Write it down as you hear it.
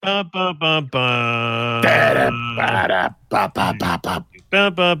Ba, ba, ba, ba. Da-da-ba-da-ba-ba-ba-ba.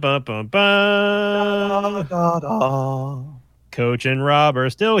 Ba, ba, ba, ba, ba. Da-da. Coach and Rob are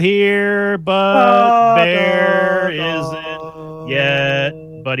still here, but Bear isn't yet.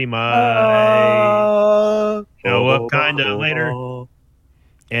 But he might show up kind of later.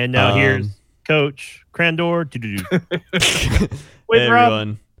 And now here's Coach Crandor. Hey,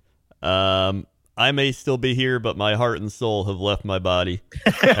 everyone. I may still be here, but my heart and soul have left my body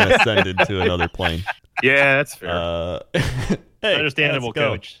and ascended to another plane. Yeah, that's fair. Hey, Understandable, let's go.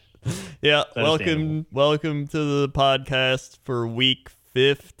 Coach. Yeah, Understandable. welcome to the podcast for week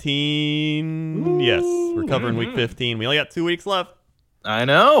 15. Yes, we're covering week 15. We only got 2 weeks left, I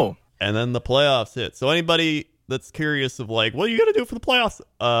know. and then the playoffs hit. So anybody that's curious of like, what are you gonna do for the playoffs?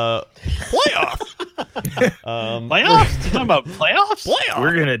 Playoffs. Playoffs? You talking about playoffs?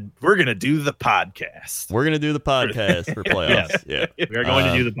 We're gonna do the podcast. We're gonna do the podcast for playoffs. Yes. Yeah. We are going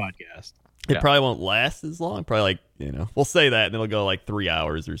to do the podcast. It probably won't last as long. Probably we'll say that and it'll go like 3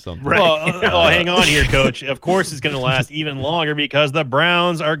 hours or something. Right. Well, hang on here, Coach. Of course, it's going to last even longer because the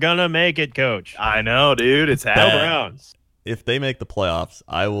Browns are going to make it, Coach. I know, dude. It's Go happening. Browns. If they make the playoffs,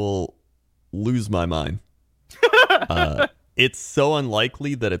 I will lose my mind. It's so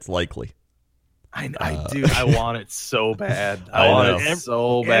unlikely that it's likely. I do. I want it so bad. I I want know. it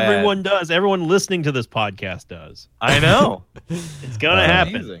so bad. Everyone does. Everyone listening to this podcast does. I know. It's going to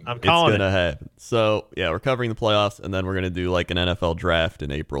happen. Amazing. I'm It's calling gonna it. happen. So yeah, we're covering the playoffs, and then we're gonna do like an NFL draft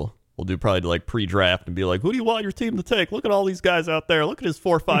in April. We'll do probably like pre-draft and be like, who do you want your team to take? Look at all these guys out there. Look at his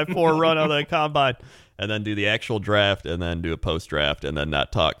 4.54 run out of that combine. And then do the actual draft, and then do a post-draft, and then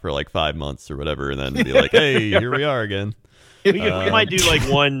not talk for like 5 months or whatever, and then be like, hey, here we are again. We might do like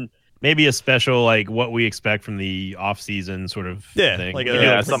maybe a special, like what we expect from the off-season sort of Yeah, thing. like We a could do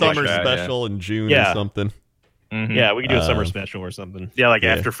yeah, summer something like that, special in June Yeah. or something. Mhm. Yeah, we could do a summer Um, special or something. Yeah, like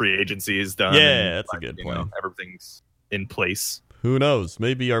Yeah. after free agency is done. Yeah, and, that's a good you know, plan. everything's in place. Who knows?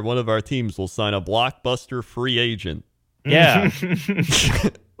 Maybe one of our teams will sign a blockbuster free agent. Yeah,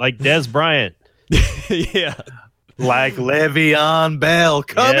 like Des Bryant. Yeah. Like Le'Veon Bell.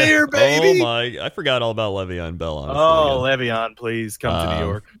 Come Yeah. here, baby. Oh my! I forgot all about Le'Veon Bell. Honestly, Oh, Le'Veon, please come to New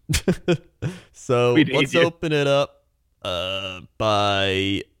York. So We need let's you. open it up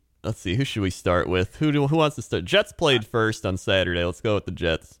by. Let's see. Who should we start with? Who wants to start? Jets played first on Saturday. Let's go with the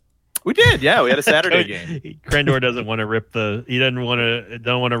Jets. We did, yeah. We had a Saturday game. Crandor doesn't want to rip the. He don't want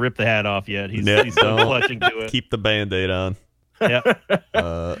to rip the hat off yet. He's still don't. clutching to it. Keep the Band-Aid on. Yeah.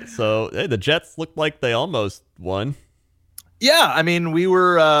 So hey, the Jets looked like they almost won. Yeah, I mean, we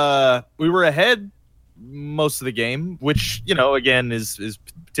were ahead most of the game, which again is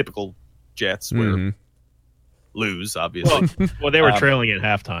typical Jets, where Mhm. lose obviously. Well, they were trailing at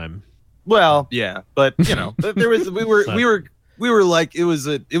halftime. Well, yeah, but there was we were like it was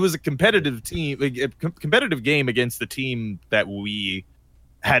a competitive team, a competitive game against the team that we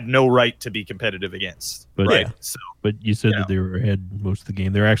had no right to be competitive against. But right. yeah. So But you said Yeah. that they were ahead most of the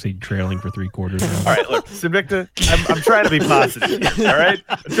game. They're actually trailing for 3/4. all right, look, Sinvicta, I'm trying to be positive. All right,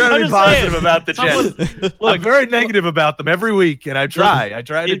 I'm trying to I'm be just positive saying, about the Jets. Look, I'm very negative about them every week, and I try to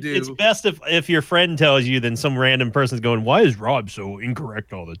do. It's best if your friend tells you than some random person's going, "Why is Rob so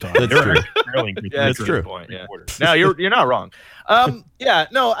incorrect all the time?" That's They're true. actually trailing for Yeah, that's That's a good true. point. Yeah. 3/4. No, you're not wrong. Yeah,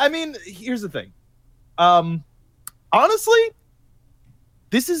 no, I mean, here's the thing. Honestly,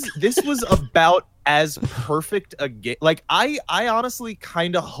 this was about as perfect a game. Like I honestly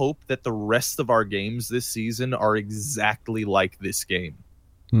kind of hope that the rest of our games this season are exactly like this game.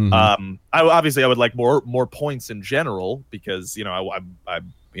 Mhm. I would like more points in general because I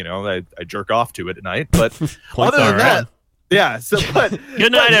jerk off to it at night. But Points other are than that, yeah. So, but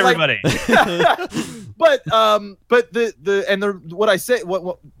Good night, but, like, everybody. but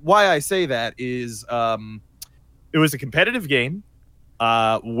why I say that is it was a competitive game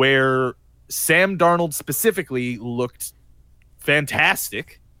where Sam Darnold specifically looked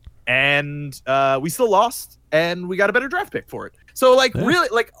fantastic, and we still lost, and we got a better draft pick for it. So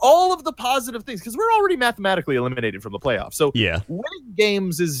really all of the positive things, because we're already mathematically eliminated from the playoffs. So Yeah. winning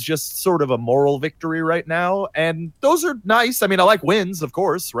games is just sort of a moral victory right now, and those are nice. I mean, I like wins, of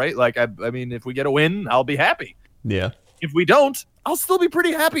course, right? Like I mean, if we get a win, I'll be happy. Yeah. If we don't, I'll still be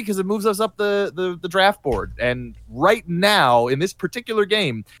pretty happy because it moves us up the draft board. And right now, in this particular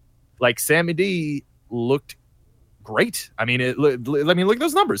game, like Sammy D looked great. I mean, look at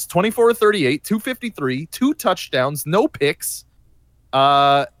those numbers: 24-38, 253, 2 touchdowns, no picks,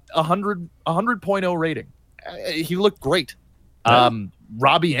 100.0 rating. He looked great.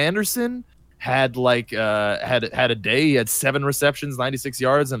 Robbie Anderson had had a day. He had 7 receptions, 96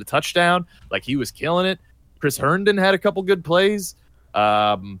 yards, and a touchdown. Like, he was killing it. Chris Herndon had a couple good plays.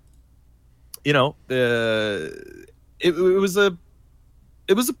 You know, it was a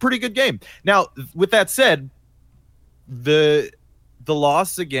pretty good game. Now, with that said, the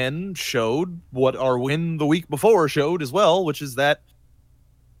loss again showed what our win the week before showed as well, which is that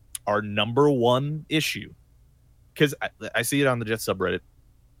our number one issue, because I see it on the Jets subreddit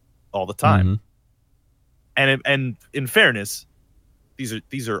all the time, and in fairness,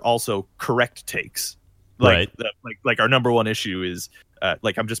 these are also correct takes. Like our number one issue is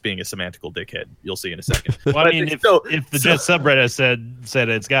I'm just being a semantical dickhead. You'll see in a second. Well, I mean, if the Jets subreddit said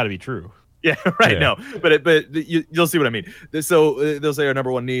it's got to be true. Yeah, right. Yeah. No, but you'll see what I mean. So they'll say our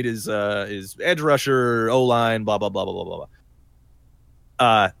number one need is edge rusher, O-line, blah blah blah blah blah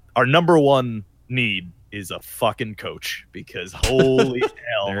blah. Our number one need is a fucking coach, because holy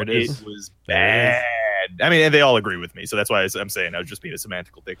hell, it was bad. I mean, and they all agree with me, so that's why I'm saying I was just being a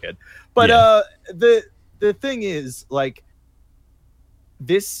semantical dickhead. But the thing is, like,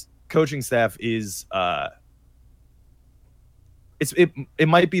 this coaching staff is it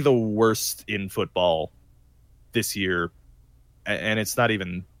might be the worst in football this year, and it's not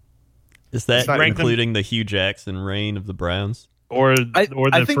even. Is that including the Hugh Jackson reign of the Browns, or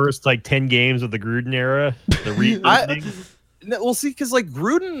the first 10 games of the Gruden era? We'll see, because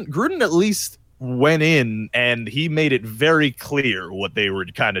Gruden at least went in and he made it very clear what they were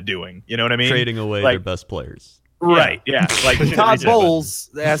kind of doing. You know what I mean? Trading away their best players. Right, yeah. Like Todd Bowles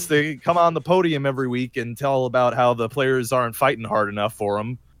has to come on the podium every week and tell about how the players aren't fighting hard enough for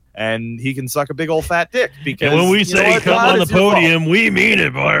him, and he can suck a big old fat dick. Because and when we say come on the podium, we mean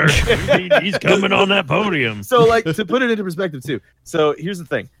it, Bart. He's coming on that podium. So, to put it into perspective too. So here's the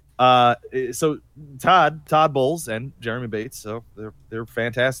thing. So Todd Bowles and Jeremy Bates, so they're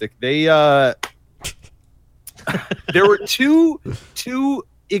fantastic. They there were two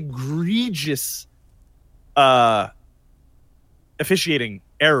egregious officiating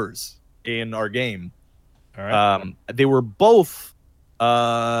errors in our game. All right. They were both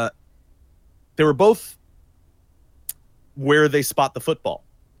where they spot the football.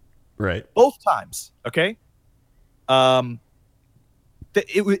 Right. Both times. Okay.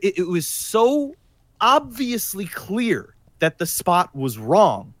 It was so obviously clear that the spot was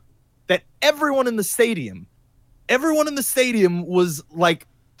wrong that everyone in the stadium was like,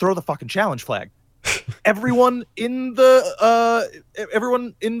 throw the fucking challenge flag. Everyone in the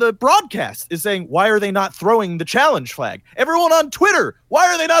broadcast is saying, why are they not throwing the challenge flag? Everyone on Twitter, why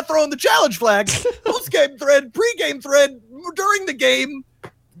are they not throwing the challenge flag? Post-game thread, pre-game thread, during the game.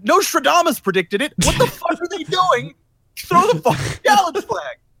 Nostradamus predicted it. What the fuck are they doing? Throw the fucking challenge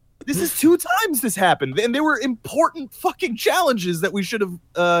flag. This is 2 times this happened, and they were important fucking challenges that we should have,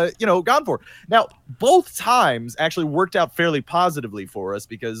 gone for. Now, both times actually worked out fairly positively for us,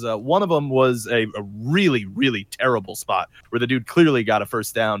 because one of them was a really, really terrible spot where the dude clearly got a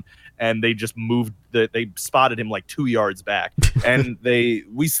first down, and they just they spotted him like 2 yards back, and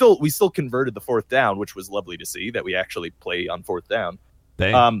we still converted the 4th down, which was lovely to see that we actually play on 4th down.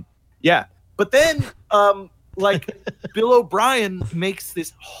 Dang. Yeah, but then Bill O'Brien makes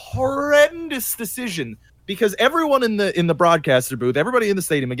this horrendous decision, because everyone in the broadcaster booth, everybody in the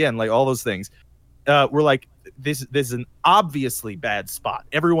stadium, again, like all those things, were like, this is an obviously bad spot.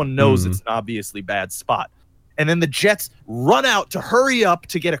 Everyone knows it's an obviously bad spot. And then the Jets run out to hurry up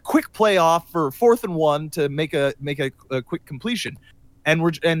to get a quick play off for 4th and 1 to make a quick completion.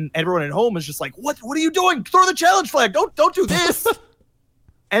 And everyone at home is just like, what are you doing? Throw the challenge flag. Don't do this.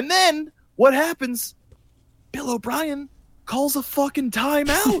 And then what happens? Bill O'Brien calls a fucking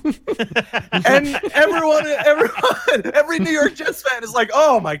timeout. And every New York Jets fan is like,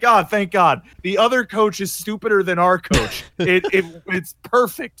 oh my God, thank God. The other coach is stupider than our coach. It's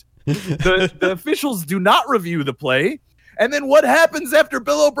perfect. The officials do not review the play. And then what happens after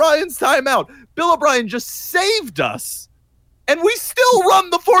Bill O'Brien's timeout? Bill O'Brien just saved us. And we still run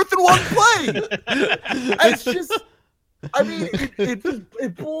the 4th and 1 play. It's just... I mean,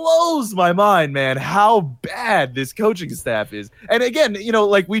 it blows my mind, man, how bad this coaching staff is. And again,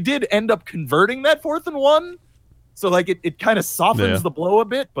 we did end up converting that 4th and 1. So it kind of softens the blow a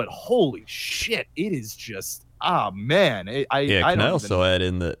bit, but holy shit, it is just, man. Can I also add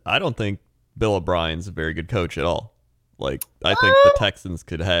in that I don't think Bill O'Brien's a very good coach at all. I think the Texans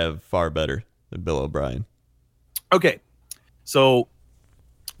could have far better than Bill O'Brien. Okay. So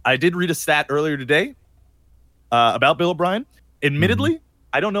I did read a stat earlier today about Bill O'Brien. Admittedly,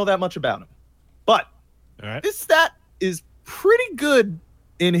 I don't know that much about him, but this stat is pretty good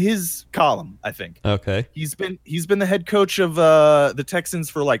in his column, I think. Okay. He's been the head coach of the Texans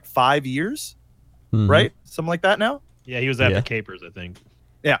for 5 years, right? Something like that now. Yeah, he was after Capers, I think.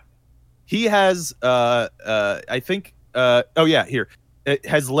 Yeah, he has. I think. Here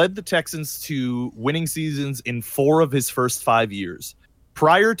has led the Texans to winning seasons in 4 of his first 5 years.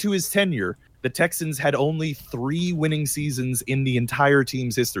 Prior to his tenure, the Texans had only 3 winning seasons in the entire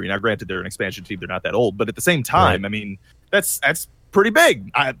team's history. Now, granted, they're an expansion team; they're not that old, but at the same time, Right. I mean, that's pretty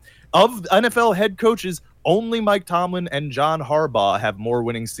big. Of NFL head coaches, only Mike Tomlin and John Harbaugh have more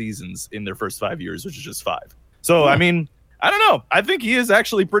winning seasons in their first 5 years, which is just 5. So, I mean, I don't know. I think he is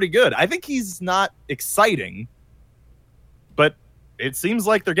actually pretty good. I think he's not exciting, but it seems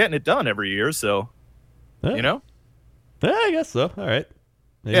like they're getting it done every year. So, Yeah. you know, Yeah, I guess so. All right.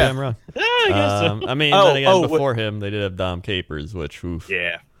 Maybe Yeah. I'm wrong. I guess so. I mean, Oh, then again, oh, before him, they did have Dom Capers, which, oof,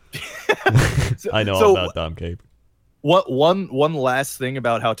 yeah. I know so all about Dom Capers. One last thing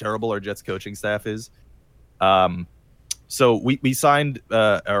about how terrible our Jets coaching staff is. So we signed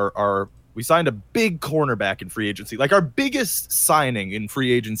we signed a big cornerback in free agency. Like, our biggest signing in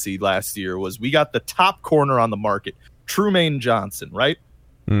free agency last year was we got the top corner on the market, Trumaine Johnson, right?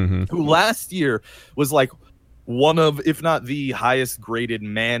 Mm-hmm. Who last year was like one of, if not the highest graded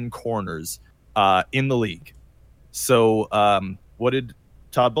man corners in the league. So what did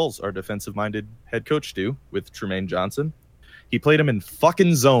Todd Bowles, our defensive minded head coach, do with Trumaine Johnson? He played him in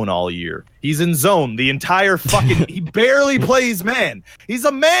fucking zone all year. He's in zone the entire fucking. He barely plays man. He's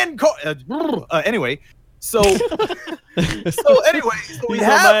a man. Anyway, so He's we a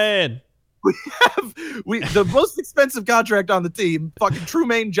have man. the most expensive contract on the team, fucking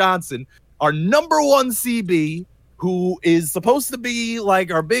Trumaine Johnson, our number 1 CB, who is supposed to be like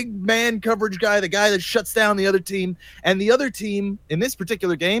our big man coverage guy, the guy that shuts down the other team. And the other team in this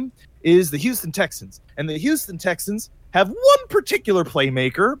particular game is the Houston Texans. And the Houston Texans have one particular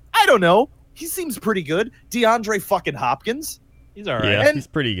playmaker. I don't know. He seems pretty good. DeAndre fucking Hopkins. He's all right. Yeah, And- he's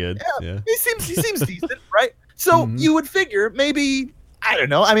pretty good. Yeah. He seems decent, right? So you would figure maybe, I don't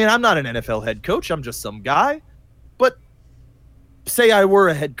know. I mean, I'm not an NFL head coach. I'm just some guy. But say I were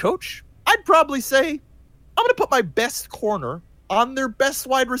a head coach, I'd probably say, I'm going to put my best corner on their best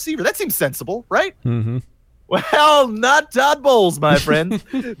wide receiver. That seems sensible, right? Mm-hmm. Well, not Todd Bowles, my friend,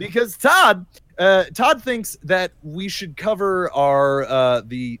 because Todd thinks that we should cover our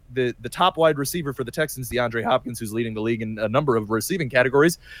the top wide receiver for the Texans, DeAndre Hopkins, who's leading the league in a number of receiving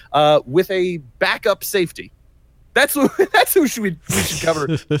categories, with a backup safety. That's who we should cover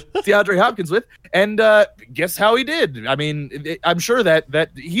DeAndre Hopkins with. And guess how he did? I mean, I'm sure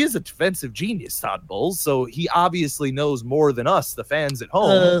that he is a defensive genius, Todd Bowles. So he obviously knows more than us, the fans at home.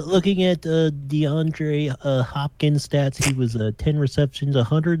 Looking at DeAndre Hopkins stats, he was 10 receptions,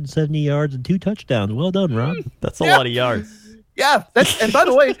 170 yards, and 2 touchdowns. Well done, Rob. That's a lot of yards. Yeah, and by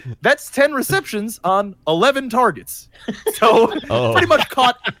the way, that's 10 receptions on 11 targets. So pretty much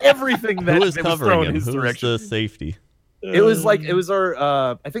caught everything that Who was that was covering thrown in him? his Who was direction. the safety? It was our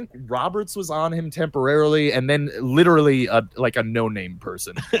I think Roberts was on him temporarily, and then literally a no-name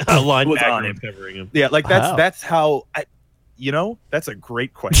person. A was on linebacker him. covering him. Yeah, like Wow. that's how that's a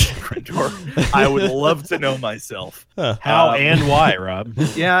great question, Grindor. I would love to know myself. How and why, Rob?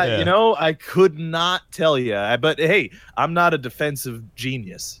 Yeah, Yeah. I could not tell you. But hey, I'm not a defensive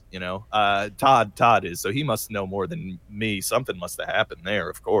genius, Todd is, so he must know more than me. Something must have happened there,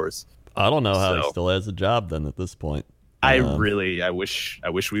 of course. I don't know how he So- still has a job then at this point. I wish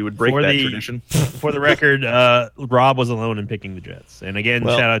we would break For that the- tradition. For the record, Rob was alone in picking the Jets. And again,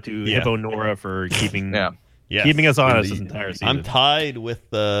 Well, shout out to yeah. Hippo Nora for keeping Yes, keeping us honest indeed. this entire season. I'm tied with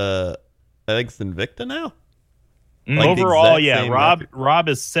I think it's Invicta now. Mm. Like the Overall, exact yeah, same Rob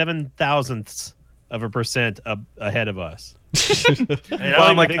is 0.007% ahead of us. Well,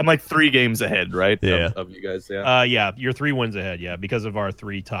 I'm like 3 games ahead, right? Yeah. Of you guys, yeah. Yeah, you're 3 wins ahead, yeah, because of our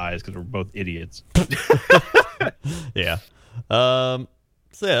 3 ties, because we're both idiots. Yeah. So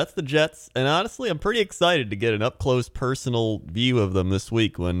yeah, that's the Jets, and honestly, I'm pretty excited to get an up close, personal view of them this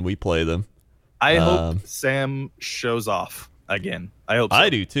week when we play them. I hope Sam shows off again. I hope so. I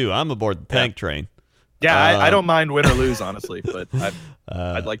do too. I'm aboard the tank train. Yeah, I don't mind win or lose, honestly, but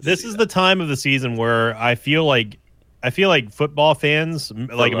I'd like to This see is that. the time of the season where I feel like football fans,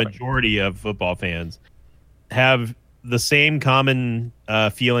 like a running. majority of football fans, have the same common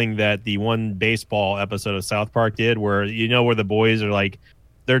feeling that the one baseball episode of South Park did, where where the boys are like,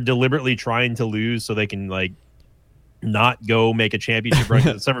 they're deliberately trying to lose so they can like not go make a championship run.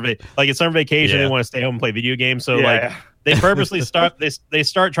 It's summer vacation, Yeah. they want to stay home and play video games. So Yeah. they purposely start they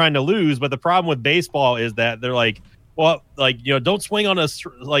start trying to lose. But the problem with baseball is that they're like, well, don't swing on a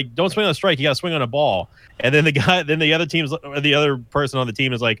strike. You got to swing on a ball. And then the other person on the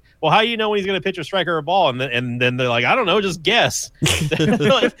team is like, well, how do you know when he's going to pitch a strike or a ball? And then they're like, I don't know, just guess. They're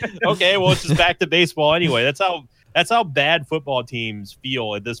like, okay, well, it's just back to baseball anyway. That's how That's how bad football teams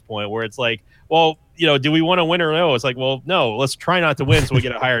feel at this point, where it's like, well, do we want to win or no? It's like, well, no, let's try not to win so we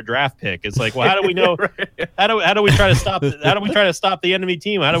get a higher draft pick. It's like, well, how do we know? How do we try to stop? How do we try to stop the enemy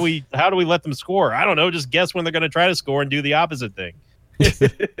team? How do we let them score? I don't know. Just guess when they're going to try to score and do the opposite thing. It's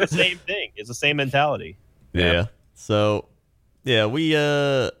the same thing. It's the same mentality. Yeah. So, yeah,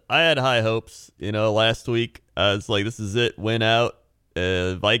 I had high hopes. Last week I was like, this is it, win out.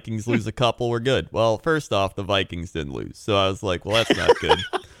 Vikings lose a couple, we're good. Well, first off, the Vikings didn't lose, so I was like, well, that's not good.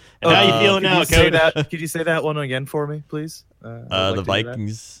 And how you feeling now, Coach? Could you say that one again for me, please? The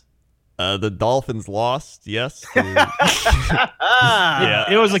Vikings, the Dolphins lost. Yes. Yeah,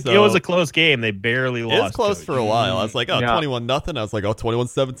 it was a close game. They barely lost. It was close Coach. for a while. I was like, 21-0. I was like,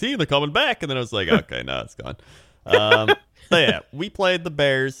 21-17. They're coming back, and then I was like, okay, no, it's gone. So yeah, we played the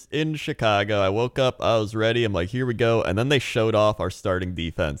Bears in Chicago. I woke up, I was ready. I'm like, here we go. And then they showed off our starting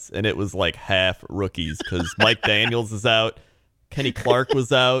defense, and it was like half rookies because Mike Daniels is out, Kenny Clark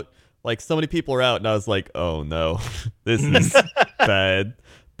was out. Like, so many people are out, and I was like, oh no, this is bad.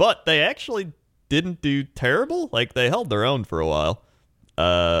 But they actually didn't do terrible. Like, they held their own for a while.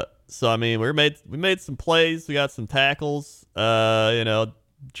 So I mean, we made some plays. We got some tackles. Jair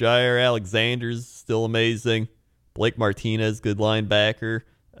Alexander's still amazing. Blake Martinez, good linebacker.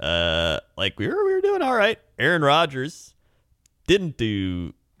 We were doing all right. Aaron Rodgers didn't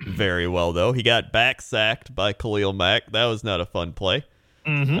do very well though. He got back sacked by Khalil Mack. That was not a fun play.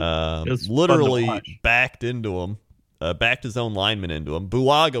 Literally backed into him. Backed his own lineman into him.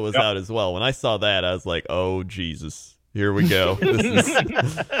 Bulaga was out as well. When I saw that, I was like, oh Jesus, here we go.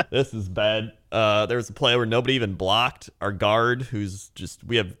 This is bad. There was a play where nobody even blocked our guard,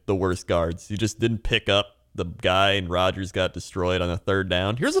 we have the worst guards. He just didn't pick up the guy, and Rodgers got destroyed on a third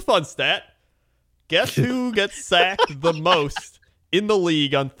down. Here's a fun stat. Guess who gets sacked the most in the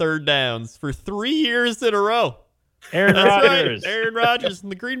league on third downs for 3 years in a row? Aaron Rodgers. Right. Aaron Rodgers and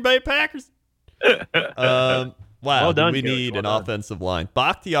the Green Bay Packers. Wow. Well done, we Coach. need Well an done. offensive line.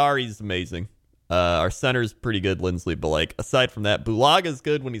 Bakhtiari's amazing. Our center's pretty good, Lindsley, but aside from that, Bulaga's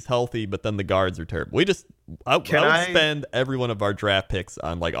good when he's healthy, but then the guards are terrible. I would spend every one of our draft picks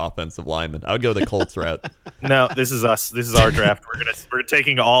on offensive linemen. I would go the Colts route. No, this is us. This is our draft. We're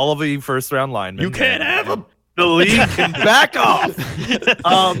taking all of the first round linemen. You can't have them. The league can back off.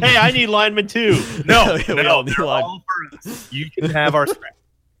 Hey, I need linemen too. No, We all need they're linemen. all for us. You can have our scrap.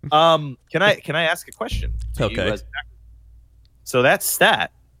 Can I ask a question? to you Okay. as- So that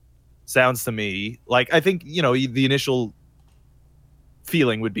stat sounds to me like, I think, the initial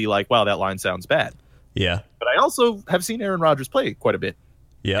feeling would be like, wow, that line sounds bad. Yeah. But I also have seen Aaron Rodgers play quite a bit.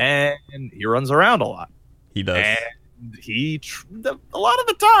 Yeah. And he runs around a lot. He does. And a lot of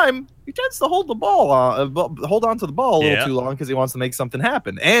the time, he tends to hold on to the ball a little too long because he wants to make something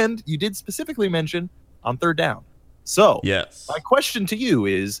happen. And you did specifically mention on third down. So Yes. my question to you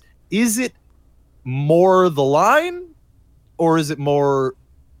is it more the line or is it more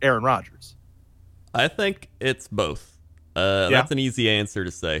Aaron Rodgers? I think it's both. That's an easy answer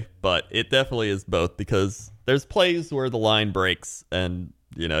to say, but it definitely is both because there's plays where the line breaks and,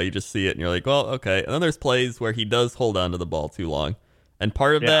 you just see it and you're like, well, okay. And then there's plays where he does hold on to the ball too long. And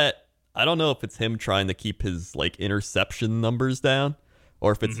part of that, I don't know if it's him trying to keep his interception numbers down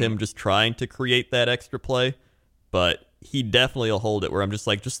or if it's him just trying to create that extra play, but he definitely will hold it where I'm just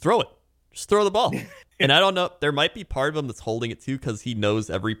like, just throw it. Just throw the ball. And I don't know. There might be part of him that's holding it too because he knows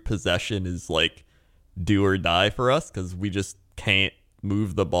every possession is do or die for us because we just can't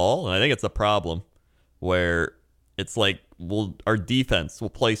move the ball. And I think it's a problem where it's our defense will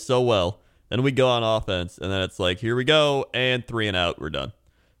play so well. Then we go on offense and then it's here we go. And 3 and out. We're done.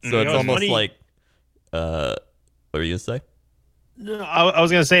 So it's almost funny. what are you going to say? No, I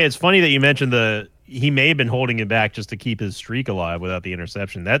was going to say it's funny that you mentioned he may have been holding it back just to keep his streak alive without the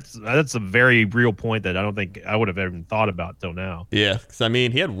interception. That's a very real point that I don't think I would have even thought about till now. Yeah, because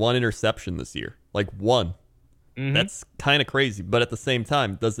he had 1 interception this year, one. Mm-hmm. That's kind of crazy, but at the same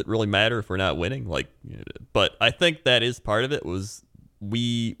time, does it really matter if we're not winning? But I think that is part of it. Was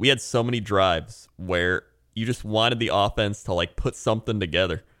we had so many drives where you just wanted the offense to put something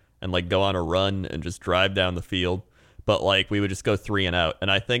together and go on a run and just drive down the field. But we would just go 3 and out.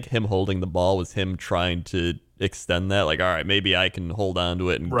 And I think him holding the ball was him trying to extend that. All right, maybe I can hold on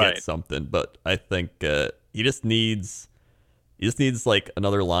to it and get something. But I think he just needs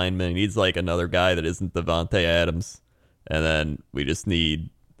another lineman. He needs another guy that isn't Devontae Adams. And then we just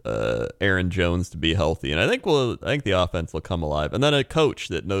need Aaron Jones to be healthy. And I think the offense will come alive. And then a coach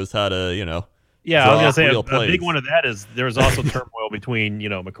that knows how to, Yeah, I was going to say real a plays. big one of that is there was also turmoil between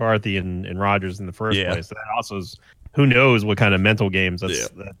McCarthy and Rodgers in the first place. So that also is who knows what kind of mental games.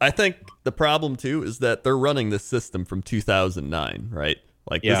 I think the problem too is that they're running this system from 2009, right?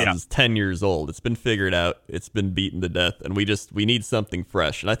 Like this is 10 years old. It's been figured out. It's been beaten to death, and we need something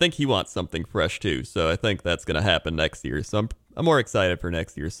fresh. And I think he wants something fresh too. So I think that's going to happen next year. So I'm more excited for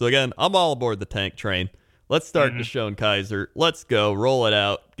next year. So again, I'm all aboard the tank train. Let's start Deshaun Kaiser. Let's go. Roll it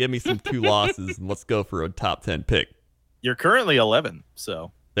out. Give me some 2 losses, and let's go for a top 10 pick. You're currently 11,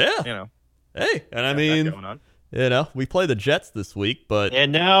 so yeah. Hey, and I mean, we play the Jets this week, but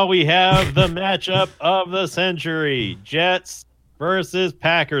and now we have the matchup of the century: Jets versus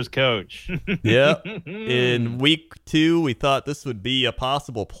Packers coach. Yeah. In week 2, we thought this would be a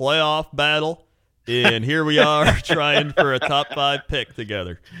possible playoff battle, and here we are trying for a top 5 pick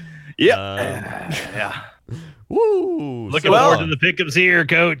together. Yeah. Woo! Looking forward to the pickups here,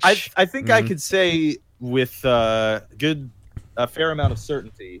 coach. I think I could say with a fair amount of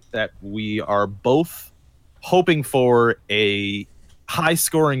certainty that we are both hoping for a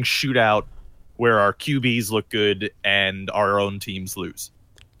high-scoring shootout where our QBs look good and our own teams lose.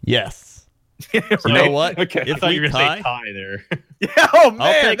 Yes. Right? You know what? Okay. I If thought we you were going to say tie, tie there. Yeah, oh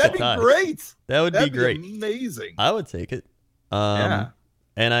man, take that'd a be tie. great. that would That'd be great. Amazing. I would take it. Yeah.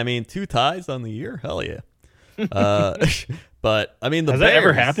 And I mean, 2 ties on the year? Hell yeah. But I mean, the Has Bears, that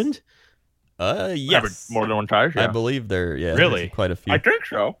ever happened? Yes. More than one tie. I believe there's Really? quite a few. I think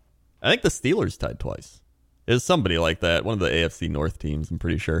so. I think the Steelers tied twice. It was somebody like that. One of the AFC North teams, I'm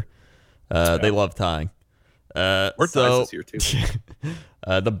pretty sure. They love tying. We're ties this year too.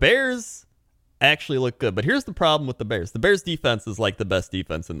 The Bears actually look good. But here's the problem with the Bears. The Bears defense is like the best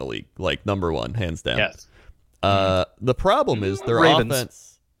defense in the league. Like number 1, hands down. Yes. The problem is their Ravens.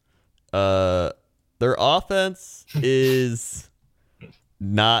 offense. Their offense is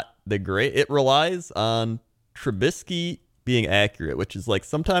not the great. It relies on Trubisky being accurate, which is like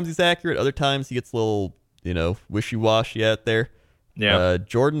sometimes he's accurate, other times he gets a little, wishy-washy out there. Yeah.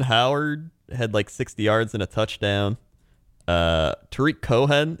 Jordan Howard had like 60 yards and a touchdown. Tariq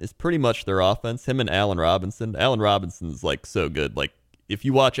Cohen is pretty much their offense. Him and Allen Robinson. Allen Robinson is like so good. Like if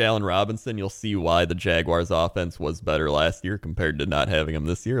you watch Allen Robinson, you'll see why the Jaguars offense was better last year compared to not having him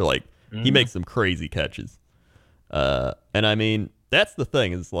this year. Like he makes some crazy catches. And I mean, that's the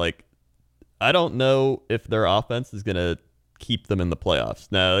thing is like, I don't know if their offense is going to keep them in the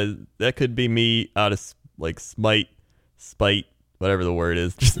playoffs. Now, that could be me out of like spite, whatever the word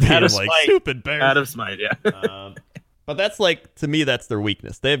is, just being Out of like spite. stupid Bears. Out of smite, yeah. But that's like, to me, that's their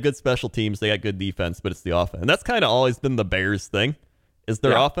weakness. They have good special teams, they got good defense, but it's the offense. And that's kind of always been the Bears thing, is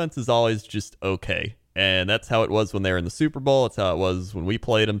their offense is always just okay. And that's how it was when they were in the Super Bowl. It's how it was when we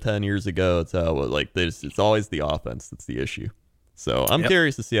played them 10 years ago. It's how it was like this. It's always the offense that's the issue. So I'm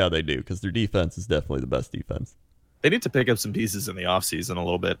curious to see how they do because their defense is definitely the best defense. They need to pick up some pieces in the offseason a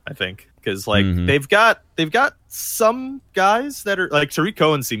little bit, I think, because like they've got some guys that are like Tariq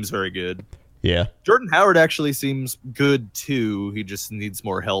Cohen seems very good. Yeah. Jordan Howard actually seems good too. He just needs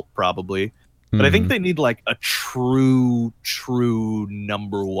more help probably. But I think they need like a true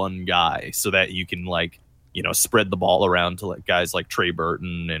number 1 guy so that you can like, spread the ball around to like guys like Trey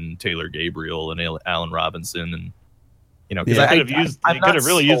Burton and Taylor Gabriel and Allen Robinson and because They could have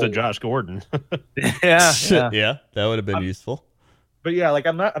really used a Josh Gordon. yeah. Yeah, that would have been useful. But yeah, like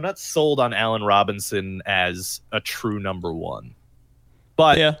I'm not sold on Allen Robinson as a true number 1.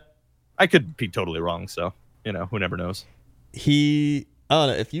 But Yeah. I could be totally wrong, so who never knows. I don't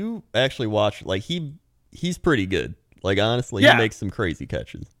know, if you actually watch, like he's pretty good. Like honestly, Yeah. he makes some crazy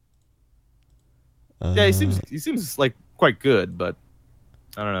catches. Yeah, he seems like quite good, but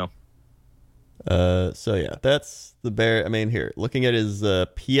I don't know. So yeah, that's the Bear. I mean, here, looking at his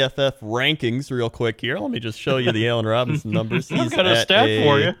PFF rankings real quick here. Let me just show you the Allen Robinson numbers. He's I've got a stat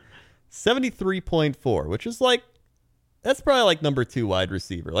for you. 73.4, which is like, that's probably like number 2 wide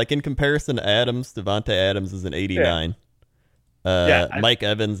receiver. Like in comparison to Adams, Devontae Adams is an 89. Mike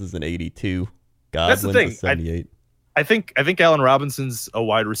Evans is an 82. That's the Godwin's thing. a 78. I think Allen Robinson's a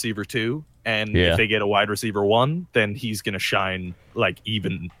wide receiver too, and if they get a wide receiver 1, then he's gonna shine like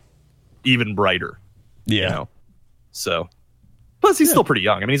even brighter. Yeah. So, plus he's still pretty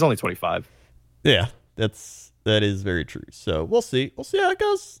young. I mean, he's only 25. Yeah, that is very true. So we'll see how it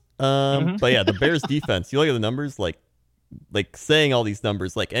goes. But yeah, the Bears defense. You look at the numbers, like saying all these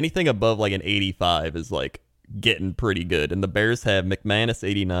numbers, like anything above like an 85 is like getting pretty good. And the Bears have McManus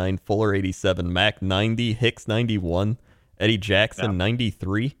 89, Fuller 87, Mack 90, Hicks 91, Eddie Jackson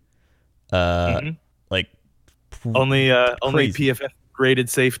 93. Like Only crazy. PFF graded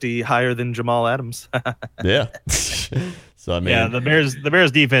safety higher than Jamal Adams. Yeah. So I mean, Yeah, the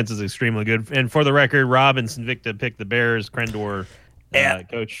Bears defense is extremely good. And for the record, Rob and Sinvicta picked the Bears. Krendor,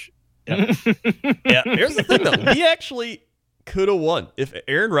 coach, Yeah. Here's the thing, though. We actually could have won if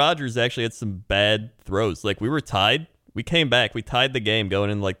Aaron Rodgers actually had some bad throws. Like, we were tied. We came back. We tied the game going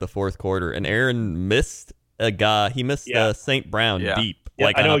in, like, the fourth quarter. And Aaron missed a guy. He missed St. Brown deep. Yeah,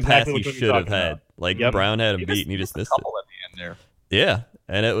 like, I know on a exactly pass he what you're should have talking had. about. Like, Yep. Brown had him beat, and he just missed it. Couple at the end there. Yeah.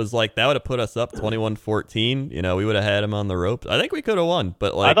 And it was like, that would have put us up 21-14. You know, we would have had him on the ropes. I think we could have won,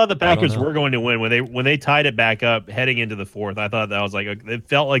 but like, I thought the Packers I don't know. were going to win when they tied it back up heading into the fourth. I thought that was like it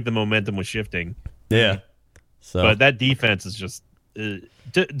felt like the momentum was shifting. Yeah. So, But that defense is just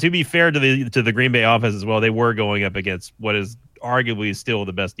to be fair to the Green Bay offense as well. They were going up against what is arguably still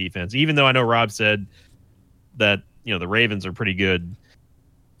the best defense, even though I know Rob said that the Ravens are pretty good.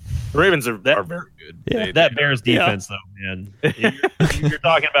 The Ravens are very good. Yeah. That Bears defense, though, man, you're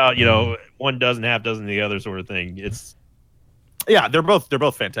talking about one dozen, half dozen, the other sort of thing. It's they're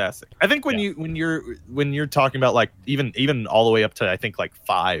both fantastic. I think when you're talking about like even all the way up to I think like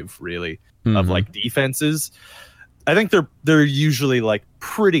 5 really of like defenses, I think they're usually like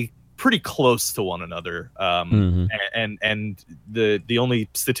pretty close to one another. And the only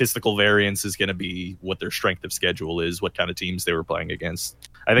statistical variance is going to be what their strength of schedule is, what kind of teams they were playing against.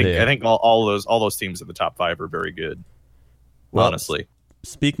 I think all those teams in the top 5 are very good. Well, honestly.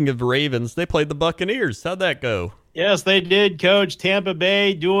 Speaking of Ravens, they played the Buccaneers. How'd that go? Yes, they did, Coach. Tampa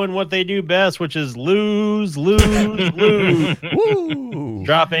Bay doing what they do best, which is lose. Woo!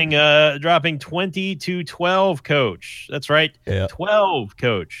 Dropping 20-12, Coach. That's right. Yeah. 12,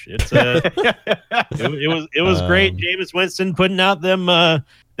 Coach. It's it was great. Jameis Winston putting out them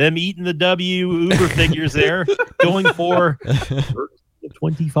eating the W Uber figures there, going for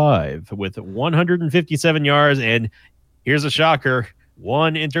 25 with 157 yards, and here's a shocker.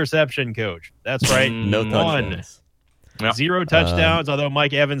 1 interception, Coach. That's right. No touchdowns. 0 touchdowns, although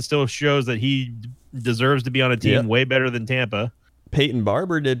Mike Evans still shows that he deserves to be on a team way better than Tampa. Peyton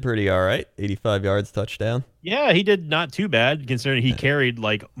Barber did pretty all right. 85 yards, touchdown. Yeah, he did not too bad considering he carried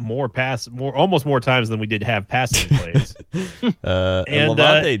like almost more times than we did have passing plays. And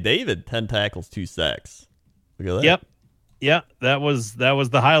Levante David, 10 tackles, 2 sacks. Look at that. Yep. Yeah, that was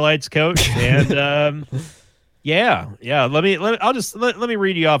the highlights, Coach. And Yeah. Let me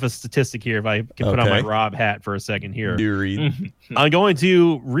read you off a statistic here if I can put on my Rob hat for a second here. Do read. I'm going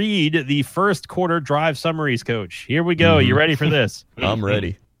to read the first quarter drive summaries, Coach. Here we go. You ready for this? I'm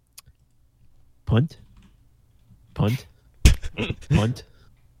ready. Punt. Punt. Punt.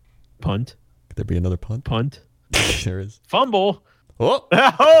 Punt. Could there be another punt? Punt. There is. Fumble.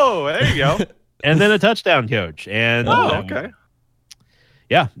 Oh, There you go. And then a touchdown, Coach. And okay.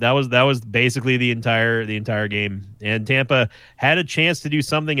 Yeah, that was basically the entire game. And Tampa had a chance to do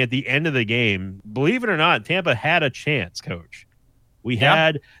something at the end of the game. Believe it or not, Tampa had a chance, Coach. We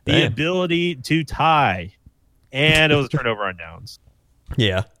had the ability to tie, and it was a turnover on downs.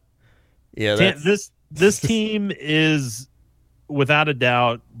 Yeah. This team is without a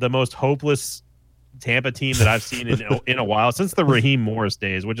doubt the most hopeless Tampa team that I've seen in a while since the Raheem Morris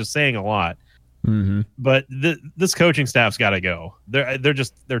days, which is saying a lot. Mm-hmm. But this coaching staff's got to go. They're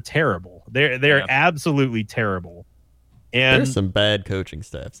terrible. They're absolutely terrible. And there's some bad coaching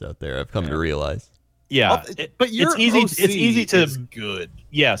staffs out there. I've come to realize. Yeah, but it's easy to good.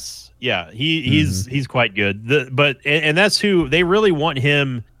 Yes, yeah, he's quite good. And that's who they really want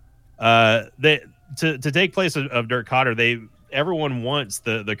him. To take place of Dirk Koetter. Everyone wants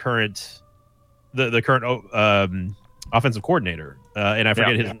the current offensive coordinator. And I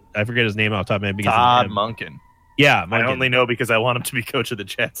forget his name off the top of my head. Todd Monken. Yeah, Monken. I only know because I want him to be coach of the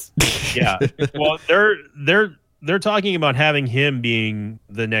Jets. Yeah. Well, they're talking about having him being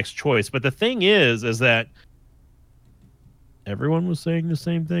the next choice. But the thing is that everyone was saying the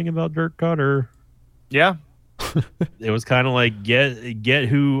same thing about Dirk Koetter. Yeah. It was kind of like get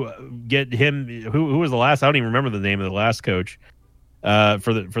him who was the last. I don't even remember the name of the last coach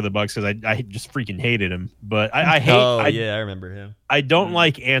for the Bucks because I just freaking hated him. But I hate. I remember him. I don't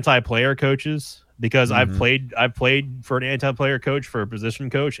like anti-player coaches because I've played for an anti-player coach, for a position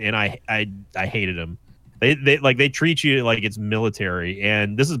coach, and I hated him. They treat you like it's military,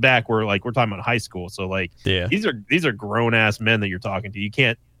 and this is back where like we're talking about high school. So like these are grown ass men that you're talking to. You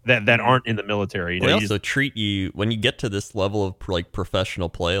can't that aren't in the military. They also treat you when you get to this level of like professional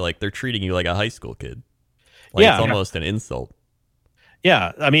play, like they're treating you like a high school kid. Like it's almost an insult.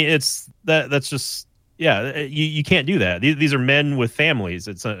 Yeah, I mean that's just you can't do that. These are men with families.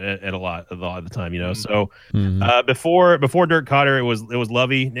 It's at a lot of the time, So before Dirk Koetter, it was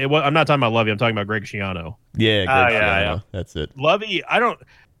Lovey. I'm not talking about Lovey. I'm talking about Greg Schiano. Yeah, that's it. Lovey,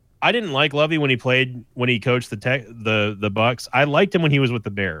 I didn't like Lovey when he coached the Bucks. I liked him when he was with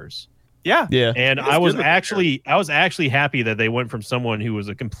the Bears. Yeah. Yeah. And He I was good actually happy that they went from someone who was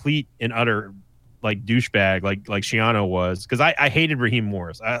a complete and utter like douchebag like Shiano was, because I hated Raheem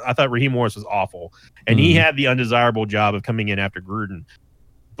Morris. I thought Raheem Morris was awful, and he had the undesirable job of coming in after Gruden.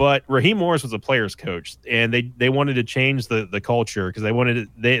 But Raheem Morris was a player's coach, and they wanted to change the culture because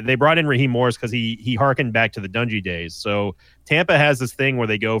they brought in Raheem Morris because he harkened back to the Dungy days. So Tampa has this thing where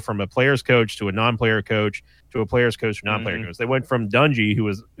they go from a player's coach to a non-player coach to a player's coach to non-player coach. They went from Dungy, who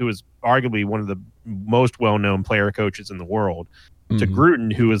was arguably one of the most well-known player coaches in the world, to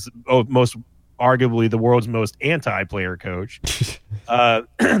Gruden, who is most arguably the world's most anti-player coach,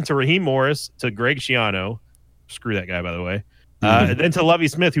 to Raheem Morris, to Greg Schiano. Screw that guy, by the way. And then to Lovie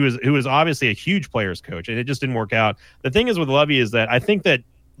Smith, who was obviously a huge players coach, and it just didn't work out. The thing is with Lovie is that I think that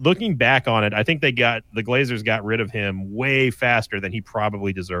looking back on it, I think the Glazers got rid of him way faster than he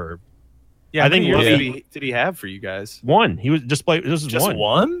probably deserved. Yeah, I think Lovie did he have for you guys? One. He was just play. This is Just one.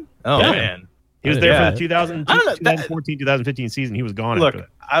 one? Oh Yeah. man. He was there Yeah. for the 2014, 2015 season. He was gone Look, after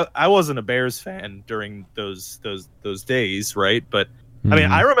that. I wasn't a Bears fan during those days, right? But I mean,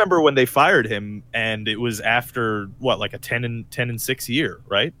 I remember when they fired him, and it was after what, like a 10 and 6 year,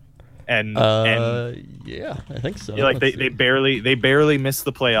 right? And yeah, I think so. like Let's they see. barely missed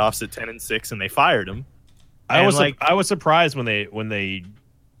the playoffs at 10 and 6, and they fired him. I And, was surprised when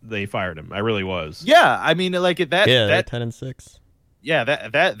they fired him. I really was. Yeah, I mean, like that. Yeah, that 10-6. yeah,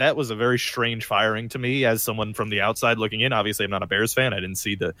 that was a very strange firing to me as someone from the outside looking in. Obviously, I'm not a Bears fan. I didn't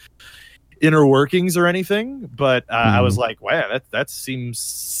see the inner workings or anything, but I was like, wow, that seems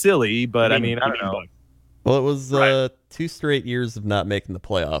silly. But I mean, I don't know. Well, it was Right. 2 straight years of not making the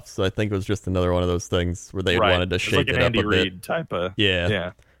playoffs, so I think it was just another one of those things where they Right. wanted to It's shake like an it up Andy a bit. Reid type of Yeah,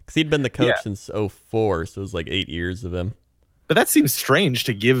 yeah. because he'd been the coach Yeah. since 2004, so it was like 8 years of him. But that seems strange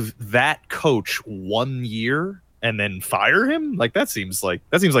to give that coach 1 year and then fire him. Like that seems like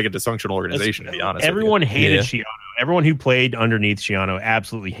a dysfunctional organization, to be honest. Everyone hated Yeah. Schiano. Everyone who played underneath Schiano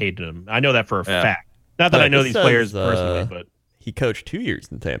absolutely hated him. I know that for a Yeah. fact. Not that But I know this these says, players personally, but He coached 2 years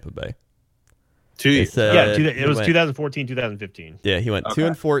in Tampa Bay. 2 They years. said it was he went- 2014, 2015. Yeah, he went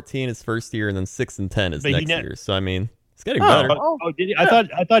 2-14 his first year, and then 6-10 his But he next ne- year. So I mean, it's getting Oh. better. Oh, did he? I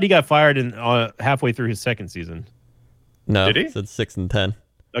thought he got fired in halfway through his second season. No, Did he? it said 6-10.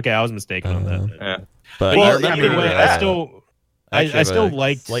 Okay, I was mistaken on that. Yeah. But Well, I either remember, way, I still actually I have still a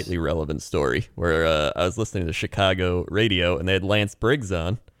liked slightly relevant story where I was listening to Chicago radio and they had Lance Briggs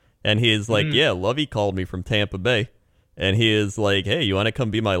on, and he is like, "Yeah, Lovey called me from Tampa Bay, and he is like, hey, you want to come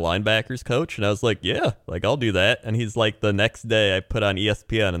be my linebackers coach?" And I was like, "Yeah, like I'll do that." And he's like, the next day I put on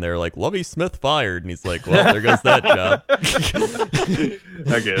ESPN and they're like, "Lovey Smith fired," and he's like, "Well, there goes that job."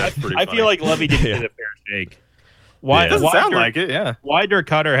 Okay, that's pretty I funny. feel like Lovey didn't Yeah. get a fair shake. Why? Yeah. It doesn't why sound Dirk- like it, yeah. Why Dirk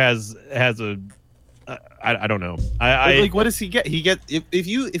Cutter has a I don't know. I Like what does he get? He get if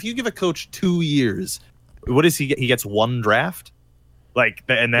you give a coach 2 years, what does he get? He gets one draft? Like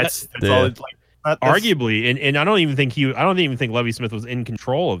and that's Yeah. all it's like that's- arguably, and I don't even think Lovie Smith was in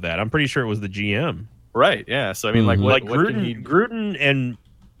control of that. I'm pretty sure it was the GM. right, yeah. So I mean like Like what can he Gruden and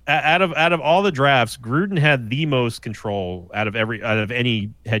out of all the drafts, Gruden had the most control out of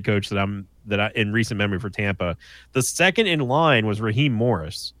any head coach that I in recent memory for Tampa. The second in line was Raheem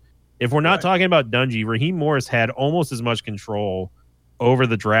Morris. If we're not Right. talking about Dungy, Raheem Morris had almost as much control over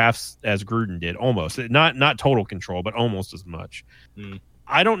the drafts as Gruden did. Almost not total control, but almost as much. Mm.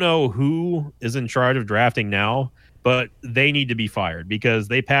 I don't know who is in charge of drafting now, but they need to be fired because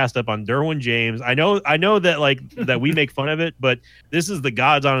they passed up on Derwin James. I know that that we make fun of it, but this is the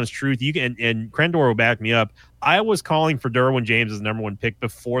God's honest truth. You can, and Krendor will back me up. I was calling for Derwin James as number one pick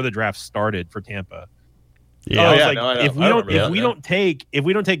before the draft started for Tampa. Yeah. I was yeah, like, no, I know. if we I don't remember that, if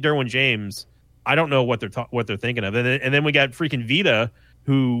we don't take Derwin James, I don't know what they're thinking of. And then we got freaking Vita,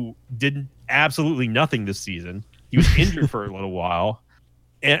 who did absolutely nothing this season. He was injured for a little while.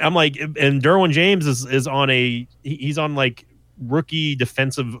 And I'm like, and Derwin James is on he's on like rookie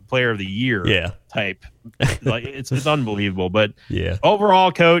defensive player of the year Yeah. type. Like it's unbelievable. But Yeah.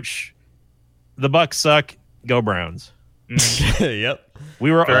 overall, coach, the Bucks suck. Go Browns. Yep.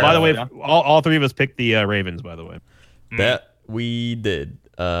 We were, Fair by the enough, way, yeah. all three of us picked the Ravens. By the way, That we did.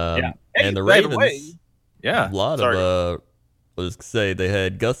 Yeah. And the by the Ravens, way, yeah. a lot Sorry. of, let's say they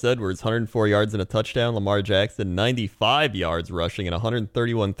had Gus Edwards, 104 yards and a touchdown. Lamar Jackson, 95 yards rushing and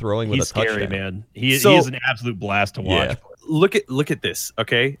 131 throwing with he's a touchdown. scary, man. He So- is an absolute blast to watch. Yeah. Look at this,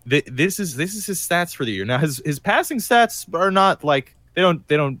 okay? This is his stats for the year. Now his passing stats are not like they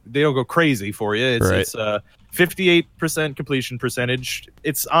don't go crazy for you. It's Right. it's 58% completion percentage.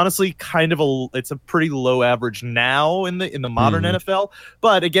 It's honestly kind of it's a pretty low average now in the modern NFL.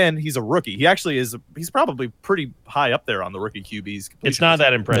 But again, he's a rookie. He actually is. He's probably pretty high up there on the rookie QBs. It's not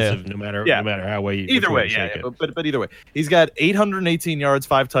that impressive, no matter how way. Either way, but either way, he's got 818 yards,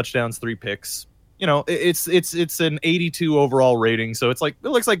 5 touchdowns, 3 picks. You know, it's an 82 overall rating. So it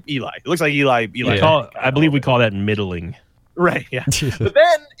looks like Eli. It looks like Eli. I believe we call that middling. Right. Yeah. But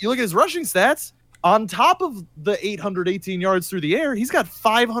then you look at his rushing stats. On top of the 818 yards through the air, he's got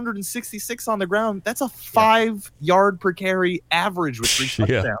 566 on the ground. That's a 5 yard per carry average with 3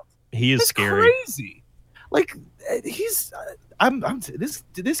 touchdowns. He is That's scary. Crazy. Like this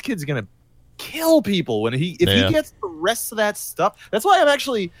kid's gonna kill people if he gets the rest of that stuff. That's why I'm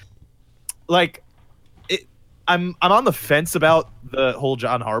actually like. I'm on the fence about the whole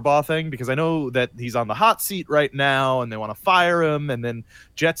John Harbaugh thing because I know that he's on the hot seat right now and they want to fire him. And then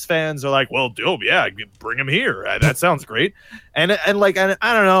Jets fans are like, well, dope, yeah, bring him here. That sounds great. And I don't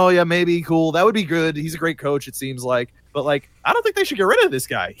know, yeah, maybe cool. That would be good. He's a great coach, it seems like. But like, I don't think they should get rid of this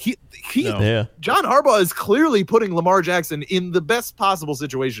guy. John Harbaugh is clearly putting Lamar Jackson in the best possible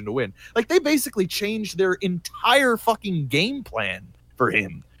situation to win. Like they basically changed their entire fucking game plan for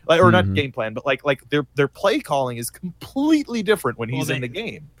him. Not game plan, but like their play calling is completely different when he's in the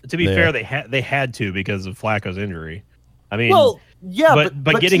game. To be fair, they had to because of Flacco's injury. I mean,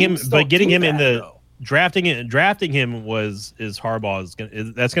 but getting him in the drafting him is Harbaugh's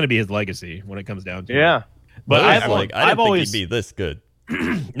that's going to be his legacy when it comes down to it. But I didn't think he'd be this good.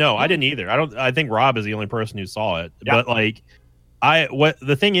 No, I didn't either. I think Rob is the only person who saw it. Yeah. But like,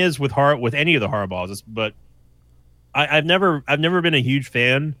 the thing is with any of the Harbaughs, but I've never been a huge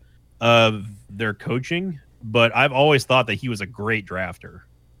fan of their coaching, but I've always thought that he was a great drafter.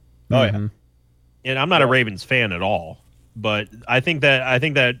 Oh yeah, and I'm not a Ravens fan at all, but I think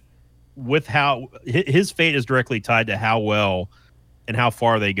that with how his fate is directly tied to how well and how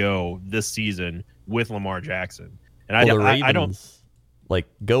far they go this season with Lamar Jackson. And the Ravens, I don't like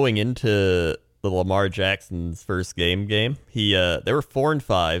going into the Lamar Jackson's first game. They were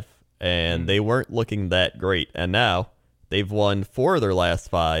 4-5. And they weren't looking that great. And now they've won 4 of their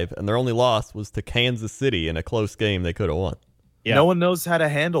last 5, and their only loss was to Kansas City in a close game they could have won. Yeah. No one knows how to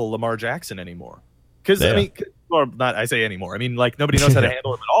handle Lamar Jackson anymore. Because I say anymore. I mean, like nobody knows how to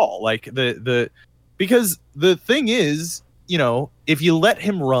handle him at all. Like because the thing is, you know, if you let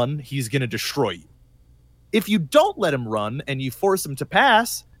him run, he's going to destroy you. If you don't let him run and you force him to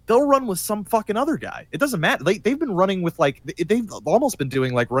pass, they'll run with some fucking other guy. It doesn't matter. They've been running with they've almost been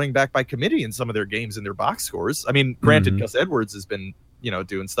doing like running back by committee in some of their games in their box scores. I mean, granted, Gus Edwards has been, you know,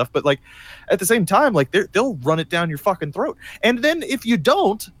 doing stuff, but like at the same time, like they'll run it down your fucking throat. And then if you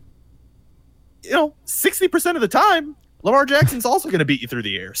don't, you know, 60% of the time, Lamar Jackson's also going to beat you through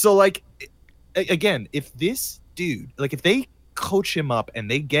the air. So like, again, if this dude, like if they coach him up and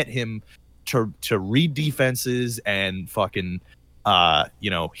they get him to read defenses and fucking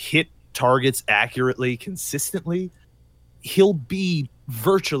hit targets accurately, consistently, he'll be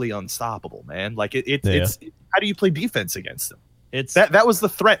virtually unstoppable, man. Like it's how do you play defense against him? It's that was the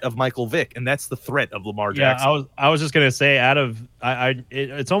threat of Michael Vick, and that's the threat of Lamar Jackson. Yeah, I was just gonna say,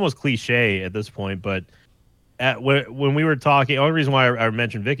 it's almost cliche at this point, but when we were talking, the only reason why I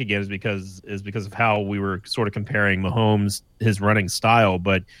mentioned Vick again is because of how we were sort of comparing Mahomes, his running style,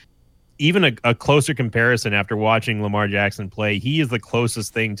 but even a closer comparison after watching Lamar Jackson play, he is the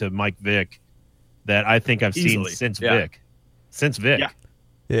closest thing to Mike Vick that I think I've seen since Vick. Since Vick.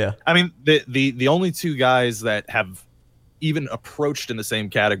 Yeah. I mean, the only 2 guys that have even approached in the same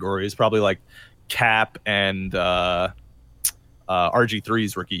category is probably like Cap and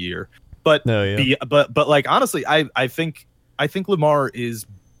RG3's rookie year. But but like honestly, I think Lamar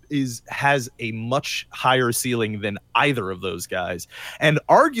has a much higher ceiling than either of those guys, and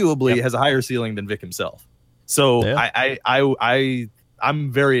arguably has a higher ceiling than Vic himself. So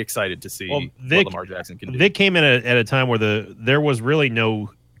I'm very excited to see what Lamar Jackson can do. Vic came in at a time where there was really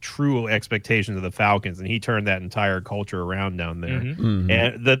no true expectations of the Falcons, and he turned that entire culture around down there.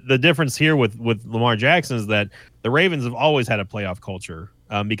 And the difference here with Lamar Jackson is that the Ravens have always had a playoff culture,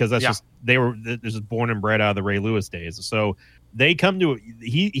 because that's just they're just born and bred out of the Ray Lewis days. So they come to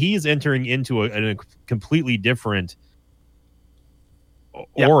he's entering into a completely different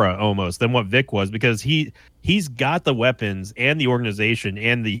aura almost than what Vic was, because he's got the weapons and the organization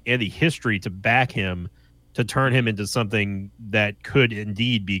and the history to back him to turn him into something that could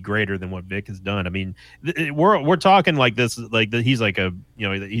indeed be greater than what Vic has done. I mean, we're talking like this, like he's like a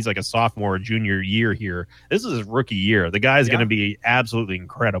sophomore or junior year here. This is his rookie year. The guy's going to be absolutely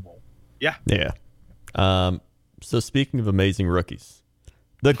incredible. Yeah. So speaking of amazing rookies,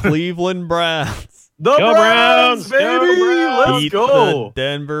 the Cleveland Browns. The Go Browns, Browns! Go baby. Browns! Let's Beat go. the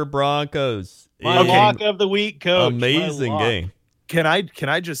Denver Broncos. My in lock of the week, coach. amazing My lock. game. Can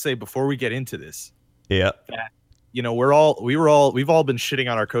I just say before we get into this, Yeah. you know, we've all been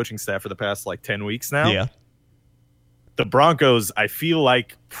shitting on our coaching staff for the past like 10 weeks now. Yeah. The Broncos, I feel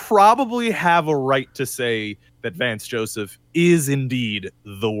like, probably have a right to say that Vance Joseph is indeed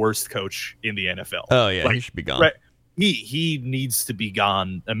the worst coach in the NFL. Oh yeah, Like, he should be gone. right. He needs to be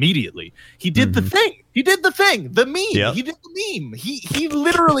gone immediately. He did the thing. He did the thing. The meme. Yep. He did the meme. He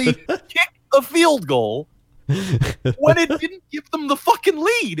literally kicked a field goal when it didn't give them the fucking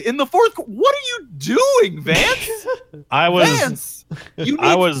lead in the fourth. What are you doing, Vance? Vance, you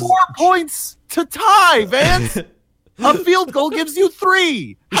need 4 points to tie, Vance. A field goal gives you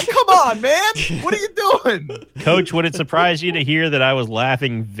 3. Come on, man. What are you doing? Coach, would it surprise you to hear that I was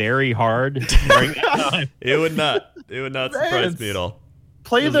laughing very hard during that time? It would not. It would not surprise Vance. me at all.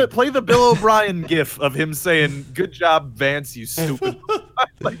 Play the Bill O'Brien gif of him saying, "Good job, Vance, you stupid."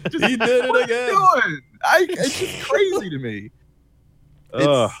 Like, just, He did it what again. Are you doing? It's just crazy to me.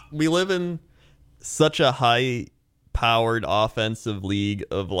 Ugh. We live in such a high-powered offensive league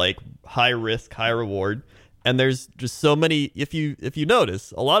of like high risk, high reward, and there's just so many. If you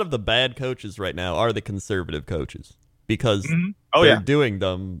notice, a lot of the bad coaches right now are the conservative coaches because Oh they're yeah. doing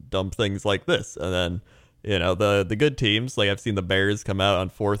dumb things like this, and then. You know, the good teams, like I've seen the Bears come out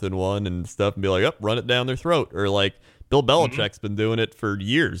on 4th and 1 and stuff and be like, run it down their throat. Or like Bill Belichick's been doing it for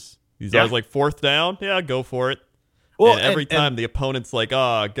years. He's always like, 4th down? Yeah, go for it. Well, and every time the opponent's like,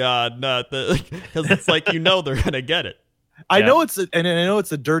 oh, God, not the... Because it's like, they're going to get it. I know it's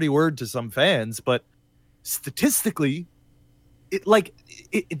a dirty word to some fans, but statistically,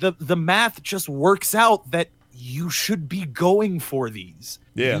 the math just works out that you should be going for these.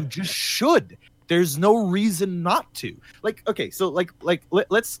 Yeah. You just should. There's no reason not to. Like, okay, so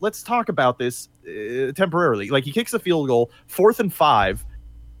let's talk about this temporarily. Like, he kicks a field goal, 4th and 5,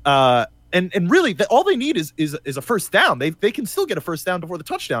 and really all they need is a first down. They can still get a first down before the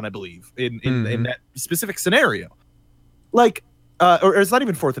touchdown, I believe, in that specific scenario. Like, or it's not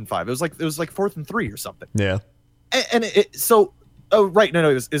even 4th and 5. It was like 4th and 3 or something. Yeah. And it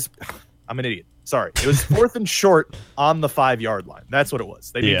was I'm an idiot. Sorry, it was 4th and short on the 5-yard line. That's what it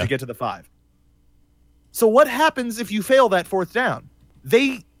was. They needed to get to the 5. So what happens if you fail that 4th down?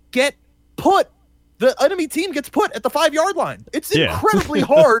 They get put. The enemy team gets put at the 5-yard line. It's incredibly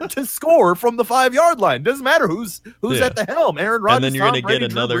hard to score from the 5-yard line. Doesn't matter who's at the helm. Aaron Rodgers, and then you're Tom going to Brady,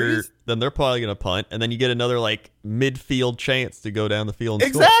 get another. Drew Brees. Then they're probably going to punt, and then you get another like midfield chance to go down the field. And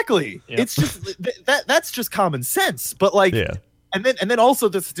Exactly. Yep. It's just that's just common sense. But like, Yeah. and then also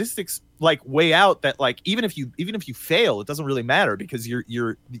the statistics like weigh out that like even if you fail, it doesn't really matter because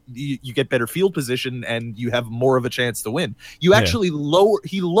you get better field position and you have more of a chance to win. You actually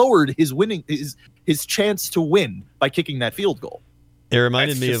lowered his winning his chance to win by kicking that field goal. It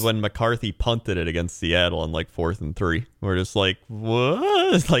reminded That's me just- of when McCarthy punted it against Seattle on like 4th and 3. We're just like,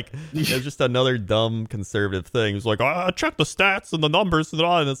 what? It's like it was just another dumb conservative thing. It was like, check the stats and the numbers and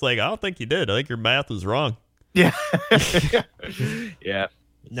all. And it's like, I don't think you did. I think your math was wrong. Yeah. Yeah.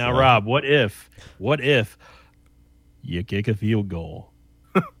 Now, Rob, what if you kick a field goal?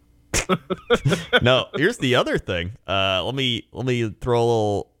 No, here's the other thing. Let me throw a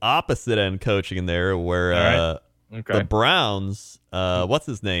little opposite end coaching in there where Okay. the Browns, what's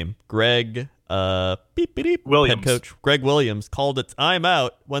his name? Greg beep, beep, beep, Williams. head coach Greg Williams called a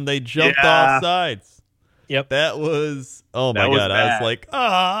timeout when they jumped Yeah. off sides. Yep. That was my That was God. I was bad.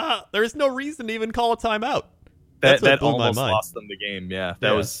 like, there's no reason to even call a timeout. That That's what blew my almost mind. lost them the game. Yeah.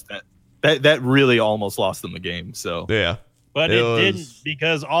 Yeah. That really almost lost them the game. So Yeah. But It it was- didn't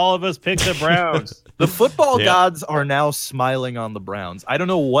because all of us picked the Browns. the football Yeah. gods are now smiling on the Browns. I don't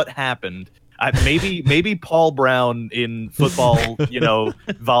know what happened. Maybe Paul Brown in football,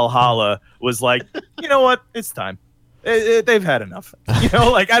 Valhalla was like, you know what, it's time. They've had enough.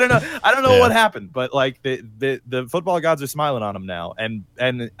 Like I don't know Yeah. what happened, but like the football gods are smiling on him now, and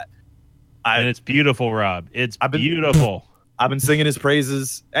And it's beautiful, Rob. It's beautiful. I've been singing his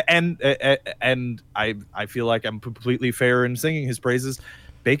praises, and I feel like I'm completely fair in singing his praises.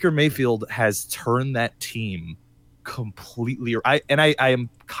 Baker Mayfield has turned that team completely. I am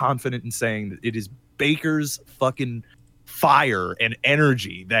confident in saying that it is Baker's fucking fire and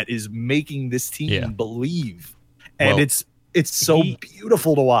energy that is making this team believe, and Well, it's so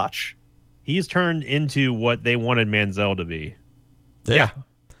beautiful to watch. He's turned into what they wanted Manziel to be. Yeah.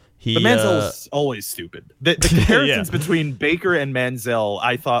 But Manziel's always stupid. The comparisons between Baker and Manziel,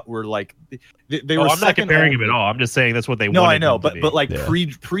 I thought were like they were. I'm not comparing him at all. I'm just saying that's what they. No, wanted I know, him to but be. like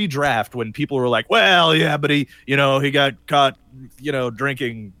pre-draft, when people were like, "Well, yeah, but he got caught,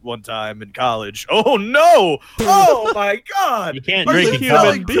 drinking one time in college." Oh no! Oh my God! You can't Are drink you in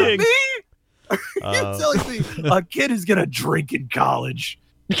telling college. me? You're telling me a kid is gonna drink in college?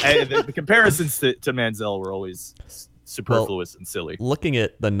 And the comparisons to Manziel were always superfluous and silly. Looking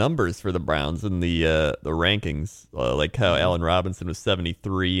at the numbers for the Browns and the rankings, like how Allen Robinson was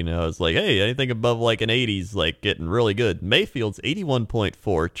 73, it's like, hey, anything above like an 80's like getting really good. Mayfield's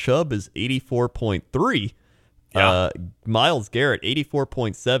 81.4, Chubb is 84.3, Myles Garrett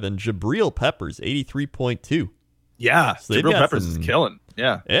 84.7, Jabril Peppers 83.2. Yeah, So they've Jabril got Peppers is some- killing.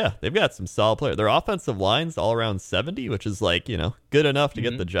 Yeah. Yeah, they've got some solid players. Their offensive line's all around 70, which is like, good enough to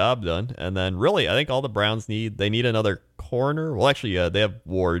get the job done. And then really, I think all the Browns need another corner. Well, actually, they have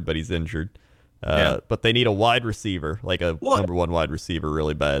Ward, but he's injured. But they need a wide receiver, like a number one wide receiver,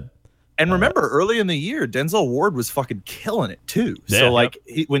 really bad. And remember, early in the year, Denzel Ward was fucking killing it too. Yeah. So like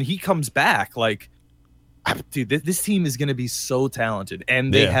when he comes back, like, dude, this team is going to be so talented,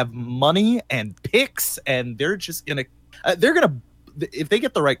 and they have money and picks, and they're just gonna if they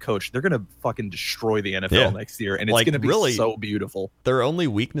get the right coach, they're gonna fucking destroy the NFL next year, and it's Like, gonna be really, so beautiful. Their only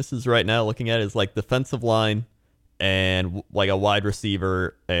weaknesses right now, looking at it, is like defensive line and like a wide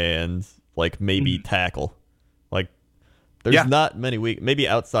receiver and like maybe tackle. Like there's not many maybe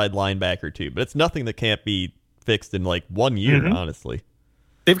outside linebacker too, but it's nothing that can't be fixed in like 1 year. Honestly,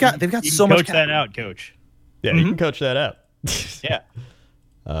 They've got You so can much coach that out, coach. yeah, you can coach that out. Yeah.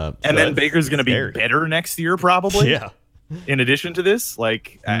 and so then it's Baker's gonna be scary. better next year, probably. Yeah. In addition to this,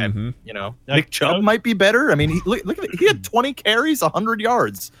 like, Like, Nick Chubb might be better. I mean, look at it. He had 20 carries, 100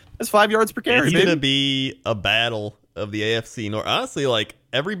 yards. That's 5 yards per carry. It's baby. gonna be a battle of the AFC North. Honestly, like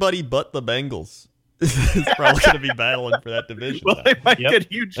everybody but the Bengals is probably gonna be battling for that division. Well, now. they might Yep.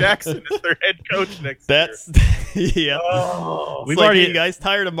 get Hugh Jackson as their head coach next That's yeah. year. Oh, We've We've already- you guys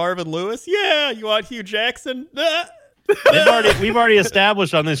tired of Marvin Lewis? Yeah, you want Hugh Jackson? We've already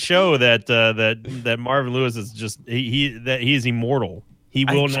established on this show that Marvin Lewis is just he's immortal. He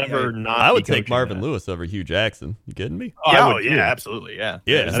will never not. I would be take coaching Marvin that. Lewis over Hugh Jackson. You kidding me? I would, too. absolutely, yeah.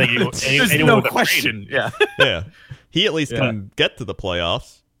 Yeah. I think There's anyone no with a question. Yeah. Yeah, he at least can get to the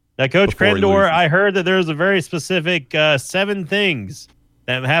playoffs. Now, Coach Before he Crendor, loses. I heard that there's a very specific 7 things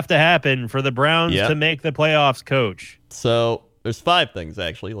that have to happen for the Browns Yep. to make the playoffs, Coach. So there's 5 things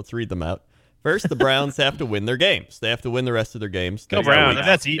actually. Let's read them out. First, the Browns have to win their games. They have to win the rest of their games. Go Next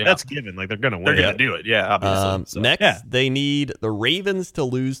Browns. week. That's given. Like they're gonna win. They're Yeah. going to do it. Yeah, obviously. So. Next, they need the Ravens to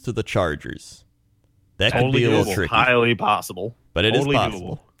lose to the Chargers. That could Totally be a little doable. tricky, Highly possible. but it is Totally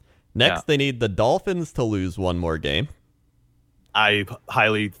possible. doable. Next, Yeah. they need the Dolphins to lose one more game. I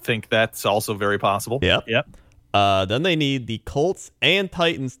highly think that's also very possible. Yep. Yep. Then they need the Colts and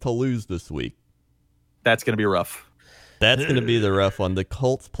Titans to lose this week. That's going to be rough. That's going to be the rough one. The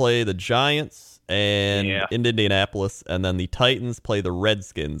Colts play the Giants and in Indianapolis, and then the Titans play the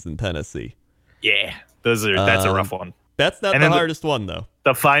Redskins in Tennessee. Yeah. That's a rough one. That's not And the then hardest one, though.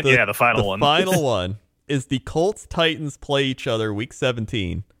 The final The one. final one is the Colts Titans play each other week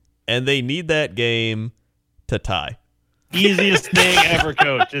 17, and they need that game to tie. Easiest thing ever,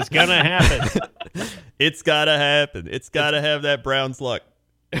 Coach. It's gonna happen. It's gotta happen. It's gotta have that Browns luck.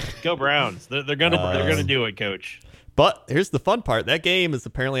 Go Browns. They're gonna do it, Coach. But here's the fun part: that game is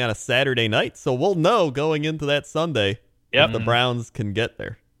apparently on a Saturday night, so we'll know going into that Sunday if the Browns can get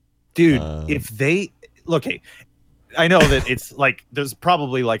there. Dude, if they look, hey, I know that it's like there's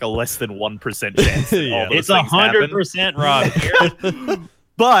probably like a less than 1% chance. That Yeah. all those It's things happen. 100%, Rob.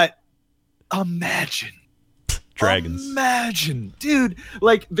 But imagine. Dragons. Imagine, dude.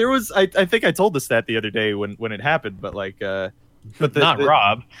 Like there was, I think I told the stat the other day when it happened, but like, but Not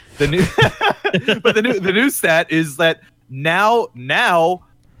Rob. The new, but the new stat is that now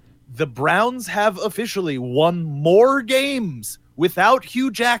the Browns have officially won more games without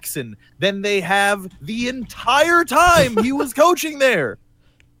Hugh Jackson than they have the entire time he was coaching there.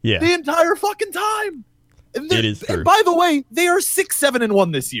 Yeah. The entire fucking time. And It is true. And by the way, they are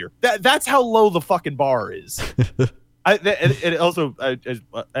 6-7-1 this year. That's how low the fucking bar is. It also,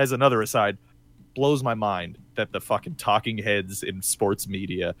 as another aside, blows my mind that the fucking talking heads in sports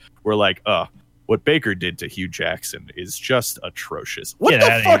media were like, what Baker did to Hugh Jackson is just atrocious. What Get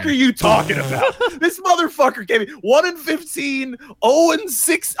the outta fuck here. are you talking about? This motherfucker gave me 1-15,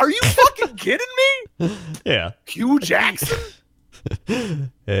 0-6. Are you fucking kidding me? Yeah. Hugh Jackson?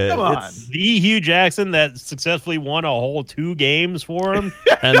 Come on. The Hugh Jackson that successfully won a whole 2 games for him.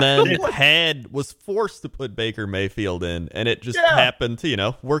 And then was forced to put Baker Mayfield in, and it just happened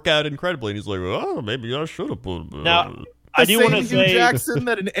to, work out incredibly. And he's like, oh, maybe I should have put Now, I do want to Hugh say Jackson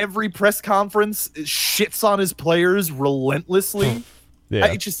that in every press conference shits on his players relentlessly. Yeah.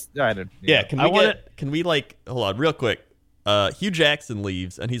 I don't. Yeah, can we hold on real quick. Hugh Jackson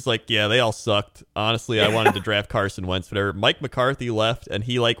leaves, and he's like, yeah, they all sucked. Honestly, I wanted to draft Carson Wentz, whatever. Mike McCarthy left, and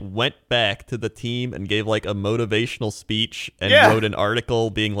he went back to the team and gave a motivational speech and wrote an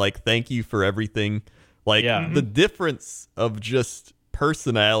article being like, thank you for everything. The difference of just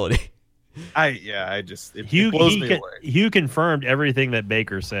personality. Hugh blows me away. Hugh confirmed everything that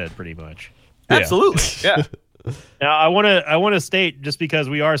Baker said, pretty much. Absolutely, yeah. Now, I want to state, just because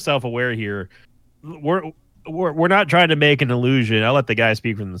we are self-aware here, we're not trying to make an illusion. I'll let the guy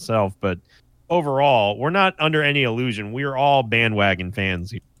speak for himself, but overall, we're not under any illusion. We are all bandwagon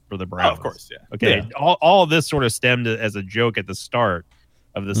fans for the Browns. Oh, of course, yeah. Okay, Yeah. All of this sort of stemmed as a joke at the start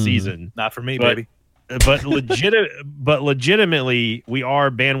of the season. Not for me, But- baby. But legitimately, we are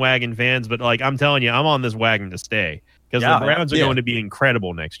bandwagon fans. But I'm telling you, I'm on this wagon to stay because the Browns are going to be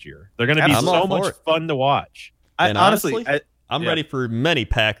incredible next year. They're going to be I'm all so for much it. fun to watch. And Honestly, I'm ready for many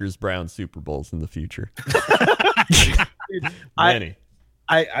Packers-Browns Super Bowls in the future. Many.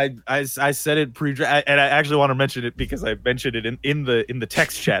 I said it pre-draft, and I actually want to mention it because I mentioned it in the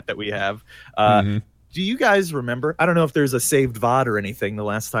text chat that we have. Do you guys remember? I don't know if there's a saved VOD or anything. The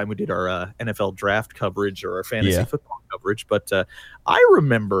last time we did our NFL draft coverage or our fantasy football coverage, but I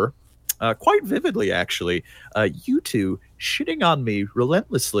remember quite vividly, actually, you two shitting on me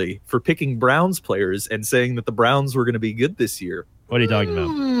relentlessly for picking Browns players and saying that the Browns were going to be good this year. What are you talking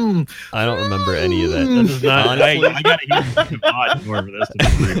about? I don't remember any of that. This is not. Honestly, I got to hear the VOD more for this to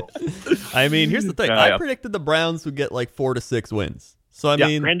be real. I mean, here's the thing. I predicted the Browns would get 4 to 6 wins. So, I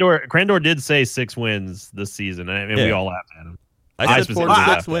mean... Crandor did say 6 wins this season. I mean, we all laughed at him. I said 4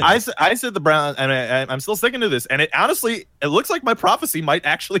 to 6 wins. I said the Browns, and I'm still sticking to this. And it looks like my prophecy might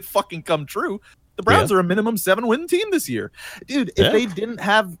actually fucking come true. The Browns are a minimum 7-win team this year. Dude, if they didn't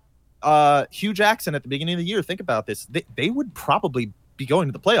have Hugh Jackson at the beginning of the year, think about this. They would probably be going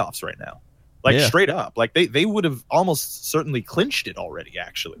to the playoffs right now. Straight up. They would have almost certainly clinched it already,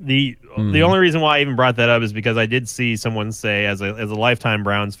 actually. The only reason why I even brought that up is because I did see someone say, as a lifetime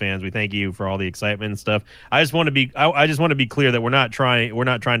Browns fans, we thank you for all the excitement and stuff. I just want to be clear that we're not trying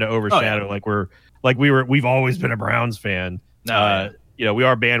to overshadow we've always been a Browns fan. We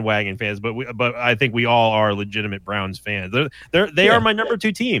are bandwagon fans, but I think we all are legitimate Browns fans. They are my number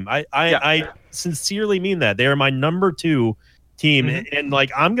 2 team. I sincerely mean that. They are my number 2 team, and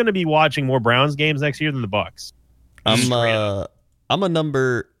I'm going to be watching more Browns games next year than the Bucks. They're my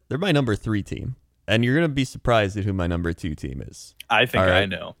number 3 team, and you're going to be surprised at who my number 2 team is. I think I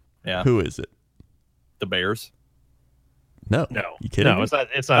know. Yeah. Who is it? The Bears. No. You kidding? No, me?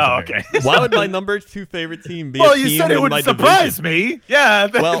 it's not. Oh, okay. Why would my number 2 favorite team be? Well, a you team said it in would my surprise division? me. Yeah,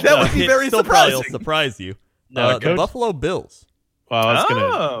 that would be very still surprising. Probably will surprise you. No, the Buffalo Bills. Well, I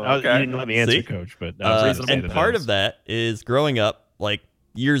was okay. you didn't let me answer, See? Coach, but I was reasonable. And part of that is growing up,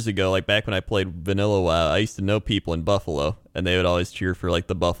 years ago, back when I played Vanilla WoW, I used to know people in Buffalo, and they would always cheer for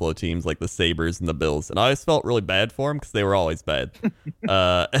the Buffalo teams, the Sabres and the Bills, and I always felt really bad for them because they were always bad.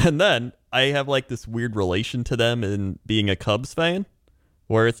 And then I have this weird relation to them in being a Cubs fan,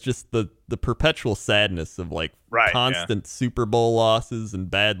 where it's just the perpetual sadness of constant Super Bowl losses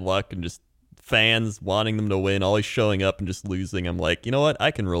and bad luck and just fans wanting them to win, always showing up and just losing. I'm like, you know what?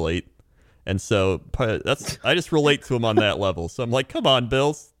 I can relate. And so I just relate to them on that level. So I'm like, come on,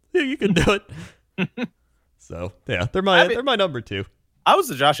 Bills. Yeah, you can do it. So, yeah, they're my number 2. I was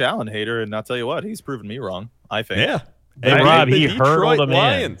a Josh Allen hater, and I'll tell you what, he's proven me wrong, I think. Yeah. Hey, Rob, he hurdled a man.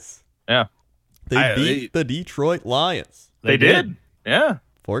 Lions. Yeah. They beat the Detroit Lions. They did. Yeah.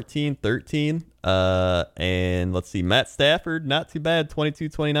 14-13. And let's see, Matt Stafford, not too bad.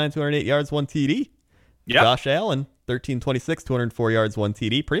 22-29, 208 yards, 1 TD. Yeah. Josh Allen, 13-26, 204 yards, 1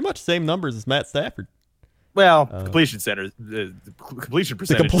 TD. Pretty much same numbers as Matt Stafford. Well, completion center, the completion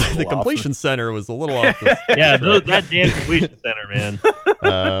percentage. The completion center was a little off. That damn completion center, man.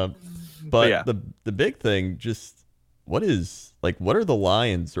 But the big thing, just what are the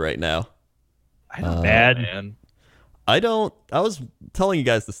Lions right now? I don't know, bad. Man. I was telling you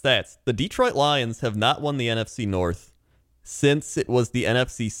guys the stats. The Detroit Lions have not won the NFC North since it was the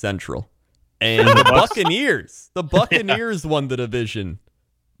NFC Central. And the Buccaneers won the division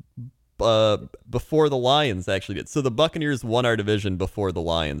before the Lions actually did. So the Buccaneers won our division before the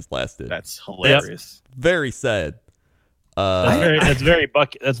Lions last did. That's hilarious. Very sad. That's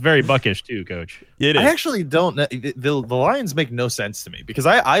very Buckish too, Coach. It is. I actually don't. The Lions make no sense to me because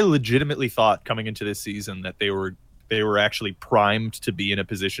I legitimately thought coming into this season that they were actually primed to be in a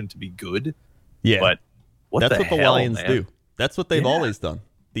position to be good. Yeah, But that's what the hell, Lions man? do. That's what they've Yeah. always done.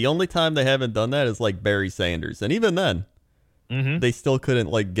 The only time they haven't done that is like Barry Sanders, and even then, Mm-hmm. they still couldn't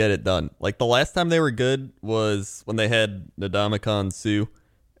like get it done. Like the last time they were good was when they had Ndamukong Suh,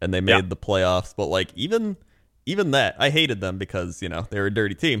 and they made the playoffs. But like even that, I hated them because they were a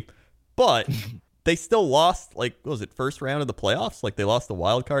dirty team, but they still lost. Like what was it, first round of the playoffs? Like they lost the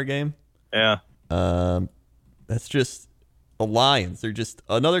wild card game. Yeah. That's just the Lions. They're just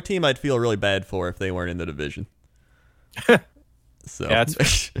another team I'd feel really bad for if they weren't in the division. So Yeah,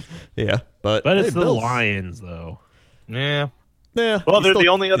 it's yeah, but But hey, it's the Bills. Lions, though. Yeah. Yeah, Well, you they're still- the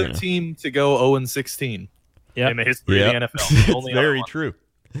only other you know. team to go 0-16 Yep. in the history Yep. of the NFL. The It's only other very one. true.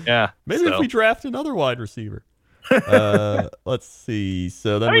 Yeah. Maybe so. if we draft another wide receiver. Let's see.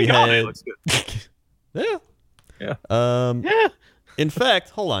 So then There we you go, man. had Looks good. yeah. Yeah. Yeah. In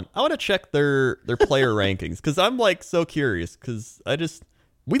fact, hold on. I want to check their player rankings because I'm like so curious because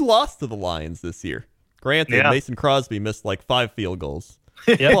we lost to the Lions this year. Granted, Yeah. Mason Crosby missed like 5 field goals.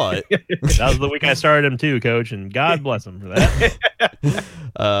 Yep. But That was the week I started him too, Coach, and God bless him for that.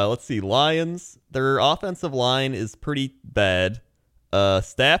 let's see. Lions, their offensive line is pretty bad.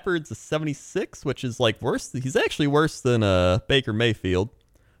 Stafford's a 76, which is like worse. He's actually worse than Baker Mayfield.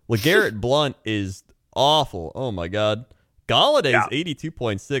 LeGarrette Blunt is awful. Oh my God. Galladay's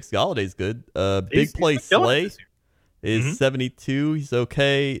 82.6. Galladay's good. Big Play He's killing it Slay this year. is Mhm. 72. He's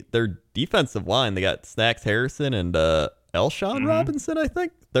okay. Their defensive line, they got Snacks Harrison and Elshawn Robinson, I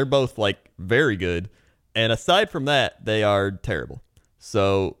think. They're both like very good. And aside from that, they are terrible.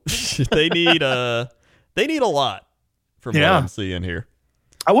 So they need a lot from what Yeah. I'm seeing here.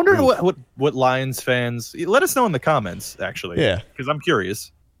 I wonder what Lions fans. Let us know in the comments, actually. Yeah. Because I'm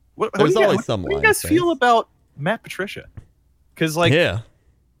curious. What, There's how do you always guys, some How do you Lions guys feel fans. about Matt Patricia? Because like yeah.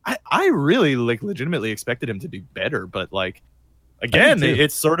 I really like legitimately expected him to do better, but like again, too.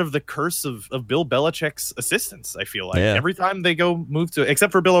 it's sort of the curse of Bill Belichick's assistants. I feel like Yeah. every time they go move to,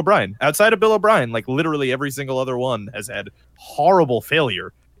 except for Bill O'Brien, outside of Bill O'Brien, like literally every single other one has had horrible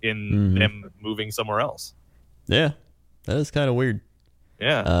failure in Mhm. them moving somewhere else. Yeah. That is kind of weird.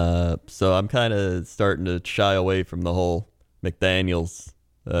 Yeah, So I'm kind of starting to shy away from the whole McDaniels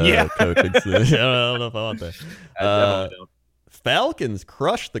Yeah. coaching. I don't know if I want that. I definitely don't. Falcons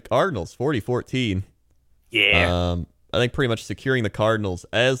crushed the Cardinals 40-14. Yeah, I think pretty much securing the Cardinals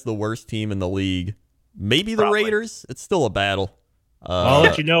as the worst team in the league. Maybe the Probably. Raiders. It's still a battle. I'll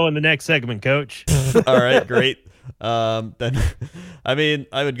let you know in the next segment, Coach. All right, great. Then, I mean,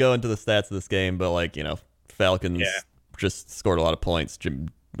 I would go into the stats of this game, but like Falcons Yeah. just scored a lot of points.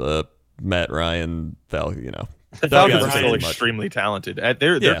 Matt Ryan, Falcon, the Falcons Falcons are are still pretty much- extremely talented.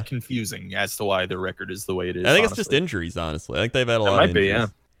 They're Yeah. confusing as to why their record is the way it is. I think it's just honestly. injuries, honestly. I think they've had a That lot might of be, injuries.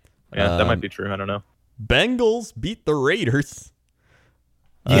 yeah. That might Um, be true. I don't know. Bengals beat the Raiders.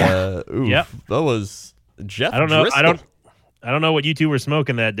 Yeah. Yep. That was Jeff I don't know. Driscoll. I don't know what you two were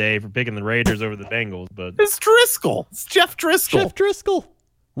smoking that day for picking the Raiders over the Bengals, but It's Driscoll. It's Jeff Driscoll. Jeff Driscoll.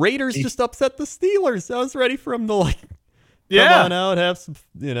 Raiders just upset the Steelers. I was ready for him to come Yeah. on out, have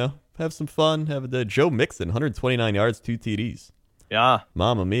some fun, have a day. Joe Mixon, 129 yards, 2 TDs. Yeah.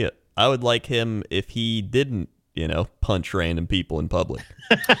 Mamma mia. I would like him if he didn't, punch random people in public.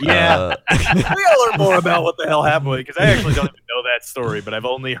 Yeah. we gotta learn more about what the hell happened with it because I actually don't even know that story, but I've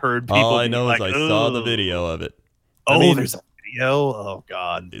only heard people. All I being know like, is I saw the "Ugh." video of it. Oh, I mean- there's a video. Oh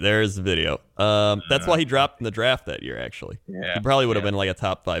God. There's the video. That's why he dropped in the draft that year, actually. Yeah. He probably would have Yeah. been like a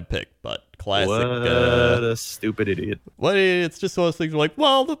top 5 pick, but classic. What a stupid idiot. It's just one of those things where like,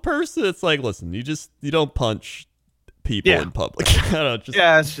 well, the person, it's like, listen, you don't punch people Yeah. in public. I don't know, it just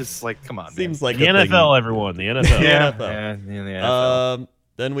Yeah, it's just like, come on, seems like the a thing. NFL, everyone, the NFL. Yeah. NFL. Yeah, in the NFL.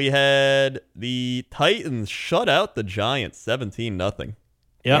 Then we had the Titans shut out the Giants 17-0.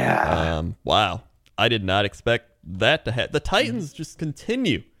 Yep. Yeah. Wow. I did not expect that to happen. The Titans just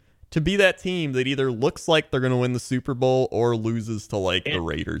continue to be that team that either looks like they're going to win the Super Bowl or loses to like the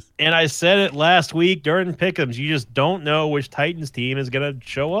Raiders. And I said it last week during Pick'ems. You just don't know which Titans team is going to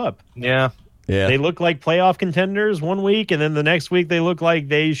show up. Yeah. Yeah. They look like playoff contenders one week, and then the next week they look like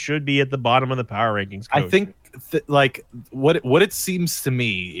they should be at the bottom of the power rankings. I Coach. think like what it seems to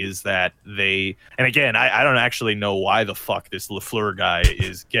me is that they, and again, I don't actually know why the fuck this LaFleur guy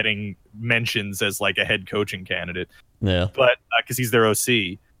is getting mentions as like a head coaching candidate, Yeah. but because he's their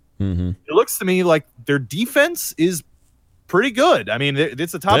OC, Mm-hmm. it looks to me like their defense is pretty good. I mean,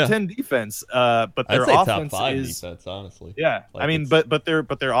 it's a top Yeah. 10 defense, but I'd their say top offense 5 is defense, honestly. yeah. Like, I mean, it's-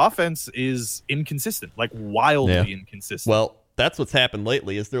 but their offense is inconsistent, like wildly Yeah. inconsistent. Well, that's what's happened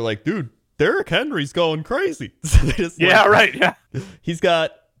lately. Is they're like, dude, Derrick Henry's going crazy. They just, yeah, like, right. Yeah, He's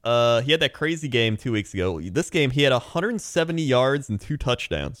got he had that crazy game 2 weeks ago. This game he had 170 yards and 2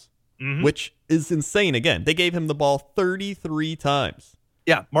 touchdowns, Mhm. which is insane. Again, they gave him the ball 33 times.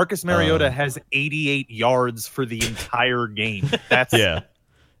 yeah. Marcus Mariota has 88 yards for the entire game. That's Yeah.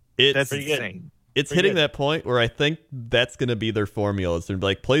 It's that's pretty good. insane. it's pretty hitting good. that point where I think that's going to be their formula. Is they're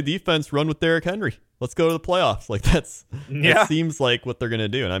like, play defense, run with Derrick Henry. Let's go to the playoffs. Like that Yeah, seems like what they're going to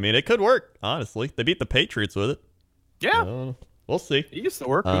do. And I mean, it could work, honestly. They beat the Patriots with it. yeah. We'll see. It used to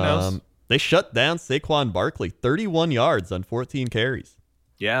work. Who knows? They shut down Saquon Barkley, 31 yards on 14 carries.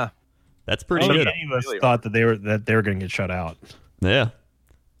 Yeah. That's I pretty don't good. think any of us thought that they were going to get shut out. Yeah.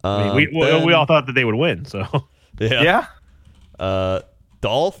 I mean, we all thought that they would win. So Yeah. Yeah.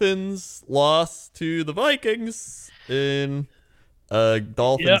 Dolphins lost to the Vikings in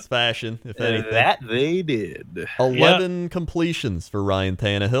Dolphins Yep. fashion, if anything. That they did. 11 completions for Ryan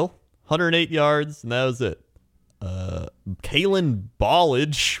Tannehill, 108 yards, and that was it. Kalen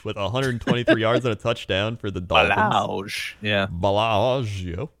Ballage with 123 yards and a touchdown for the Dolphins. Balauge. Yeah.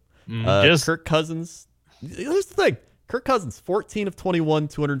 Bellagio. Just- Kirk Cousins. Here's the thing. Kirk Cousins, 14 of 21,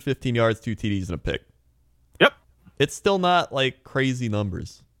 215 yards, 2 TDs, and a pick. Yep. It's still not like crazy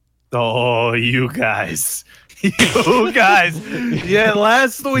numbers. Oh, you guys. You guys. Yeah,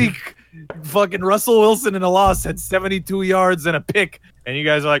 last week, fucking Russell Wilson in a loss had 72 yards and a pick. And you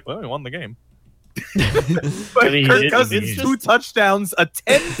guys are like, well, we won the game. But I mean, Kirk it's Cousins, just- 2 touchdowns, a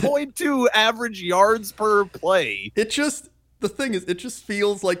 10.2 average yards per play. The thing is, it just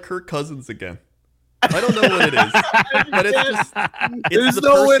feels like Kirk Cousins again. I don't know what it is, but it's There's the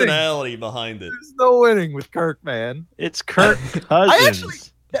no winning. personality behind it. There's no winning with Kirk, man. it's Kirk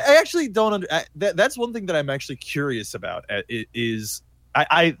Cousins. I actually don't under. That's one thing that I'm actually curious about. Is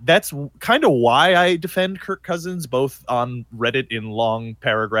I that's kind of why I defend Kirk Cousins both on Reddit in long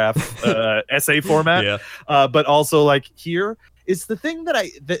paragraph essay format, Yeah. but also like here is the thing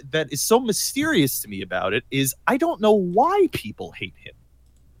that is so mysterious to me about it is I don't know why people hate him.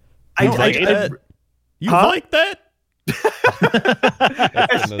 You like that? You Huh? like that?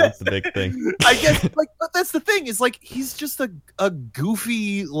 That's the big thing. I guess, like, but that's the thing is like he's just a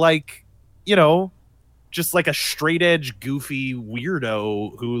goofy, like, you know, just like a straight edge goofy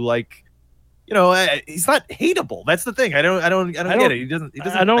weirdo who, like, you know, he's not hateable. That's the thing. I don't get it. He doesn't.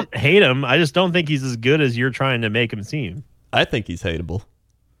 I don't hate him. I just don't think he's as good as you're trying to make him seem. I think he's hateable.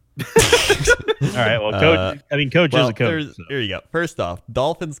 All right. Well, coach. Coach is a coach. So. Here you go. First off,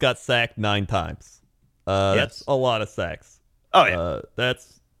 Dolphins got sacked 9 times. That's a lot of sacks. Oh yeah,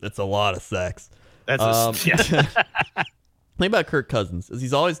 That's a lot of sacks. that's yeah. Thing about Kirk Cousins is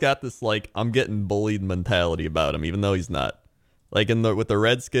he's always got this like I'm getting bullied mentality about him, even though he's not. Like with the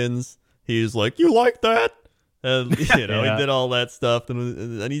Redskins, he's like, you like that, and you know Yeah. he did all that stuff,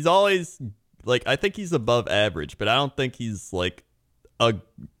 and he's always like I think he's above average, but I don't think he's like a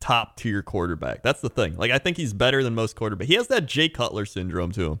top tier quarterback. That's the thing. Like I think he's better than most quarterbacks. He has that Jay Cutler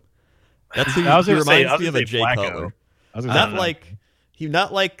syndrome to him. That's who I was he gonna say- reminds I was me of gonna a say Jay Flacco. Cutler. I was gonna say-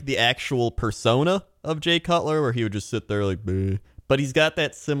 Not like the actual persona of Jay Cutler, where he would just sit there like, "Bleh." But he's got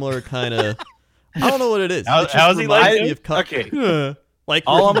that similar kind of. I don't know what it is. How- It just how's he like reminds him? me of Okay. like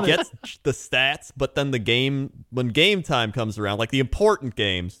All where I'm he gonna- gets the stats, but then when game time comes around, like the important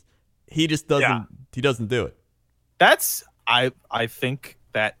games, he just doesn't. Yeah. He doesn't do it. That's I think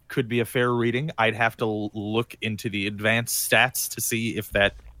that could be a fair reading. I'd have to look into the advanced stats to see if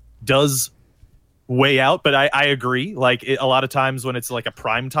that does weigh out, but I agree. Like a lot of times when it's like a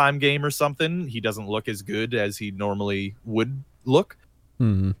primetime game or something, he doesn't look as good as he normally would look.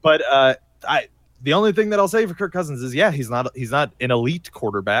 Mm-hmm. But the only thing that I'll say for Kirk Cousins is he's not an elite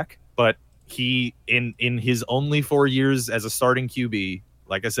quarterback, but he in his only 4 years as a starting QB,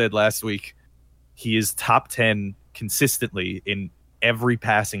 like I said last week, he is top 10 consistently in every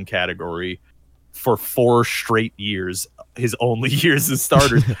passing category for 4 straight years. His only years as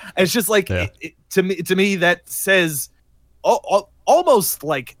starters. It's just like Yeah. to me that says almost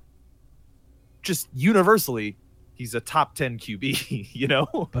like just universally he's a top 10 QB, you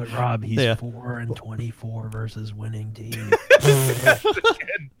know? But Rob, he's Yeah. 4-24 versus winning team.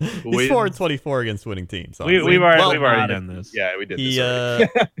 He's 4-24 against winning teams. we've honestly. already done this. Yeah, we did He this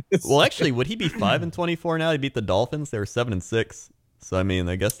already. well, actually, would he be 5-24 now? He beat the Dolphins. They were 7-6. So I mean,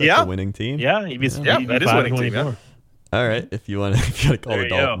 I guess that's Yeah. a winning team. Yeah, he'd be, Yeah, he'd be that is 5 winning team, 24. All right, if you want to call There the you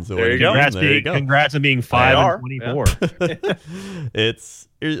go. Dolphins a There you winning go. team, Congrats, there you go. congrats on being 5 are, and 24.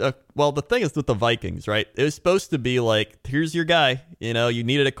 Well, the thing is with the Vikings, right? It was supposed to be like, here's your guy. You know, you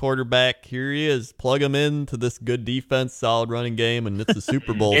needed a quarterback. Here he is. Plug him into this good defense, solid running game, and it's a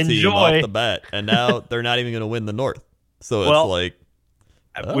Super Bowl team Enjoy. off the bat. And now they're not even going to win the North. So Well, it's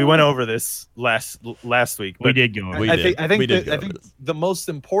like, We went over this last week. We but did go. We I did. think We did go I over think this. the most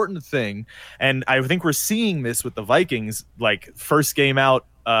important thing, and I think we're seeing this with the Vikings, like first game out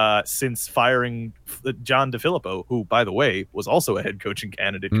since firing John DeFilippo, who, by the way, was also a head coaching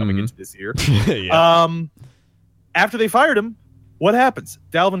candidate coming into this year. yeah. After they fired him, what happens?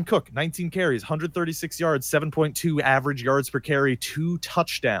 Dalvin Cook, 19 carries, 136 yards, 7.2 average yards per carry, 2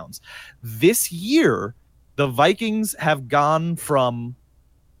 touchdowns. This year, the Vikings have gone from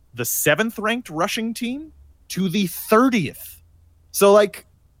the 7th ranked rushing team to the 30th. So like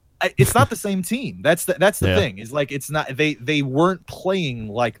it's not the same team. That's the Yeah. thing. Is like it's not they weren't playing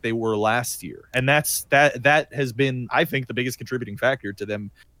like they were last year. And that has been, I think, the biggest contributing factor to them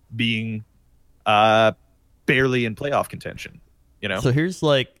being barely in playoff contention, you know. So here's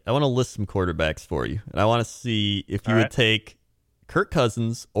like, I want to list some quarterbacks for you. And I want to see if you All would right. take Kirk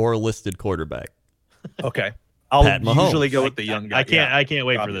Cousins or a listed quarterback. Okay. I'll Pat Mahomes. usually go with the young guy. I can't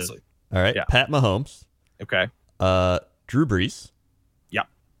wait for this. obviously. All right. Yeah. Pat Mahomes, Okay. Drew Brees. Yep.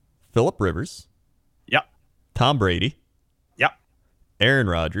 Phillip Rivers. Yep. Tom Brady. Yep. Aaron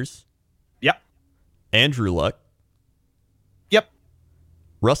Rodgers. Yep. Andrew Luck. Yep.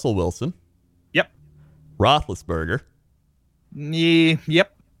 Russell Wilson. Yep. Roethlisberger.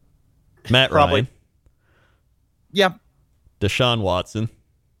 Yep. Matt Probably. Ryan. Yep. Deshaun Watson.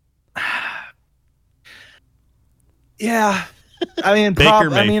 Yeah. I mean, Baker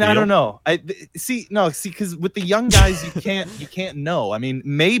I Mayfield. don't know. Because with the young guys, you can't know. I mean,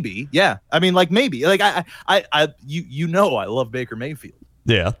 maybe, yeah. I mean, like maybe, like you know, I love Baker Mayfield.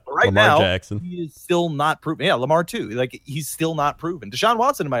 Yeah. But right Lamar now, Jackson. he is still not proven. Yeah, Lamar too. Like he's still not proven. Deshaun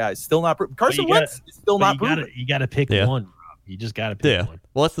Watson, in my eyes, still not proven. Carson you gotta- Wentz is still not proven. You got to pick Yeah. one. Rob. You just got to pick Yeah. one.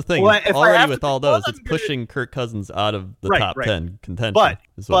 Well, that's the thing. Well, if I Already have to with all pick one, those, I'm it's gonna- pushing Kirk Cousins out of the Right, top right. 10 contention. But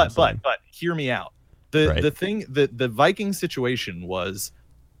is what I'm saying. hear me out. The Viking situation was,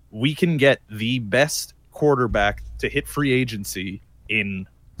 we can get the best quarterback to hit free agency in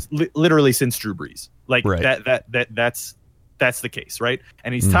literally since Drew Brees. Like Right. that's the case, right?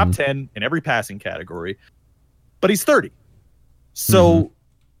 And he's top 10 in every passing category, but he's 30. So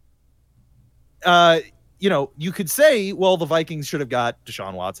you know, you could say, well, the Vikings should have got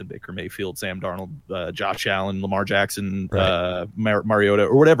Deshaun Watson, Baker Mayfield, Sam Darnold, Josh Allen, Lamar Jackson, Right. Mariota,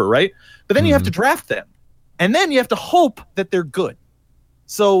 or whatever, right? But then you have to draft them, and then you have to hope that they're good.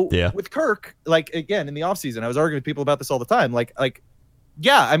 So Yeah. with Kirk, like again in the offseason, I was arguing with people about this all the time. Like,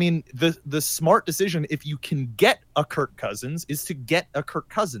 yeah, I mean, the smart decision, if you can get a Kirk Cousins, is to get a Kirk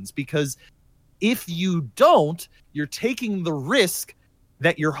Cousins, because if you don't, you're taking the risk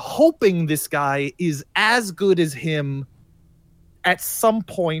that you're hoping this guy is as good as him at some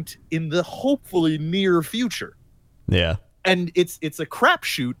point in the hopefully near future. Yeah. And it's a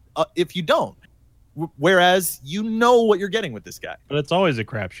crapshoot if you don't. Whereas you know what you're getting with this guy. But it's always a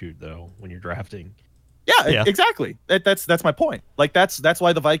crapshoot, though, when you're drafting. Yeah. Exactly. That's my point. Like that's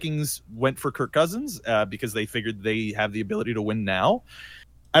why the Vikings went for Kirk Cousins, because they figured they have the ability to win now.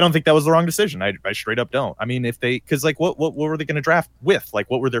 I don't think that was the wrong decision. I straight up don't. I mean, because like what were they going to draft with? Like,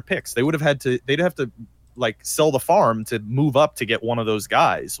 what were their picks? They'd have to like sell the farm to move up to get one of those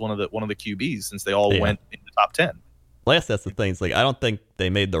guys, one of the QBs, since they all went in the top 10. Last, that's the thing. It's like, I don't think they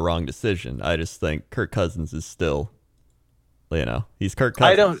made the wrong decision. I just think Kirk Cousins is still, you know, he's Kirk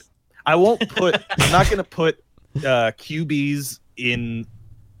Cousins. I'm not going to put QBs in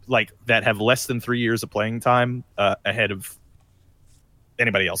like that have less than 3 years of playing time ahead of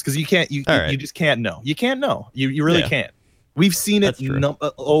anybody else, because you just can't know. You can't know. You really can't. We've seen it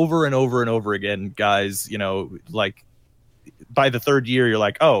over and over and over again, guys. You know, like by the third year, you're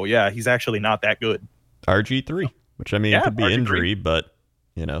like, oh yeah, he's actually not that good. RG3, which I mean, it could be RG3. injury, but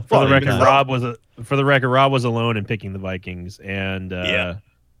you know, For the even record, so. Rob was alone in picking the Vikings, and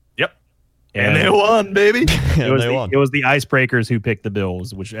And they won, baby. It was the Icebreakers who picked the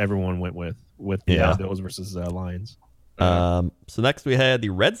Bills, which everyone went with the Bills versus Lions. So next we had the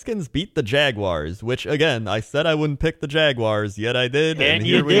Redskins beat the Jaguars, which again, I said I wouldn't pick the Jaguars, yet I did, and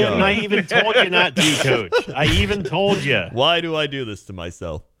here you we did, are. and I even told you not to, Coach. I even told you. Why do I do this to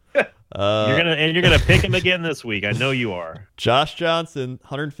myself? You're gonna pick him again this week. I know you are. Josh Johnson,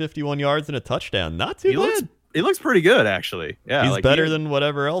 151 yards and a touchdown. Not too bad. He looks pretty good, actually. Yeah, He's like, better than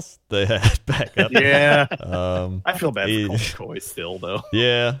whatever else they had back up. Yeah. Um, I feel bad he- for Colt McCoy still, though.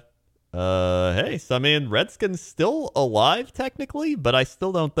 yeah. Hey, so I mean, Redskins still alive technically, but I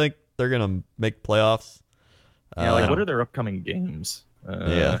still don't think they're gonna make playoffs. Yeah, like what are their upcoming games?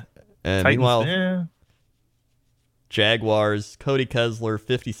 Yeah, and Titans, meanwhile, Jaguars, Cody Kessler,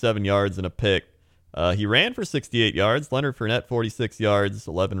 57 yards and a pick. He ran for 68 yards. Leonard Fournette, 46 yards,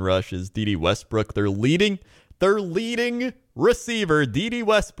 11 rushes. D.D. Westbrook, their leading receiver, D.D.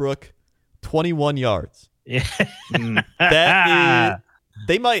 Westbrook, 21 yards. Yeah.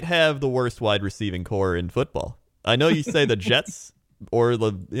 They might have the worst wide receiving core in football. I know you say the Jets or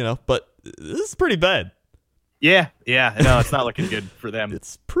but this is pretty bad. Yeah. No, it's not looking good for them.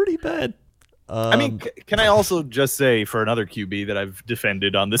 It's pretty bad. I mean, can I also just say for another QB that I've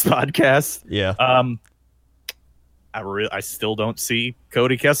defended on this podcast? Yeah. I still don't see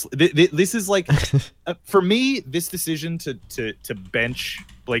Cody Kessler. This is like, for me, this decision to bench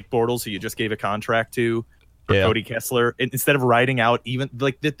Blake Bortles, who you just gave a contract to, for Cody Kessler, instead of riding out even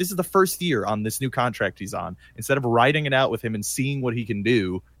like this is the first year on this new contract he's on. Instead of riding it out with him and seeing what he can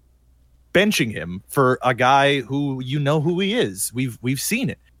do, benching him for a guy who who he is. We've seen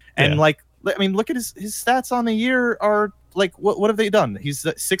it, and look at his stats on the year are like what have they done? He's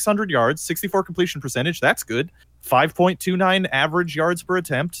 600 yards, 64 completion percentage. That's good. 5.29 average yards per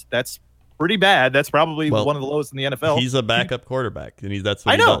attempt. That's pretty bad. That's probably one of the lowest in the NFL. He's a backup quarterback, and that's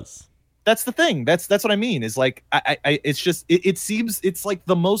what I know. He does. That's the thing. That's what I mean. Is like it's just it seems it's like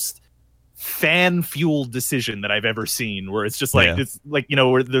the most fan fueled decision that I've ever seen, where it's just like it's like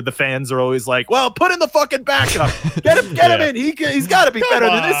where the fans are always like, well, put in the fucking backup, get him in. He's got to be better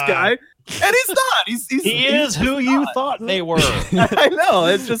than this guy, and he's not. He is who you thought they were. I know.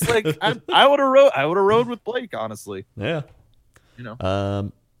 It's just like I would have rode with Blake, honestly. Yeah.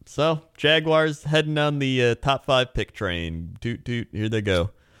 So Jaguars heading on the top 5 pick train. Toot toot. Here they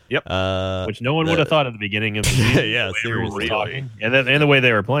go. Yep. Which no one would have thought at the beginning of the season. Yeah, seriously. And the way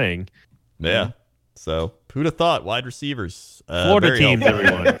they were playing. Yeah. So who'd have thought? Wide receivers. Florida teams,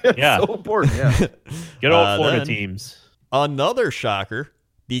 everyone. Yeah. So important. Yeah. Good old Florida teams. Another shocker.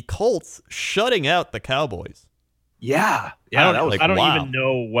 The Colts shutting out the Cowboys. Yeah. I don't even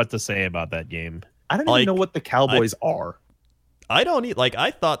know what to say about that game. I don't even know what the Cowboys are. I don't need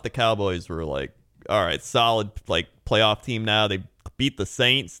I thought the Cowboys were all right, solid playoff team now. They beat the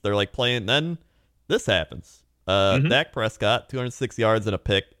Saints. They're playing. Then this happens. Dak Prescott, 206 yards and a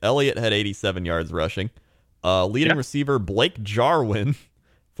pick. Elliott had 87 yards rushing. Leading receiver Blake Jarwin,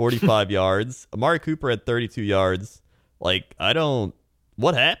 45 yards. Amari Cooper had 32 yards.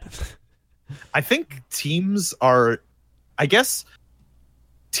 What happened? I think teams are, I guess,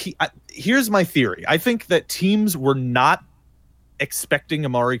 here's my theory. I think that teams were not expecting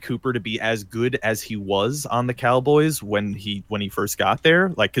Amari Cooper to be as good as he was on the Cowboys when he first got there.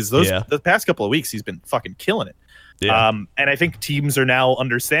 Because the past couple of weeks he's been fucking killing it. Yeah. And I think teams are now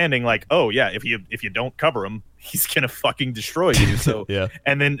understanding if you don't cover him, he's gonna fucking destroy you. So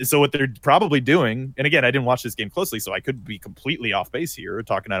so what they're probably doing, and again, I didn't watch this game closely, so I could be completely off base here,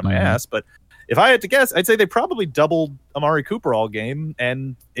 talking out of my ass. But if I had to guess, I'd say they probably doubled Amari Cooper all game,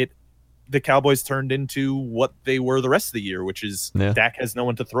 and the Cowboys turned into what they were the rest of the year, which is Dak has no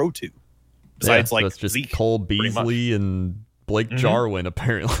one to throw to besides so it's just Zeke, Cole Beasley and Blake Jarwin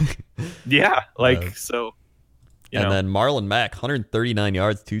apparently. So. Then Marlon Mack, 139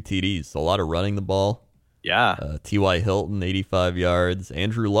 yards, 2 TDs, so a lot of running the ball. Yeah. T.Y. Hilton, 85 yards.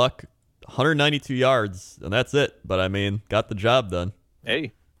 Andrew Luck, 192 yards, and that's it. But, got the job done.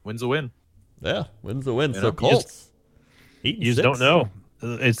 Hey, win's a win. Yeah, win's a win. So Colts, you just don't know.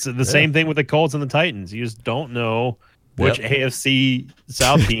 It's the same thing with the Colts and the Titans. You just don't know which AFC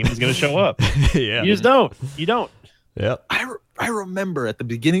South team is going to show up. You just don't. You don't. Yeah. I remember at the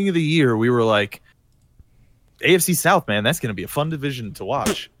beginning of the year, we were like, AFC South, man, that's going to be a fun division to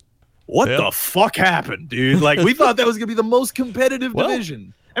watch. What the fuck happened, dude? We thought that was going to be the most competitive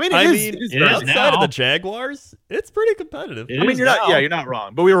division. It is outside of the Jaguars, it's pretty competitive. You're not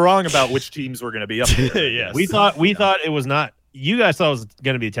wrong, but we were wrong about which teams were going to be up there. Yes. We thought it was not. You guys thought it was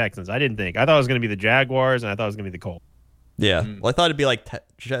going to be the Texans. I didn't think. I thought it was going to be the Jaguars, and I thought it was going to be the Colts. Yeah. Well, I thought it'd be I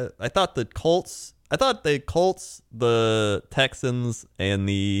thought the Colts, the Texans, and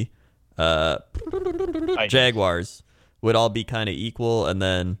the Jaguars would all be kind of equal, and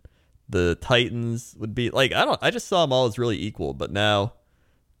then the Titans would be I just saw them all as really equal, but now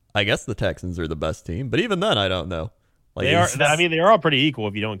I guess the Texans are the best team, but even then I don't know. They're all pretty equal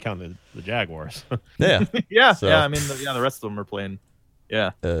if you don't count the Jaguars. Yeah. So, the rest of them are playing.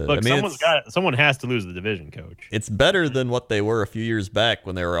 Yeah. Look, someone has to lose the division, coach. It's better than what they were a few years back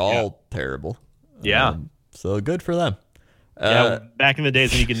when they were all terrible. Yeah. So good for them. Back in the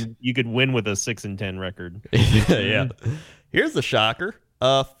days when you could win with a 6-10 record. Yeah. Here's the shocker.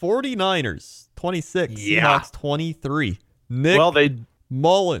 49ers 26, Yeah. Seahawks 23. Nick Well,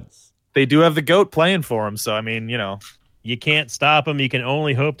 Mullins. they do have the GOAT playing for him, so I mean, You can't stop him. You can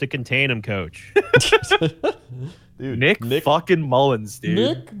only hope to contain him, coach. Dude, Nick fucking Mullins, dude.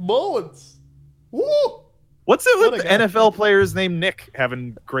 Nick Mullins. Woo! What's it What with a the guy. NFL players named Nick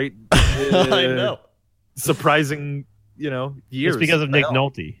having great, I know. surprising, years? It's because of Nick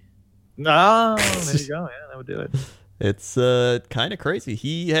Nolte. Oh, there you go. Yeah, that would do it. It's kind of crazy.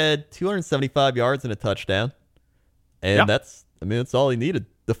 He had 275 yards and a touchdown. And Yeah. that's all he needed.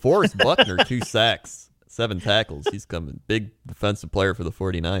 DeForest Buckner, 2 sacks, 7 tackles. He's coming big defensive player for the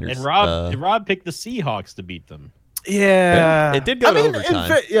 49ers. And Rob picked the Seahawks to beat them. Yeah, It did go to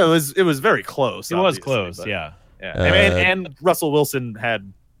overtime. Yeah, it was very close. It was obviously, close, but- yeah. Yeah, Uh, and Russell Wilson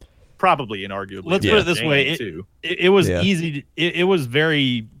had probably inarguably. Let's the put it best this game, way: too. it was Yeah. easy. It was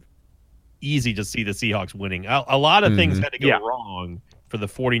very easy to see the Seahawks winning. A lot of things had to go Yeah. wrong for the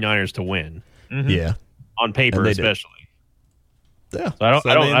 49ers to win Mhm. Yeah. on paper, And they did. especially. Yeah. So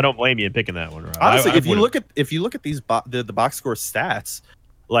I mean, don't blame you in picking that one. Rob. Honestly, I if you would've- look at these the box score stats,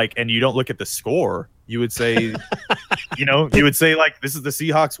 and you don't look at the score, you would say, you would say like this is the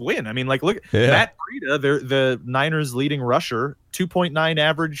Seahawks win. I mean, look, Yeah. Matt Breida, the Niners' leading rusher, 2.9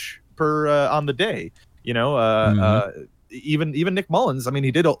 average per on the day. Even Nick Mullins, I mean,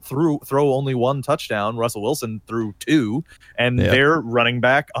 he did throw only 1 touchdown. Russell Wilson threw 2, and Yeah. their running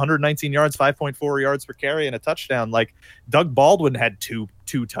back 119 yards, 5.4 yards per carry, and a touchdown. Like Doug Baldwin had two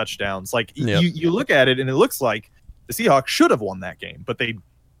touchdowns. Like Yep. you look at it, and it looks like the Seahawks should have won that game, but they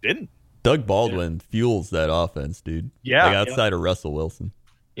didn't. Doug Baldwin fuels that offense, dude. Yeah. Like outside of Russell Wilson.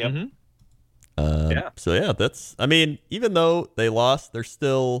 Yep. Mhm. Yeah. So yeah, even though they lost, they're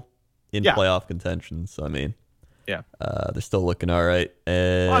still in Yeah. playoff contention. So I mean, Yeah. they're still looking all right.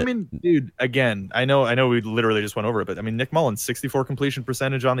 Well, I mean, dude, again, I know we literally just went over it, but I mean, Nick Mullins, 64 completion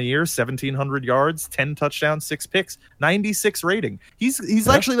percentage on the year, 1,700 yards, 10 touchdowns, 6 picks, 96 rating. He's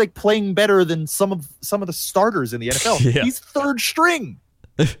Yeah. actually like playing better than some of the starters in the NFL. Yeah. He's third string.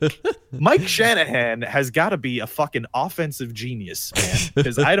 Mike Shanahan has got to be a fucking offensive genius, man,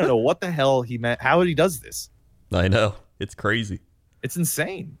 because I don't know what the hell he meant, how he does this. I know it's crazy. It's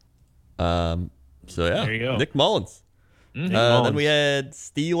insane. So yeah, There you go. Nick Mullins. Mhm. Then we had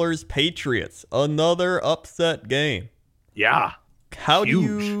Steelers Patriots, another upset game. Yeah. How Huge.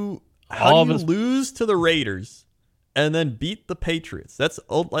 do you All of us- lose to the Raiders and then beat the Patriots? That's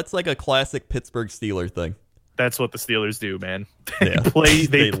like a classic Pittsburgh Steeler thing. That's what the Steelers do, man. Yeah. They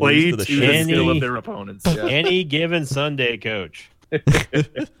They play lose to to the the shit. skill of their opponents. Yeah. Any given Sunday, coach.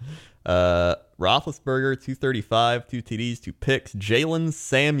 Roethlisberger 235, 2 TDs, 2 picks. Jalen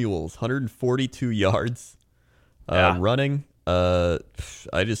Samuels 142 yards Yeah. running.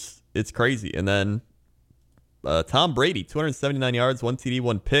 It's crazy. And then Tom Brady 279 yards, 1 TD,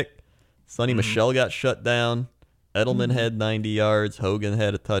 1 pick. Sonny Michel got shut down. Edelman had 90 yards. Hogan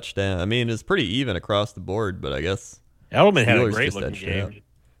had a touchdown. I mean, it's pretty even across the board, but I guess Edelman had a Steelers great just looking edged it out. game.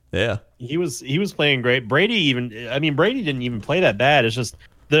 yeah. He was playing great. Brady didn't even play that bad. It's just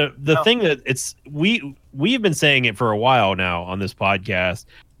the thing that we've been saying it for a while now on this podcast.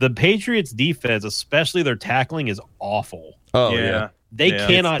 The Patriots defense, especially their tackling, is awful. Oh yeah. They Yeah,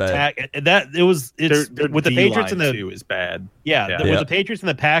 cannot it's bad. it's Their with the D Patriots line and the too is bad. yeah, Yeah. with Yeah. the Patriots and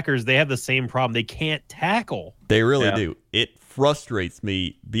the Packers, they have the same problem. They can't tackle. They really Yeah. do. It frustrates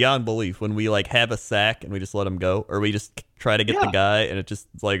me beyond belief when we have a sack and we just let him go, or we just try to get the Yeah. guy and it just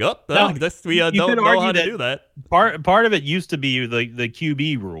we you don't could know argue how to that- do that. Part of it used to be the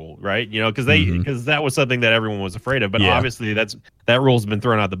QB rule, right? Because Mhm. that was something that everyone was afraid of. But Yeah. obviously that rule's been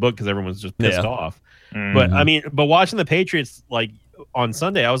thrown out the book because everyone's just pissed Yeah. off. Mm-hmm. But I mean, watching the Patriots on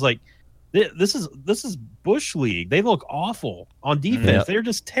Sunday, I was like, this is Bush League. They look awful on defense. Yeah. They're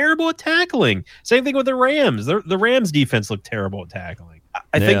just terrible at tackling. Same thing with the Rams. The Rams defense looked terrible at tackling.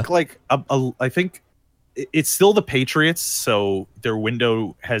 I think I think it's still the Patriots, so their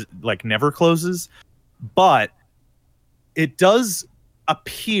window has never closes, but it does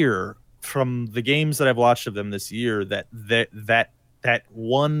appear from the games that I've watched of them this year that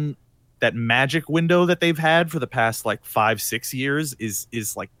magic window that they've had for the past 5-6 years is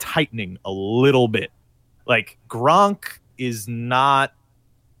tightening a little bit. Gronk is not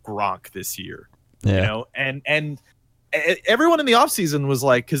Gronk this year. Yeah. And everyone in the offseason was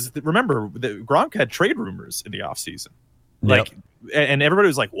because remember Gronk had trade rumors in the offseason. Yep. And everybody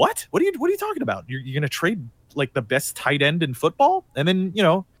was like, what are you talking about? You're going to trade the best tight end in football? And then,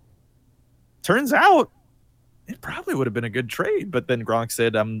 turns out it probably would have been a good trade, but then Gronk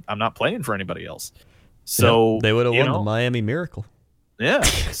said, I'm not playing for anybody else. So Yep. They would have you won know, the Miami Miracle. yeah.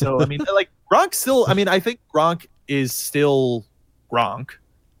 So I mean, Gronk still. I mean, I think Gronk is still Gronk,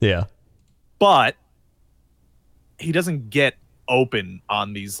 Yeah. but he doesn't get open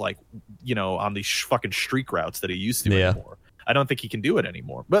on these on these fucking streak routes that he used to anymore. I don't think he can do it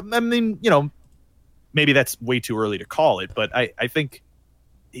anymore. But I mean, maybe that's way too early to call it, but I think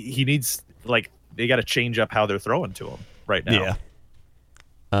he needs, they got to change up how they're throwing to him right now.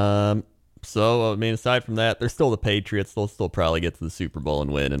 Yeah. So, I mean, aside from that, they're still the Patriots. They'll still probably get to the Super Bowl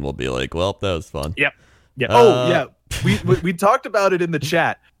and win, and we'll be like, well, that was fun. Yep. Yeah. We talked about it in the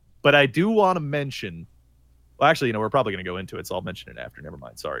chat, but I do want to mention. Well, actually, we're probably going to go into it, so I'll mention it after. Never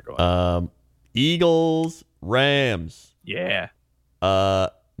mind. Sorry. Go on. Eagles, Rams. Yeah.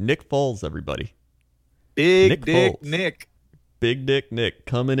 Nick Foles, everybody. Big Dick Nick. Big Dick Nick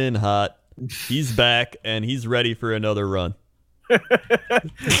coming in hot. He's back, and he's ready for another run.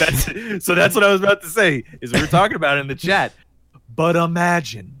 That's what I was about to say, is we were talking about it in the chat. But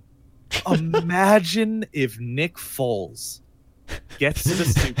imagine if Nick Foles gets to the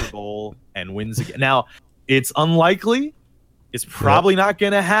Super Bowl and wins again. Now, it's unlikely. It's probably not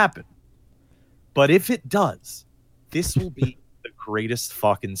going to happen. But if it does, this will be the greatest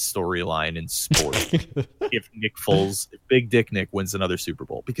fucking storyline in sports. If Big Dick Nick wins another Super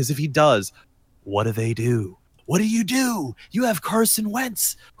Bowl. Because if he does, what do they do? What do? You have Carson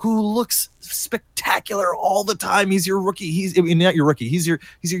Wentz, who looks spectacular all the time. He's your rookie. Not your rookie. He's your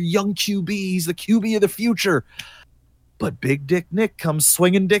young QB. He's the QB of the future. But Big Dick Nick comes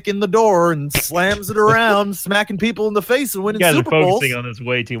swinging dick in the door and slams it around, smacking people in the face and winning Super Bowls. You guys are focusing on this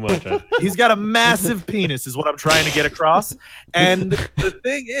way too much. He's got a massive penis, is what I'm trying to get across. And the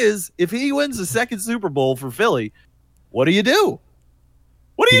thing is, if he wins the second Super Bowl for Philly, what do you do?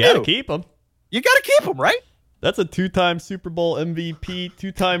 What do you do? You got to keep him. You got to keep him, right? That's a 2-time Super Bowl MVP,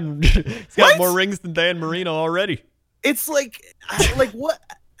 2-time. He's got more rings than Dan Marino already. It's like what?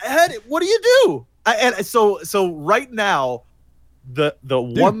 What do you do? And so right now, the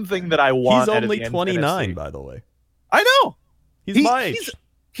one thing that I want. He's only 29, by the way. I know. He's my age.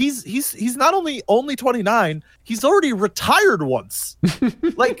 He's not only 29. He's already retired once.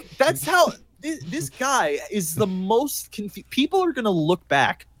 That's how this guy is the most confused. People are gonna look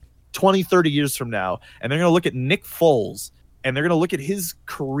back 20, 30 years from now, and they're going to look at Nick Foles, and they're going to look at his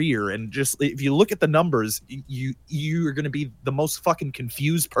career, and just, if you look at the numbers, you're going to be the most fucking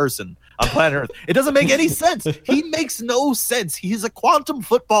confused person on planet Earth. It doesn't make any sense. He makes no sense. He's a quantum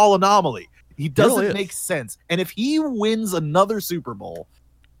football anomaly. He doesn't make sense. And if he wins another Super Bowl,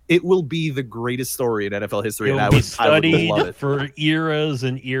 it will be the greatest story in NFL history. It'll be studied for eras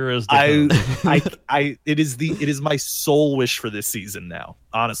and eras. It is my sole wish for this season now.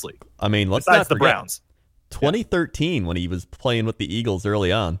 Honestly, I mean, besides the Browns, 2013 when he was playing with the Eagles early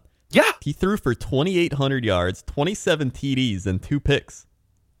on, he threw for 2,800 yards, 27 TDs, and 2 picks.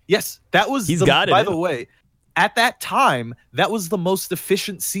 Yes, that was. By the way, at that time, that was the most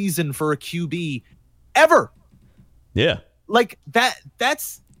efficient season for a QB ever. Yeah,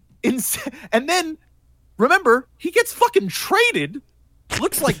 That's. And then remember, he gets fucking traded,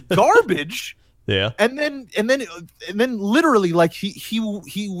 looks like garbage. Yeah. And then literally, he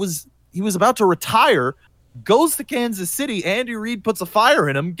was about to retire, goes to Kansas City. Andy Reid puts a fire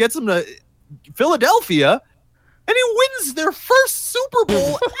in him, gets him to Philadelphia, and he wins their first Super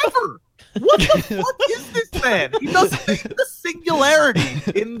Bowl ever. What the fuck is this man? He doesn't make the singularity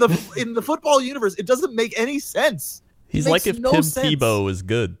in the football universe. It doesn't make any sense. He's like if Tim Tebow was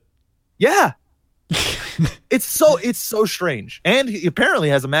good. Yeah. It's so strange. And he apparently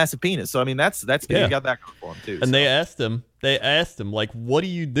has a massive penis. So I mean that's good. You got that going for him too. And they asked him, like, what do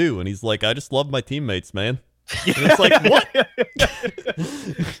you do? And he's like, I just love my teammates, man. And it's like, what?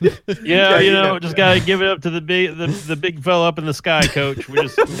 Just gotta give it up to the big fella up in the sky, coach. We're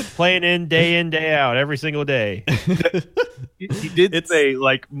just playing in, day out, every single day. He did say,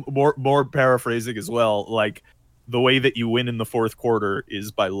 more paraphrasing as well, the way that you win in the fourth quarter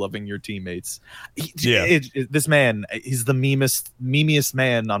is by loving your teammates. This man, he's the memeiest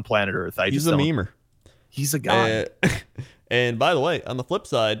man on planet Earth. He's a memer. He's a guy. And by the way, on the flip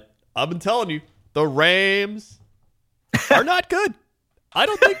side, I've been telling you, the Rams are not good. I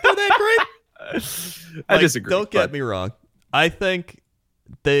don't think they're that great. I disagree. Don't get me wrong. I think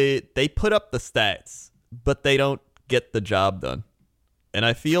they put up the stats, but they don't get the job done. And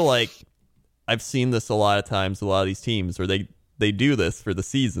I feel like I've seen this a lot of times with a lot of these teams where they do this for the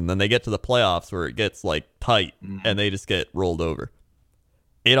season, then they get to the playoffs where it gets tight and they just get rolled over.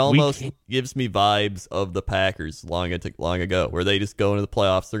 It almost gives me vibes of the Packers long ago, where they just go into the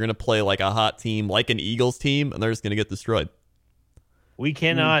playoffs. They're going to play like a hot team, like an Eagles team, and they're just going to get destroyed. We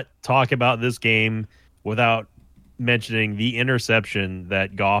cannot talk about this game without mentioning the interception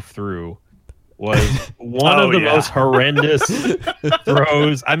that Goff threw was one of the most horrendous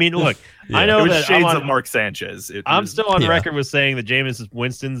throws. I mean, look, I know it was that shades I'm of Mark Sanchez. I'm still on record with saying that Jameis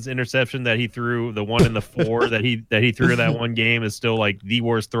Winston's interception that he threw, the one in the 4 that he threw in that one game, is still like the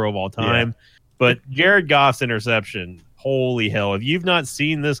worst throw of all time. Yeah. But Jared Goff's interception, holy hell! If you've not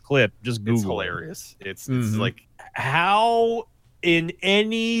seen this clip, just Google. It's hilarious. It's like, how in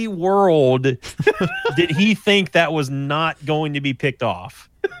any world did he think that was not going to be picked off?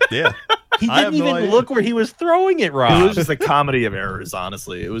 Yeah. He didn't even look where he was throwing it, Rob. It was just a comedy of errors,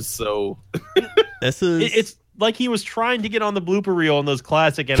 honestly. It was so... It's like he was trying to get on the blooper reel in those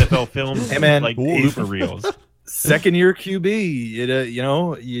classic NFL films. Hey, man. Like blooper reels. Second-year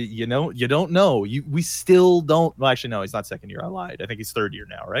QB, you don't know. We still don't... Well, actually, no, he's not second year. I lied. I think he's third year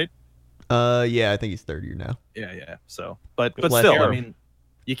now, right? Yeah, I think he's third year now. Yeah. So, but still, I mean,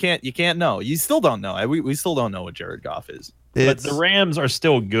 you can't know. You still don't know. We still don't know what Jared Goff is. But the Rams are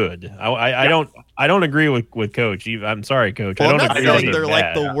still good. I don't agree with Coach. I'm sorry, Coach. Well, I don't I'm not agree saying with they're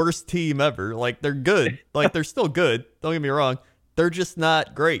bad. like the worst team ever. Like, they're good. Like, they're still good. Don't get me wrong. They're just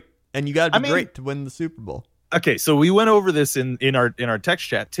not great. And you got to be great to win the Super Bowl. Okay, so we went over this in our text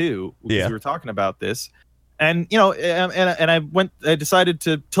chat too, because we were talking about this, and I decided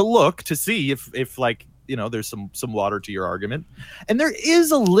to look to see if like there's some water to your argument, and there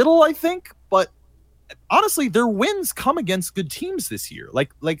is a little, I think, but honestly, their wins come against good teams this year.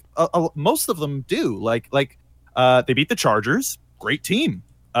 Like most of them do. Like they beat the Chargers, great team.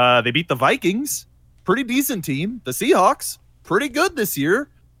 They beat the Vikings, pretty decent team. The Seahawks, pretty good this year.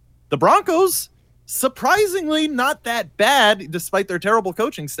 The Broncos, surprisingly not that bad despite their terrible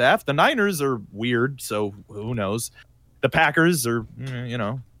coaching staff. The Niners are weird, so who knows. The Packers are,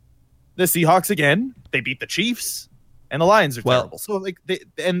 the Seahawks again. They beat the Chiefs, and the Lions are terrible. So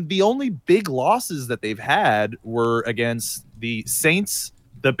the only big losses that they've had were against the Saints,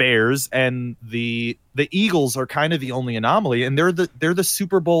 the Bears, and the Eagles are kind of the only anomaly, and they're the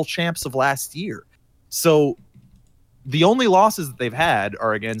Super Bowl champs of last year. So the only losses that they've had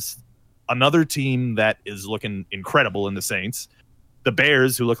are against another team that is looking incredible in the Saints, the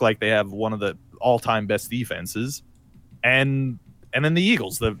Bears, who look like they have one of the all-time best defenses, and then the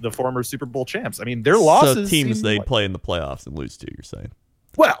Eagles, the former Super Bowl champs. I mean, their losses. So teams they play in the playoffs and lose to, you're saying?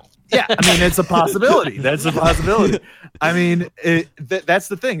 Well, yeah. I mean, it's a possibility. That's a possibility. I mean, that's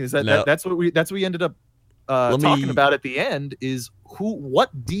the thing, is that's what we ended up talking about at the end, is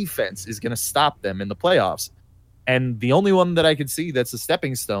what defense is going to stop them in the playoffs. And the only one that I could see that's a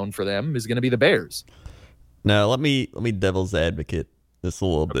stepping stone for them is going to be the Bears. Now, let me devil's advocate this a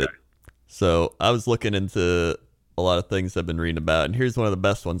little bit. So I was looking into a lot of things I've been reading about, and here's one of the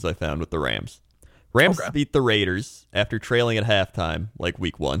best ones I found with the Rams. Rams beat the Raiders after trailing at halftime, like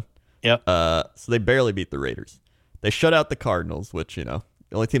week 1. Yep. So they barely beat the Raiders. They shut out the Cardinals, which, the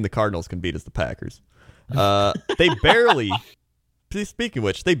only team the Cardinals can beat is the Packers. They barely... Speaking of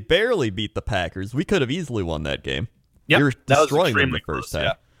which, they barely beat the Packers. We could have easily won that game. Yeah, they were destroying them the first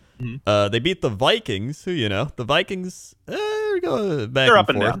half. Yeah. Mm-hmm. They beat the Vikings, who, the Vikings, they're going back They're and up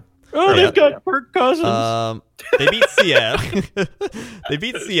and forth. down. Oh, they've got Kirk Cousins. They beat Seattle. They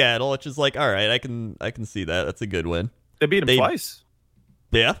beat Seattle, which is like, all right, I can see that. That's a good win. They beat them twice.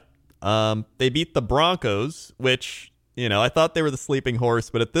 Yeah. They beat the Broncos, which, I thought they were the sleeping horse,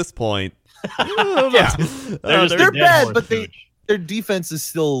 but at this point, they're bad, but their defense is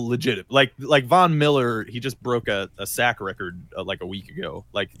still legit. Like Von Miller, he just broke a sack record like a week ago.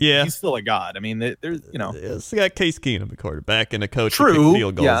 He's still a god. I mean, there's they got Case Keenum, the quarterback, and a coach True. who kicked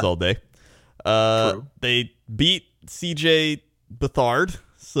field goals all day. True. They beat CJ Beathard,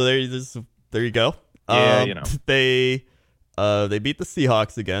 so there you go. They beat the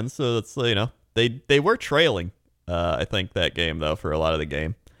Seahawks again, so it's they were trailing. I think that game though for a lot of the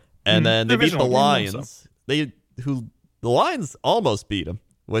game, and then they beat the Lions. The Lions almost beat them,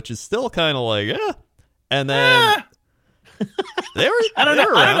 which is still kind of like, and then they were. I don't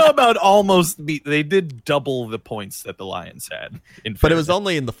know about almost beat. They did double the points that the Lions had. But it was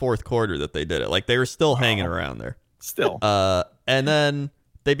only in the fourth quarter that they did it. Like, they were still hanging around there. Still. And then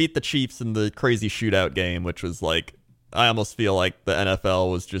they beat the Chiefs in the crazy shootout game, which was like, I almost feel like the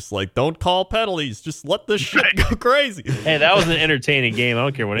NFL was just like, don't call penalties, just let this shit go crazy. Hey, that was an entertaining game. I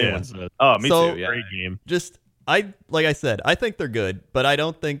don't care what anyone says. Oh, me too. Yeah. Great game. Like I said, I think they're good, but I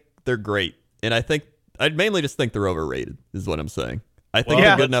don't think they're great. And I mainly just think they're overrated, is what I'm saying. I think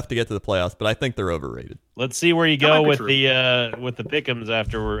they're good enough to get to the playoffs, but I think they're overrated. Let's see where you go with the pick'ems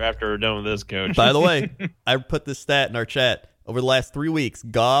after we're done with this, Coach. By the way, I put this stat in our chat. Over the last 3 weeks,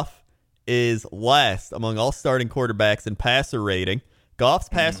 Goff is last among all starting quarterbacks in passer rating. Goff's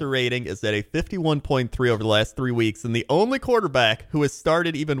passer rating is at a 51.3 over the last 3 weeks, and the only quarterback who has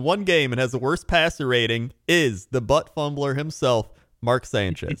started even one game and has the worst passer rating is the butt fumbler himself, Mark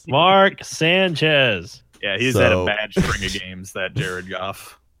Sanchez. Mark Sanchez. Yeah, he's had a bad string of games, that Jared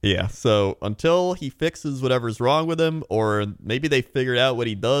Goff. Yeah, so until he fixes whatever's wrong with him, or maybe they figured out what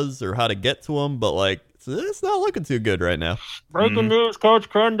he does or how to get to him, but like it's not looking too good right now. Breaking news, Coach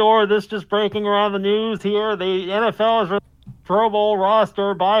Krendor. This just breaking around the news here. The NFL is Pro Bowl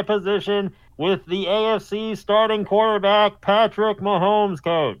roster by position with the AFC starting quarterback Patrick Mahomes,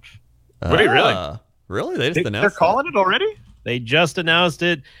 Coach. Wait, really? Really? They just announced They're calling it already? They just announced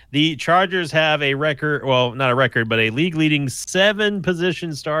it. The Chargers have a record, well, not a record, but a league-leading 7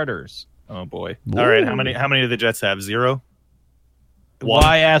 position starters. Oh boy! Ooh. All right, how many do the Jets have? 0.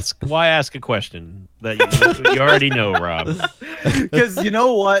 Why ask a question that you already know, Rob? Because you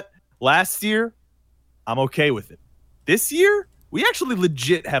know what? Last year, I'm okay with it. This year, we actually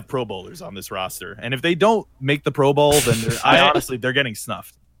legit have Pro Bowlers on this roster, and if they don't make the Pro Bowl, then honestly they're getting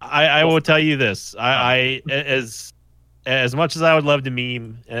snuffed. I will tell you this: as much as I would love to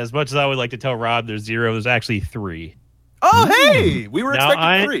meme, and as much as I would like to tell Rob there's 0, there's actually 3. Oh, hey, we were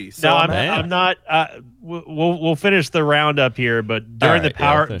expecting 3. So no, I'm not. We'll finish the roundup here, but during the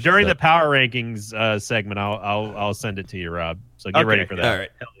power rankings segment, I'll send it to you, Rob. So get ready for that. All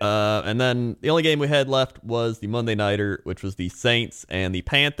right. And then the only game we had left was the Monday Nighter, which was the Saints and the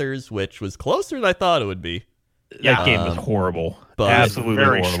Panthers, which was closer than I thought it would be. That game was horrible. But Absolutely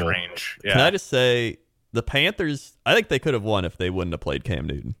very horrible. strange. Yeah. Can I just say, the Panthers, I think they could have won if they wouldn't have played Cam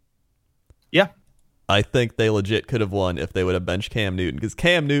Newton. Yeah. I think they legit could have won if they would have benched Cam Newton, because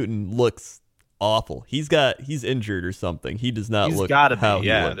Cam Newton looks awful. He's injured or something. He does not look how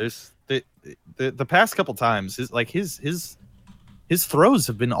he looked. There's the past couple times his throws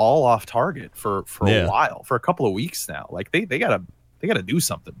have been all off target for a while, for a couple of weeks now. Like they gotta do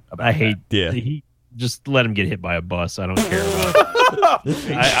something about He just let him get hit by a bus. I don't care about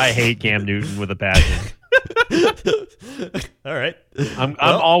it. I hate Cam Newton with a passion. All right. I'm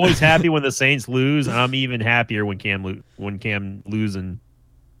always happy when the Saints lose, and I'm even happier when Cam losing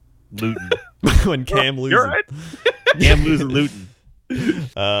Luton. When Cam loses. You're right. Cam losing Luton.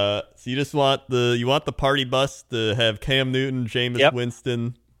 So you just want the party bus to have Cam Newton, Jameis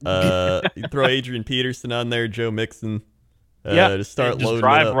Winston, you throw Adrian Peterson on there, Joe Mixon. Just start just loading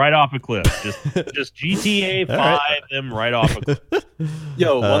drive it up. right off a cliff. Just GTA 5 them right off a cliff.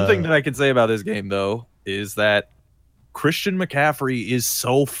 Yo, one thing that I can say about this game though is that Christian McCaffrey is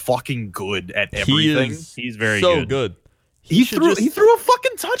so fucking good at everything. He's very good. He threw a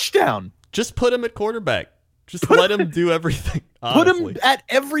fucking touchdown. Just put him at quarterback. Just let him do everything. Honestly. Put him at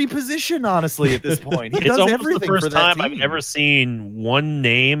every position, honestly, at this point. He It's does almost everything the first for that time team. I've ever seen one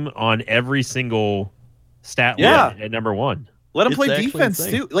name on every single stat Yeah. line at number 1. Let him It's play actually defense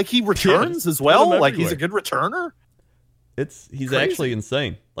insane. too. Like he returns as put well. him Like he's a everywhere. good returner. He's Crazy. actually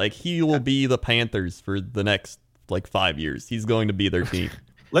insane. Like he will be the Panthers for the next 5 years. He's going to be their team.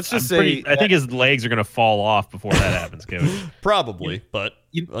 Let's just say I think his legs are going to fall off before that happens, Coach. Probably, but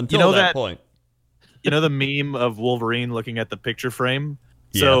you until know that that- point. you know the meme of Wolverine looking at the picture frame.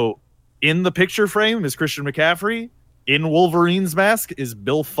 So in the picture frame is Christian McCaffrey. In Wolverine's mask is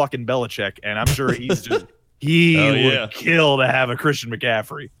Bill fucking Belichick, and I'm sure he's just would kill to have a Christian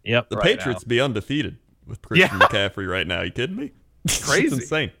McCaffrey. Yep. The right Patriots be undefeated with Christian McCaffrey right now. You kidding me? Crazy. It's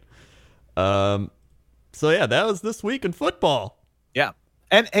insane. So yeah, that was this week in football. Yeah.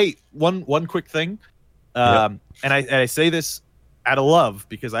 And hey, one quick thing. And I say this out of love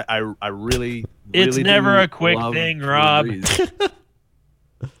because I really It's really never do a quick love thing, Drew Rob. Brees.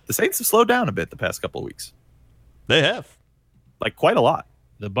 The Saints have slowed down a bit the past couple of weeks. They have. Like quite a lot.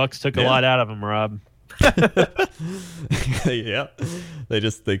 The Bucks took a Yeah. lot out of him, Rob. Yeah.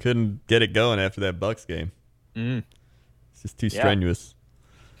 They couldn't get it going after that Bucks game. Mm. It's just too strenuous.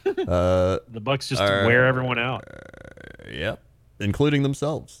 The Bucks just All wear right. everyone out, Yep. Including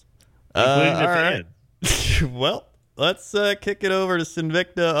themselves. including the all fans. right. Well, let's kick it over to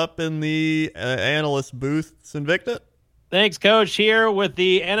Sinvicta up in the analyst booth. Sinvicta? Thanks, Coach. Here with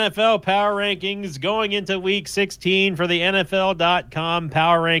the NFL Power Rankings going into Week 16 for the NFL.com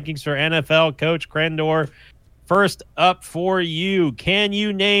Power Rankings for NFL. Coach Krendor, first up for you. Can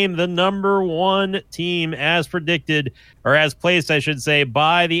you name the number 1 team as predicted, or as placed, I should say,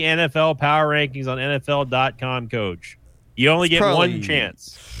 by the NFL Power Rankings on NFL.com, Coach? You only get one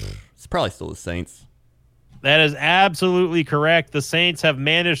chance. It's probably still the Saints. That is absolutely correct. The Saints have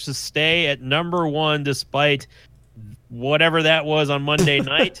managed to stay at number 1 despite whatever that was on Monday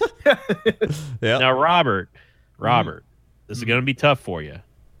night. Yeah. Now, Robert, this is going to be tough for you.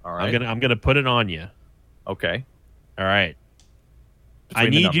 All right. I'm gonna put it on you. Okay. All right. I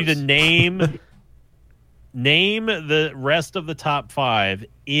between the need you to numbers. name the rest of the top 5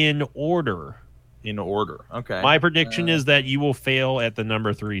 in order. In order. Okay. My prediction is that you will fail at the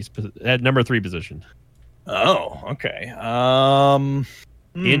number 3 position. Oh, okay.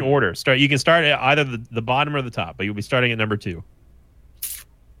 In order. You can start at either the bottom or the top, but you'll be starting at number 2.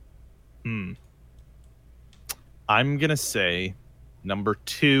 I'm gonna say number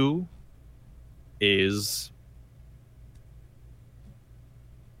 2 is.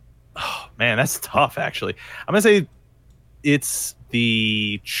 Oh man, that's tough. Actually, I'm gonna say it's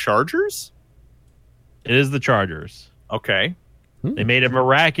the Chargers. It is the Chargers. Okay. They made a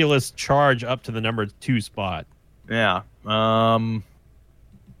miraculous charge up to the number 2 spot. Yeah. I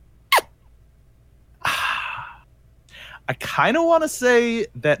kind of want to say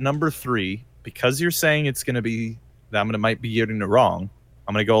that number 3, because you're saying it's going to be that might be getting it wrong.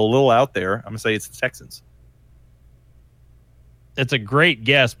 I'm going to go a little out there. I'm going to say it's the Texans. It's a great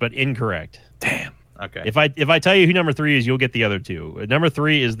guess, but incorrect. Damn. Okay. If I tell you who number 3 is, you'll get the other 2. Number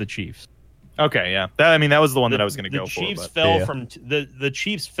 3 is the Chiefs. Okay. Yeah. That was the one that I was going to go The Chiefs for. fell from the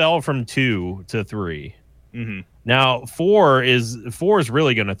Chiefs fell from 2 to 3. Mm-hmm. Now 4 is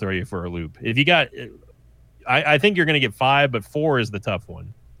really going to throw you for a loop. If you got, I think you're going to get 5, but 4 is the tough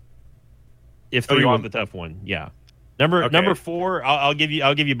one. If 3 was the tough one, yeah. Number 4, I'll give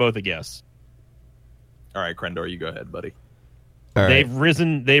you both a guess. All right, Krendor, you go ahead, buddy. All right.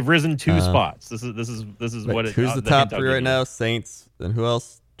 They've risen 2 spots. This is Wait, what it, who's the top 3 right now? Saints, and who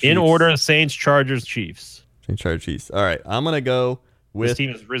else? In Chiefs. order: Saints, Chargers, Chiefs. Saints, Chargers, Chiefs. All right, I'm gonna go with This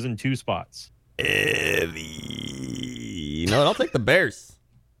team has risen 2 spots. I'll take the Bears.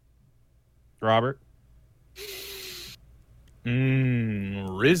 Robert,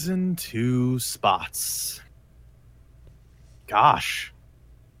 Risen 2 spots. Gosh.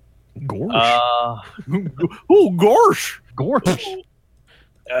 Gorsh. Gosh. Gorsh.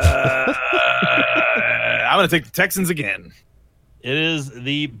 I'm going to take the Texans again. It is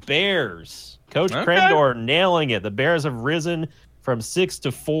the Bears. Coach Okay. Krendor nailing it. The Bears have risen from 6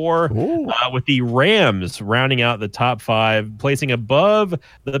 to 4, with the Rams rounding out the top 5, placing above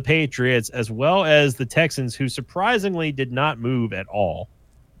the Patriots as well as the Texans, who surprisingly did not move at all.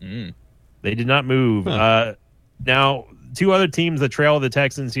 They did not move. Now, 2 other teams that trail the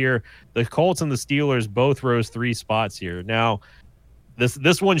Texans here, the Colts and the Steelers, both rose 3 spots here. Now,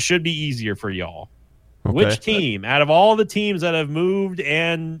 this one should be easier for y'all. Okay. Which team, out of all the teams that have moved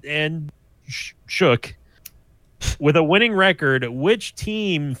and shook with a winning record, which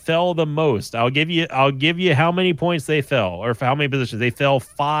team fell the most? I'll give you how many points they fell, or for how many positions. They fell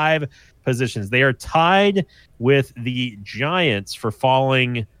 5 positions. They are tied with the Giants for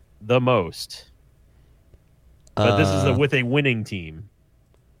falling the most. But this is with a winning team.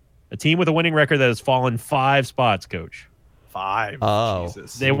 A team with a winning record that has fallen 5 spots, Coach. 5. Oh.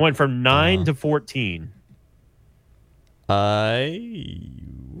 Jesus. They went from 9 to 14. Is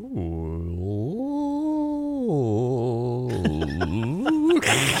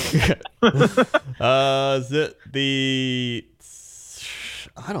it the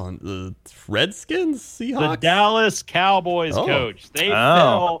Redskins? Seahawks? The Dallas Cowboys, Oh. Coach. They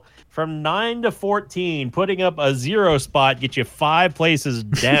fell from 9 to 14, putting up a 0 spot, get you 5 places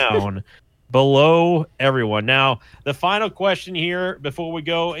down below everyone. Now, the final question here before we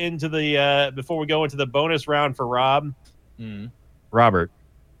go into the bonus round for Rob. Robert,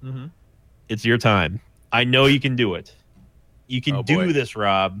 it's your time. I know you can do it. You can do this,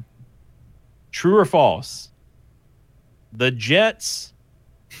 Rob. True or false? The Jets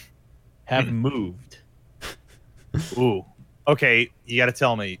have moved. Ooh. Okay, you got to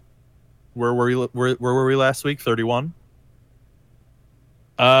tell me. Where were we last week? 31?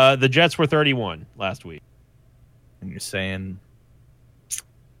 The Jets were 31 last week. And you're saying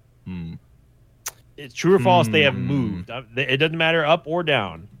It's true or false, they have moved. It doesn't matter up or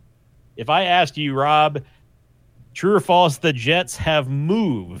down. If I asked you, Rob, true or false, the Jets have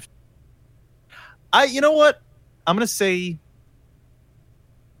moved. you know what? I'm going to say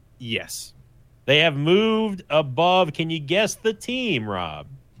yes. They have moved above. Can you guess the team, Rob?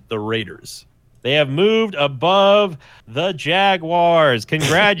 The Raiders. They have moved above the Jaguars.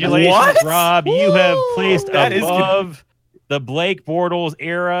 Congratulations, What? Rob. You have placed That is above. The Blake Bortles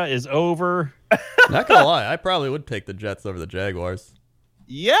era is over. Not gonna lie, I probably would take the Jets over the Jaguars.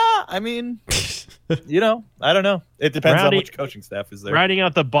 Yeah, I mean, I don't know. It depends on which coaching staff is there. Rounding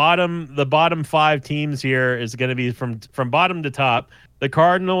out the bottom 5 teams here is going to be from bottom to top. The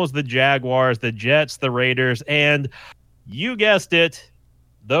Cardinals, the Jaguars, the Jets, the Raiders, and you guessed it,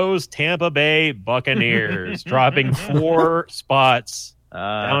 those Tampa Bay Buccaneers dropping 4 spots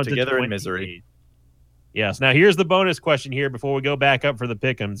down Together to in misery. Yes. Now here's the bonus question here before we go back up for the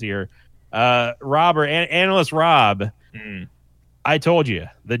pick'ems here. Rob or analyst Rob, I told you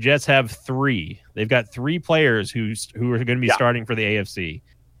the Jets have 3. They've got 3 players who are going to be starting for the AFC.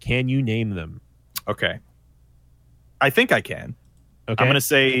 Can you name them? Okay. I think I can. Okay. I'm going to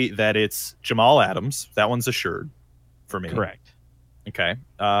say that it's Jamal Adams. That one's assured for me. Correct. Okay.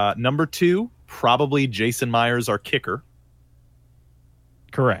 Number 2, probably Jason Myers, our kicker.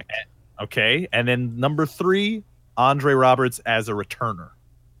 Correct. Okay. And then number 3, Andre Roberts as a returner.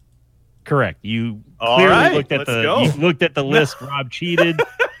 Correct. You All clearly right, looked at let's the go. you looked at the list. Rob cheated.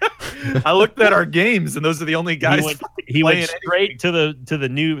 I looked at our games, and those are the only guys. He went playing straight to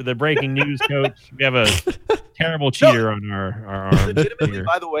the breaking news, coach. We have a terrible cheater on our arm. Legitimately, here.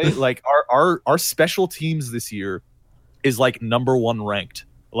 by the way, like our special teams this year is like number 1 ranked.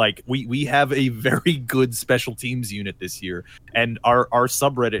 Like we have a very good special teams unit this year, and our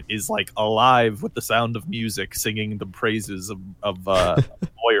subreddit is like alive with the sound of music singing the praises of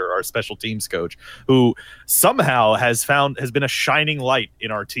Boyer, our special teams coach, who somehow has been a shining light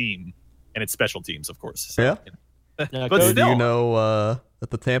in our team, and it's special teams, of course. So, Yeah. Now, But Coach, Do you still. know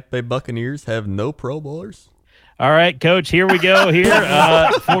that the Tampa Bay Buccaneers have no Pro Bowlers? all right, Coach. Here we go. Here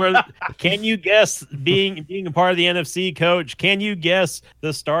can you guess being a part of the NFC, Coach? Can you guess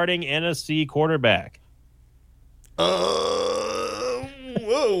the starting NFC quarterback?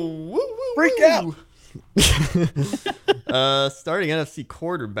 Whoa, Freak out. Starting NFC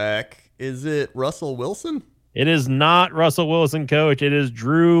quarterback, is it Russell Wilson? It is not Russell Wilson, Coach. It is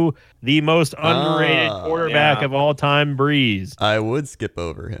Drew, the most underrated quarterback yeah. of all time, Breeze. I would skip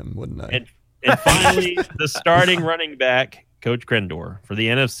over him, wouldn't I? And finally, the starting running back, Coach Krendor, for the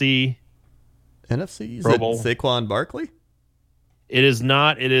NFC. NFC? Is Pro it Bowl. Saquon Barkley? It is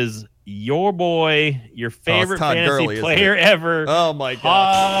not. It is your boy, your favorite Todd fantasy Gurley, isn't player ever, Oh my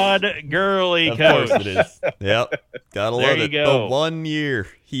God! Todd Gurley, Of Coach. course it is. Yep, gotta There love you it. go. The 1 year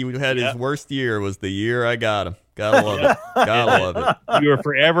he had his Yep. worst year was the year I got him. Gotta love it. Gotta love it. You are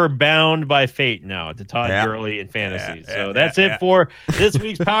forever bound by fate now to Todd Yeah. Gurley in fantasy. Yeah, So yeah, that's yeah. it for this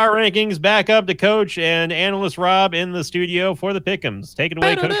week's Power Rankings. Back up to Coach and analyst Rob in the studio for the Pick'ems. Take it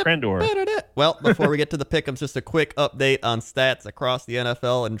away, Coach Krendor. Well, before we get to the pick'ems, just a quick update on stats across the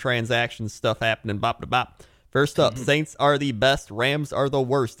NFL and transactions stuff happening. Bop to bop. First up, Saints are the best, Rams are the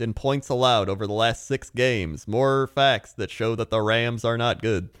worst in points allowed over the last 6 games. More facts that show that the Rams are not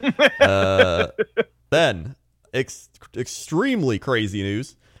good. Then, extremely crazy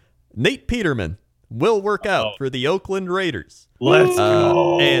news. Nate Peterman will work out for the Oakland Raiders. Let's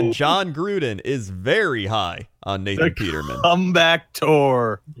go. And John Gruden is very high on Nathan Peterman. Comeback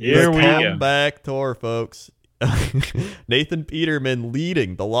tour. Here The we go. comeback tour, folks. Nathan Peterman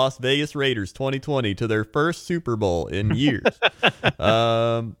leading the Las Vegas Raiders 2020 to their first Super Bowl in years.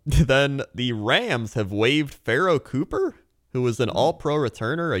 Then the Rams have waived Pharaoh Cooper, who was an all-pro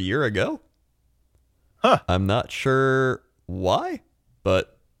returner a year ago. Huh. I'm not sure why,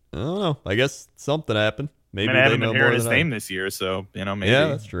 but I don't know. I guess something happened. Maybe I they haven't know been more hearing his than I. name this year, so maybe. Yeah,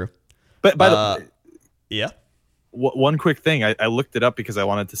 that's true. But by the way, Yeah. one quick thing, I looked it up because I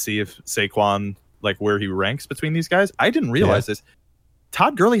wanted to see if Saquon, like where he ranks between these guys. I didn't realize this.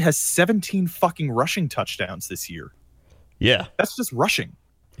 Todd Gurley has 17 fucking rushing touchdowns this year. Yeah. That's just rushing.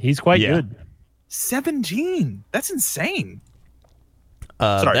 He's quite Yeah. good. 17. That's insane.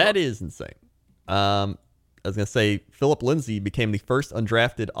 Sorry, That is insane. I was going to say, Philip Lindsay became the first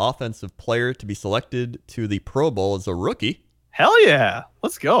undrafted offensive player to be selected to the Pro Bowl as a rookie. Hell yeah.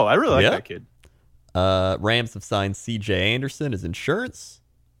 Let's go. I really like Yeah. that kid. Rams have signed C.J. Anderson as insurance.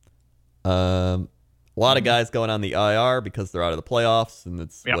 A lot of guys going on the IR because they're out of the playoffs, and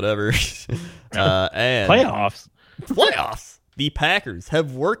it's Yep. whatever. And Playoffs. playoffs. The Packers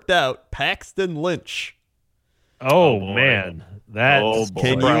have worked out Paxton Lynch. Oh, boy. man. That's Oh, boy.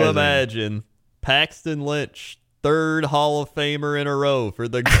 Can you surprising. imagine Paxton Lynch, 3rd Hall of Famer in a row for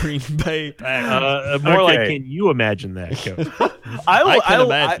the Green Bay Packers? More like, Okay. can you imagine that, Coach? I can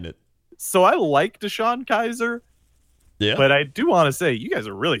imagine it. So I like Deshaun Kaiser, Yeah. but I do want to say you guys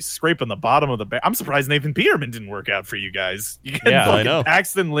are really scraping the bottom of the I'm surprised Nathan Peterman didn't work out for you guys. You get Yeah, I fucking know.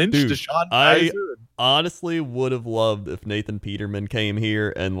 Paxton Lynch, Dude, Deshaun I Kaiser. honestly would have loved if Nathan Peterman came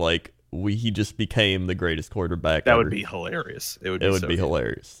here and he just became the greatest quarterback That ever. would be hilarious. It would It be, would so be good.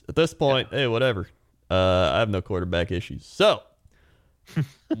 hilarious. At this point, hey, whatever. I have no quarterback issues. So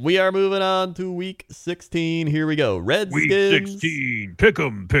we are moving on to week 16. Here we go. Redskins. Pick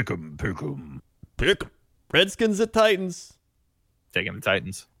 'em, pick 'em, pick 'em. Pick 'em. Redskins at Titans. Taking the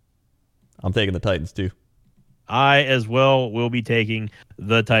Titans. I'm taking the Titans too. I, as well, will be taking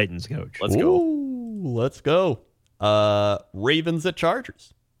the Titans, Coach. Let's go. Ooh, let's go. Ravens at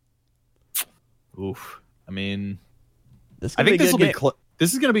Chargers. Oof. I mean, This I could think be a this will good be game.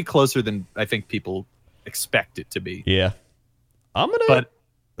 this is going to be closer than I think people expect it to be. Yeah. I'm gonna.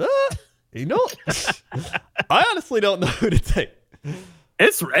 But You know, I honestly don't know who to take.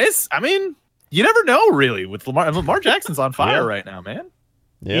 it's. I mean, you never know, really. With Lamar Jackson's on fire Yeah. right now, man.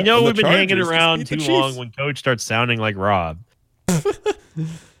 Yeah, You know, and the we've been hanging Chargers just around beat the too Chiefs. long when Coach starts sounding like Rob.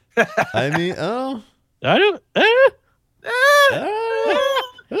 I mean, oh, I don't.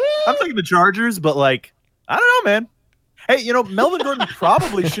 I'm thinking the Chargers, but like, I don't know, man. Hey, Melvin Gordon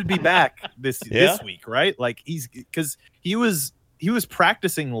probably should be back this week, right? Like because he was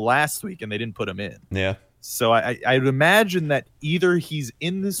practicing last week and they didn't put him in. yeah. So I would imagine that either he's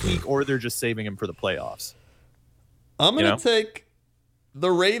in this week or they're just saving him for the playoffs. I'm gonna take the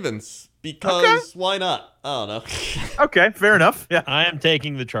Ravens because why not? I don't know. Okay, fair enough. Yeah. I am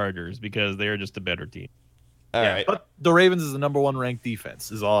taking the Chargers because they are just a better team. All right. But the Ravens is the number 1 ranked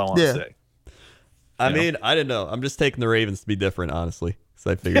defense, is all I want to say. I mean, I didn't know. I'm just taking the Ravens to be different, honestly,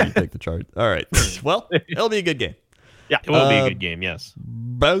 because I figured you'd take the Chargers. All right. Well, it'll be a good game. Yeah. It will be a good game, yes.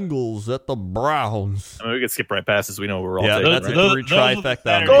 Bengals at the Browns. I mean, we could skip right past this. We know we're all Yeah, taking. that's right? a those- three those are the trifecta on the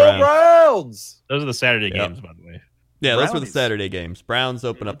Saturday- Go Browns. Browns! Those are the Saturday Yep. games, by the way. Yeah, those were the Brownies. Saturday games. Browns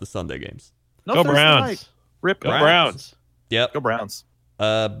open up the Sunday games. No Go Thursday Browns. night. Rip Go Browns. Browns. Yep. Go Browns.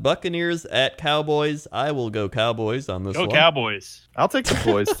 Buccaneers at Cowboys. I will go Cowboys on this Go one. Cowboys. I'll take the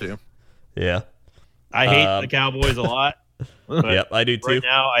boys too. Yeah. I hate the Cowboys a lot. But Yep, I do too. right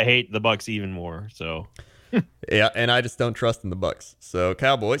now, I hate the Bucks even more. So Yeah, and I just don't trust in the Bucks. So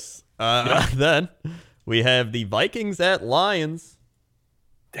Cowboys. Then we have the Vikings at Lions.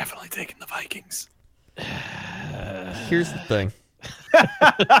 Definitely taking the Vikings. Here's the thing.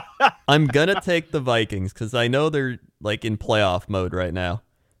 I'm gonna take the Vikings because I know they're like in playoff mode right now,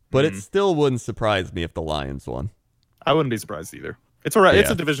 but it still wouldn't surprise me if the Lions won. I wouldn't be surprised either. It's all right. It's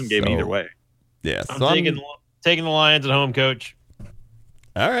Yeah, a division game so- either way. Yeah, I'm so taking the Lions at home, Coach.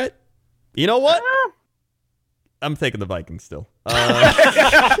 all right. You know what? I'm taking the Vikings still. All right.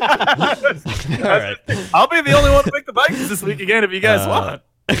 I'll be the only one to pick the Vikings this week again if you guys want.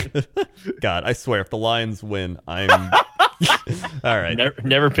 God, I swear, if the Lions win, I'm all right.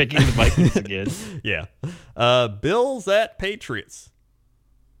 Never picking the Vikings again. Yeah. Bills at Patriots.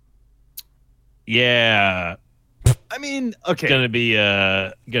 Yeah, I mean, okay. gonna be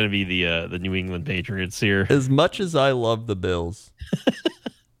the New England Patriots here. As much as I love the Bills,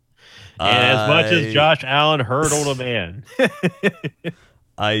 And as much as Josh Allen hurdled a man.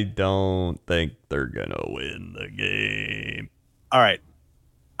 I don't think they're gonna win the game. All right.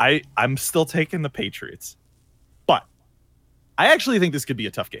 I'm still taking the Patriots. But I actually think this could be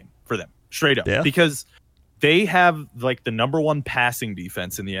a tough game for them, straight up. Yeah. Because they have like the number 1 passing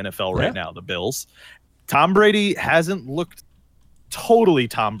defense in the NFL right now, the Bills. Tom Brady hasn't looked totally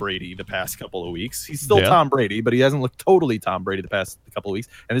Tom Brady the past couple of weeks. He's still Tom Brady, but he hasn't looked totally Tom Brady the past couple of weeks.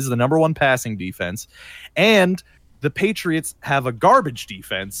 And this is the number 1 passing defense. And the Patriots have a garbage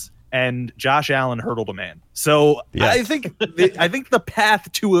defense, and Josh Allen hurdled a man. So Yes. I think the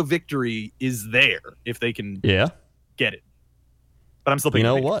path to a victory is there if they can get it. But I'm still You picking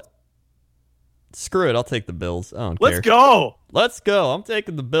know the Patriots. what? Screw it. I'll take the Bills. I don't Let's care. go. Let's go. I'm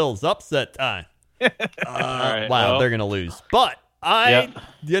taking the Bills. Upset time. right, wow, well. they're gonna lose. But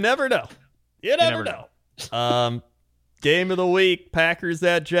you never know. You never know. Game of the week: Packers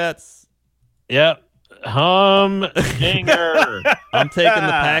at Jets. Yep. Dinger. I'm taking the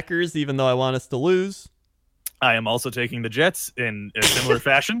Packers, even though I want us to lose. I am also taking the Jets in a similar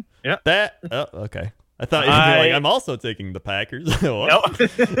fashion. Yeah. Okay. I thought you'd be like, I'm also taking the Packers. What?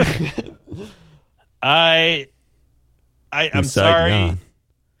 No. I'm sorry.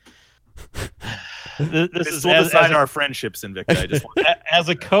 This is we'll decide as, our friendships, Invicta. I just want as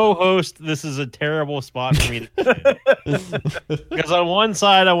a co-host, this is a terrible spot for me to say. Because on one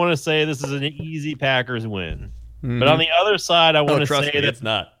side, I want to say this is an easy Packers win, but on the other side, I want to trust say me, that it's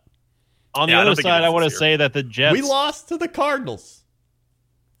not. on the Yeah, I don't other think it side, is I want to this say that the Jets. We lost to the Cardinals.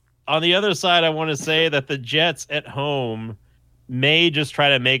 On the other side, I want to say that the Jets at home may just try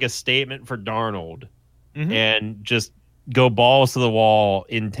to make a statement for Darnold and just go balls to the wall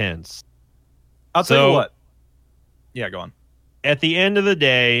intense. I'll tell you what. Yeah, go on. At the end of the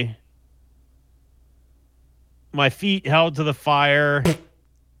day, my feet held to the fire.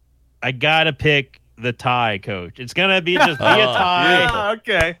 I got to pick the tie, Coach. It's going to be just be a tie. Yeah,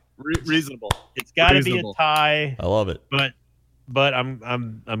 okay. Reasonable. It's got to be a Reasonable. tie, I love it. but I'm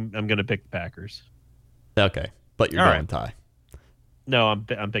going to pick the Packers. Okay, but you're All going right. tie. No,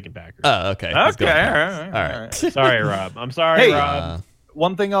 I'm picking Packers. Oh, okay. He's Okay. going All Packers. right. All right. Sorry, Rob. I'm sorry, Hey, Rob.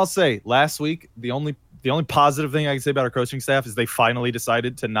 One thing I'll say: last week, the only The only positive thing I can say about our coaching staff is they finally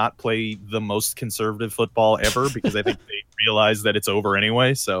decided to not play the most conservative football ever because I think they realized that it's over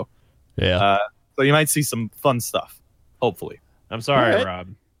anyway. So, Yeah. so you might see some fun stuff, hopefully. I'm sorry, All right. Rob.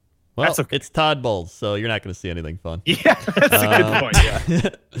 Well, That's okay. it's Todd Bowles, so you're not going to see anything fun. Yeah, that's a good point.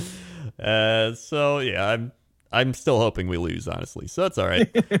 Yeah. So yeah, I'm still hoping we lose, honestly. So it's all right.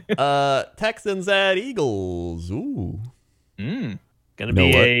 Texans at Eagles. Ooh, Mm. Gonna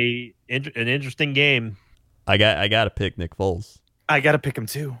Know be an interesting game. I got to pick Nick Foles. I gotta pick him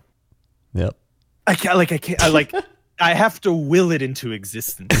too. Yep. I have to will it into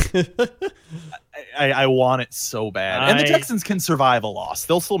existence. I want it so bad. And the Texans can survive a loss.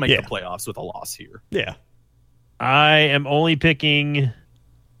 They'll still make Yeah. the playoffs with a loss here. Yeah. I am only picking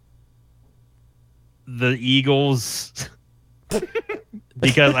the Eagles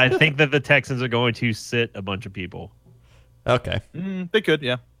because I think that the Texans are going to sit a bunch of people. Okay. They could,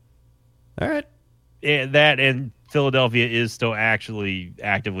 yeah. All right. And that and Philadelphia is still actually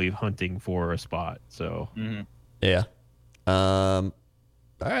actively hunting for a spot. So Yeah. All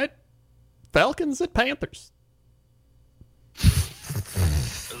right. Falcons at Panthers.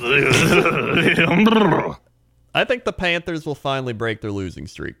 I think the Panthers will finally break their losing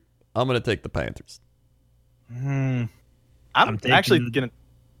streak. I'm going to take the Panthers. I'm taking actually gonna.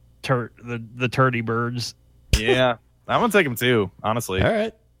 the Turdy Birds. Yeah, I'm gonna take him too. Honestly, All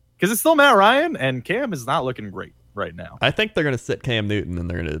right. because it's still Matt Ryan and Cam is not looking great right now. I think they're going to sit Cam Newton and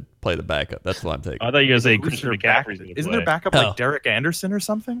they're going to play the backup. That's what I'm taking. I thought you were going to say Who's Christian their back- McCaffrey's going to Isn't play. their backup Oh. like Derek Anderson or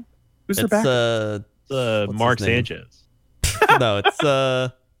something? Who's their backup? What's Mark his name? Sanchez. No, it's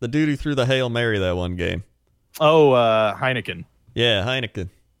the dude who threw the Hail Mary that one game. Oh, Heineken. Yeah, Heineken.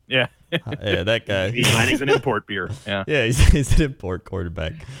 Yeah, Yeah, that guy. Heineken's an import beer. Yeah. Yeah, he's an import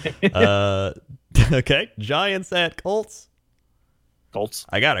quarterback. Okay, Giants at Colts. Colts.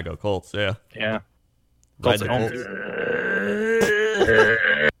 I gotta go Colts. Yeah, Yeah. Ride Colts the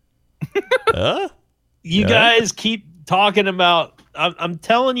at You Yeah. guys keep talking about. I'm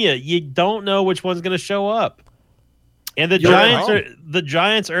telling you, you don't know which one's going to show up. And the You're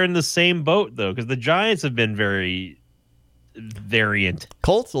Giants are in the same boat though, because the Giants have been very variant.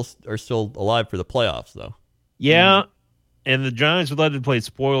 Colts are still alive for the playoffs though. Yeah, and the Giants would like to play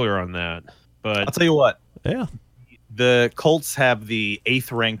spoiler on that, but I'll tell you what. Yeah, The Colts have the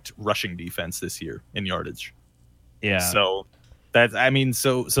 8th ranked rushing defense this year in yardage. yeah. So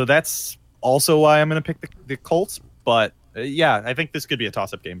so that's also why I'm going to pick the Colts. But yeah, I think this could be a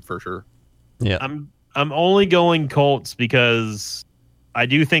toss-up game for sure. yeah. I'm only going Colts because I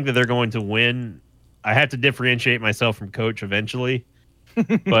do think that they're going to win. I have to differentiate myself from Coach eventually,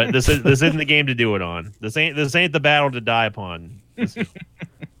 but this isn't the game to do it on. This ain't the battle to die upon.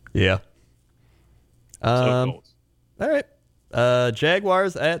 Yeah. So All right.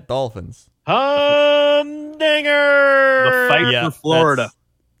 Jaguars at Dolphins. Humdinger! The fight Yeah, for Florida.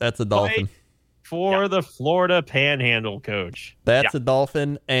 That's a Dolphin. For the Florida Panhandle, Coach. That's a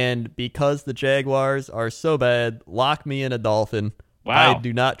Dolphin, and because the Jaguars are so bad, lock me in a Dolphin. Wow. I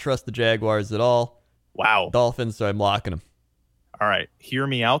do not trust the Jaguars at all. Wow. Dolphins, so I'm locking them. All right. Hear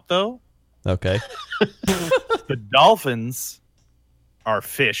me out, though. Okay. The Dolphins are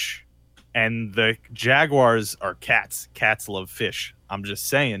fish, and the Jaguars are cats. Cats love fish. I'm just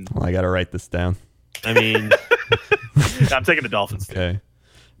saying. Well, I got to write this down. I mean, I'm taking the Dolphins. Too. Okay.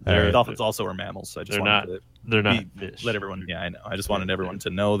 The All right. Dolphins also are mammals. So I just They're wanted they're not to fish. let everyone. Yeah, I know. I just wanted everyone to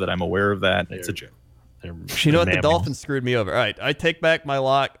know that I'm aware of that. It's a joke. They're You know what? The mammals. Dolphins screwed me over. All right. I take back my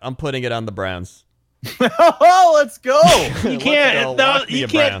lock. I'm putting it on the Browns. Oh, let's go! You can't. No, Lock me you a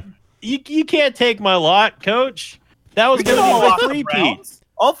can't. Brown. You can't take my lot, Coach. That was going to be my three-peat.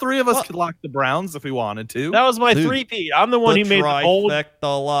 All three of us could lock the Browns if we wanted to. That was my Dude, three-peat. I'm the one who made the old.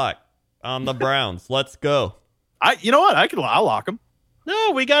 trifecta lock on the Browns. Let's go. You know what? I'll lock them.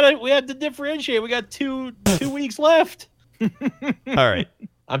 No, we have to differentiate. We got two weeks left. All right.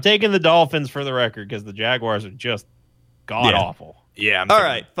 I'm taking the Dolphins for the record because the Jaguars are just god awful. Yeah. All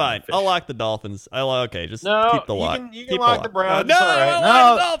right. Fine. I'll lock the Dolphins. Okay. Just No, keep the lock. you can Keep lock the Browns. No, It's all right.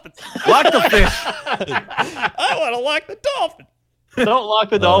 I want to lock the Dolphins. Lock the fish. I want to lock the Dolphins. Don't lock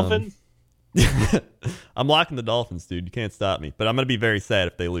the Dolphins. I'm locking the Dolphins, dude. You can't stop me. But I'm gonna be very sad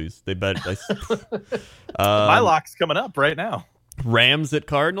if they lose. They bet. My lock's coming up right now. Rams at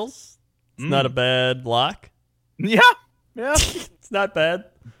Cardinals. It's not a bad lock. Yeah. Yeah. It's not bad.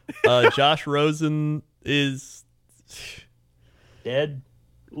 Josh Rosen is Dead.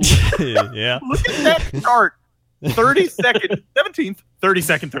 yeah. Look at that chart. 32nd, 17th,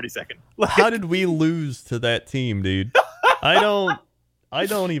 32nd, 32nd. How did we lose to that team, dude? I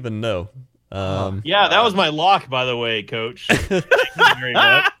don't even know. Yeah, that was my lock, by the way, Coach. Thank you very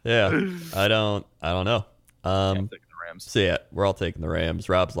much. Yeah, I don't know. I'm taking the Rams. So yeah, we're all taking the Rams.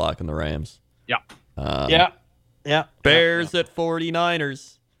 Rob's locking the Rams. Yeah. Yeah. Bears at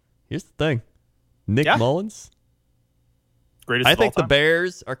 49ers. Here's the thing. Nick Yeah. Mullins. Greatest I of all think the time.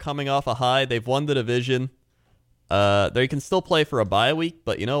 Bears are coming off a high. They've won the division. They can still play for a bye week,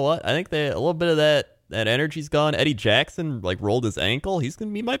 but you know what? I think a little bit of that energy's gone. Eddie Jackson rolled his ankle. He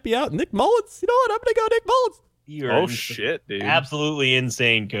might be out. Nick Mullins. You know what? I'm gonna go Nick Mullins. You're Oh shit, dude! absolutely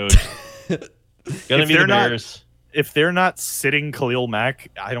insane, Coach. Gonna If be the they're not- Bears. If they're not sitting Khalil Mack,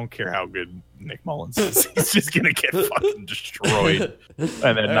 I don't care how good Nick Mullins is. He's just gonna get fucking destroyed by that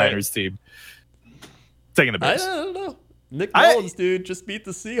All right. Niners team. Taking the I Bears. don't know. Nick I- Mullins, dude, just beat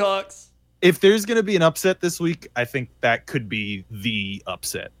the Seahawks. If there's gonna be an upset this week, I think that could be the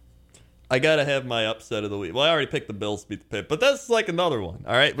upset. I gotta have my upset of the week. Well, I already picked the Bills to beat the Pitt, but that's like another one.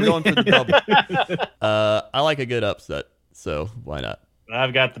 All right, we're going for the double. I like a good upset, so why not?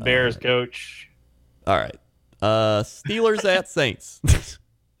 I've got the Bears, Coach. All right, Steelers at Saints.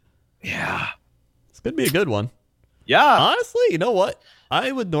 Yeah. This could be a good one. Yeah. Honestly, you know what?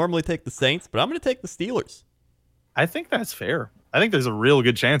 I would normally take the Saints, but I'm going to take the Steelers. I think that's fair. I think there's a real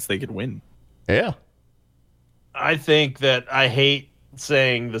good chance they could win. Yeah. I think that I hate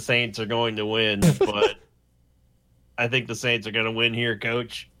saying the Saints are going to win, but I think the Saints are going to win here,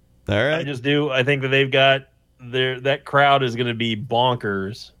 Coach. All I right. just do. I think that they've got that crowd is going to be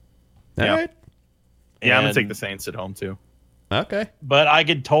bonkers. All Yeah. right. Yeah, I'm gonna And- take the Saints at home too. Okay. But I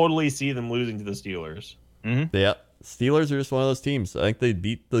could totally see them losing to the Steelers. Yeah. Steelers are just one of those teams. I think they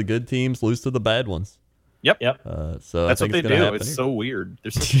beat the good teams, lose to the bad ones. Yep. So That's I what think they it's gonna do. happen It's here. so weird.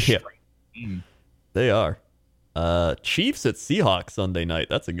 They're such a Yeah. strange team. They are. Chiefs at Seahawks Sunday night.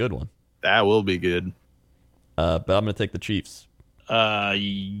 That's a good one. That will be good. But I'm going to take the Chiefs.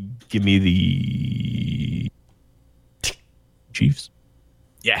 Give me the Chiefs.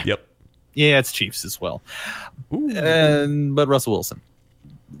 Yeah. Yep. Yeah, it's Chiefs as well. Ooh. But Russell Wilson,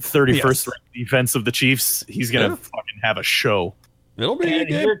 31st Yes. ranked defense of the Chiefs. He's gonna Yeah. fucking have a show. It'll be a And good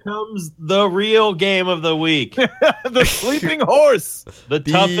game. here comes the real game of the week. The sleeping horse. The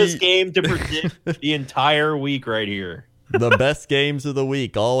toughest game to predict the entire week right here. The best games of the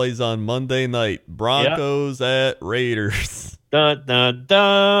week, always on Monday night. Broncos at Raiders. Dun, dun,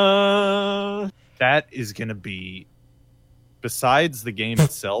 dun. That is gonna be. Besides the game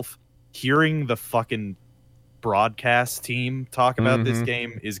itself, hearing the fucking broadcast team talk about this Mhm.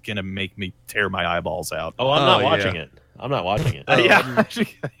 game is gonna make me tear my eyeballs out. Oh, I'm Oh, not yeah. watching it. I'm not watching it. Yeah,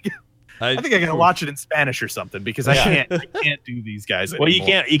 actually, I think I gotta I watch it in Spanish or something because Yeah. I can't do these guys Well,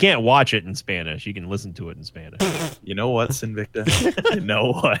 anymore. you can't watch it in Spanish. You can listen to it in Spanish. You know what, Sinvicta? You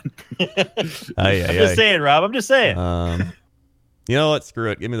know what? Aye, I'm just saying, Rob. I'm just saying. You know what? Screw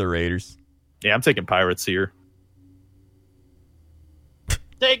it. Give me the Raiders. Yeah, I'm taking Pirates here.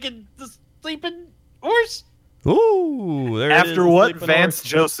 Taking the sleeping horse. Ooh, there it is, After the what sleeping Vance horse.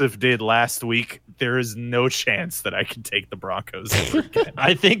 Joseph did last week, there is no chance that I can take the Broncos ever again.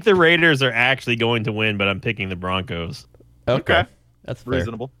 I think the Raiders are actually going to win, but I'm picking the Broncos. Okay. Okay. That's fair.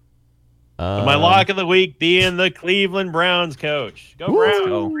 Reasonable. But my lock of the week being the Cleveland Browns, Coach. Go Browns.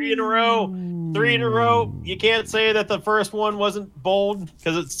 go. 3 in a row. 3 in a row. You can't say that the first one wasn't bold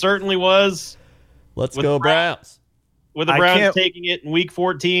because it certainly was. Let's with go the Browns. Browns. With the I Browns can't- taking it in week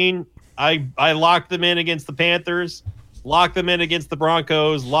 14, I locked them in against the Panthers, locked them in against the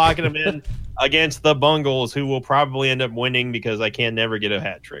Broncos, locking them in against the Bungles, who will probably end up winning because I can never get a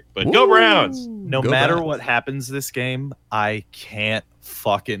hat trick. But go Browns. No Go matter Browns. what happens this game, I can't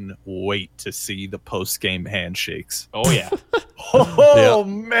fucking wait to see the post game handshakes. Oh, yeah. Oh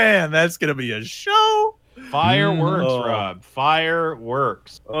man, that's gonna be a show. Fireworks, Oh. Rob.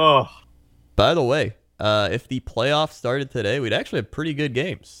 Fireworks. Oh, By the way, if the playoffs started today, we'd actually have pretty good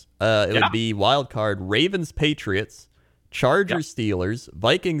games. It Yeah. would be wild card Ravens Patriots, Chargers Steelers,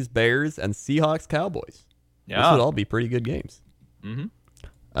 Vikings Bears, and Seahawks Cowboys. This yeah. would all be pretty good games. Mhm.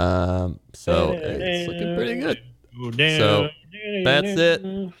 So it's looking pretty good. So, that's it.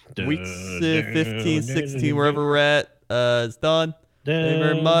 Week 15, 16, wherever we're at, is done. Thank you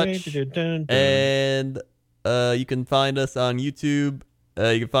very much. And you can find us on YouTube.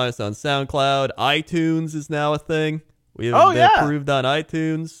 You can find us on SoundCloud. iTunes is now a thing. We have Oh, been yeah. approved on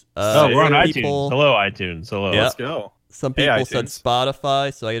iTunes. Oh, we're on some iTunes. people- Hello, iTunes. Hello. Yeah. Let's go. Some Hey, people said iTunes.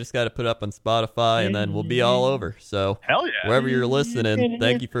 Spotify, so I just got to put it up on Spotify, and then we'll be all over. So Hell yeah. wherever you're listening,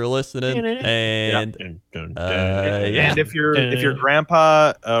 thank you for listening. And yeah. And if your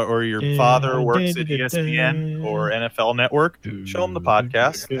grandpa or your father works at ESPN or NFL Network, show them the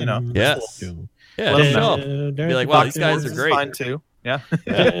podcast. You know, yes, yeah, Let 'em just show know. 'em. Be like, wow, these guys are Sports is great. Fine too. Yeah.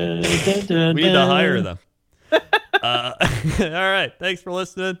 We need to hire them. All right. Thanks for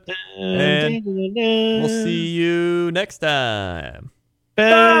listening. And we'll see you next time.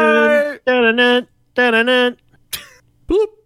 Bye. Bye. Bloop.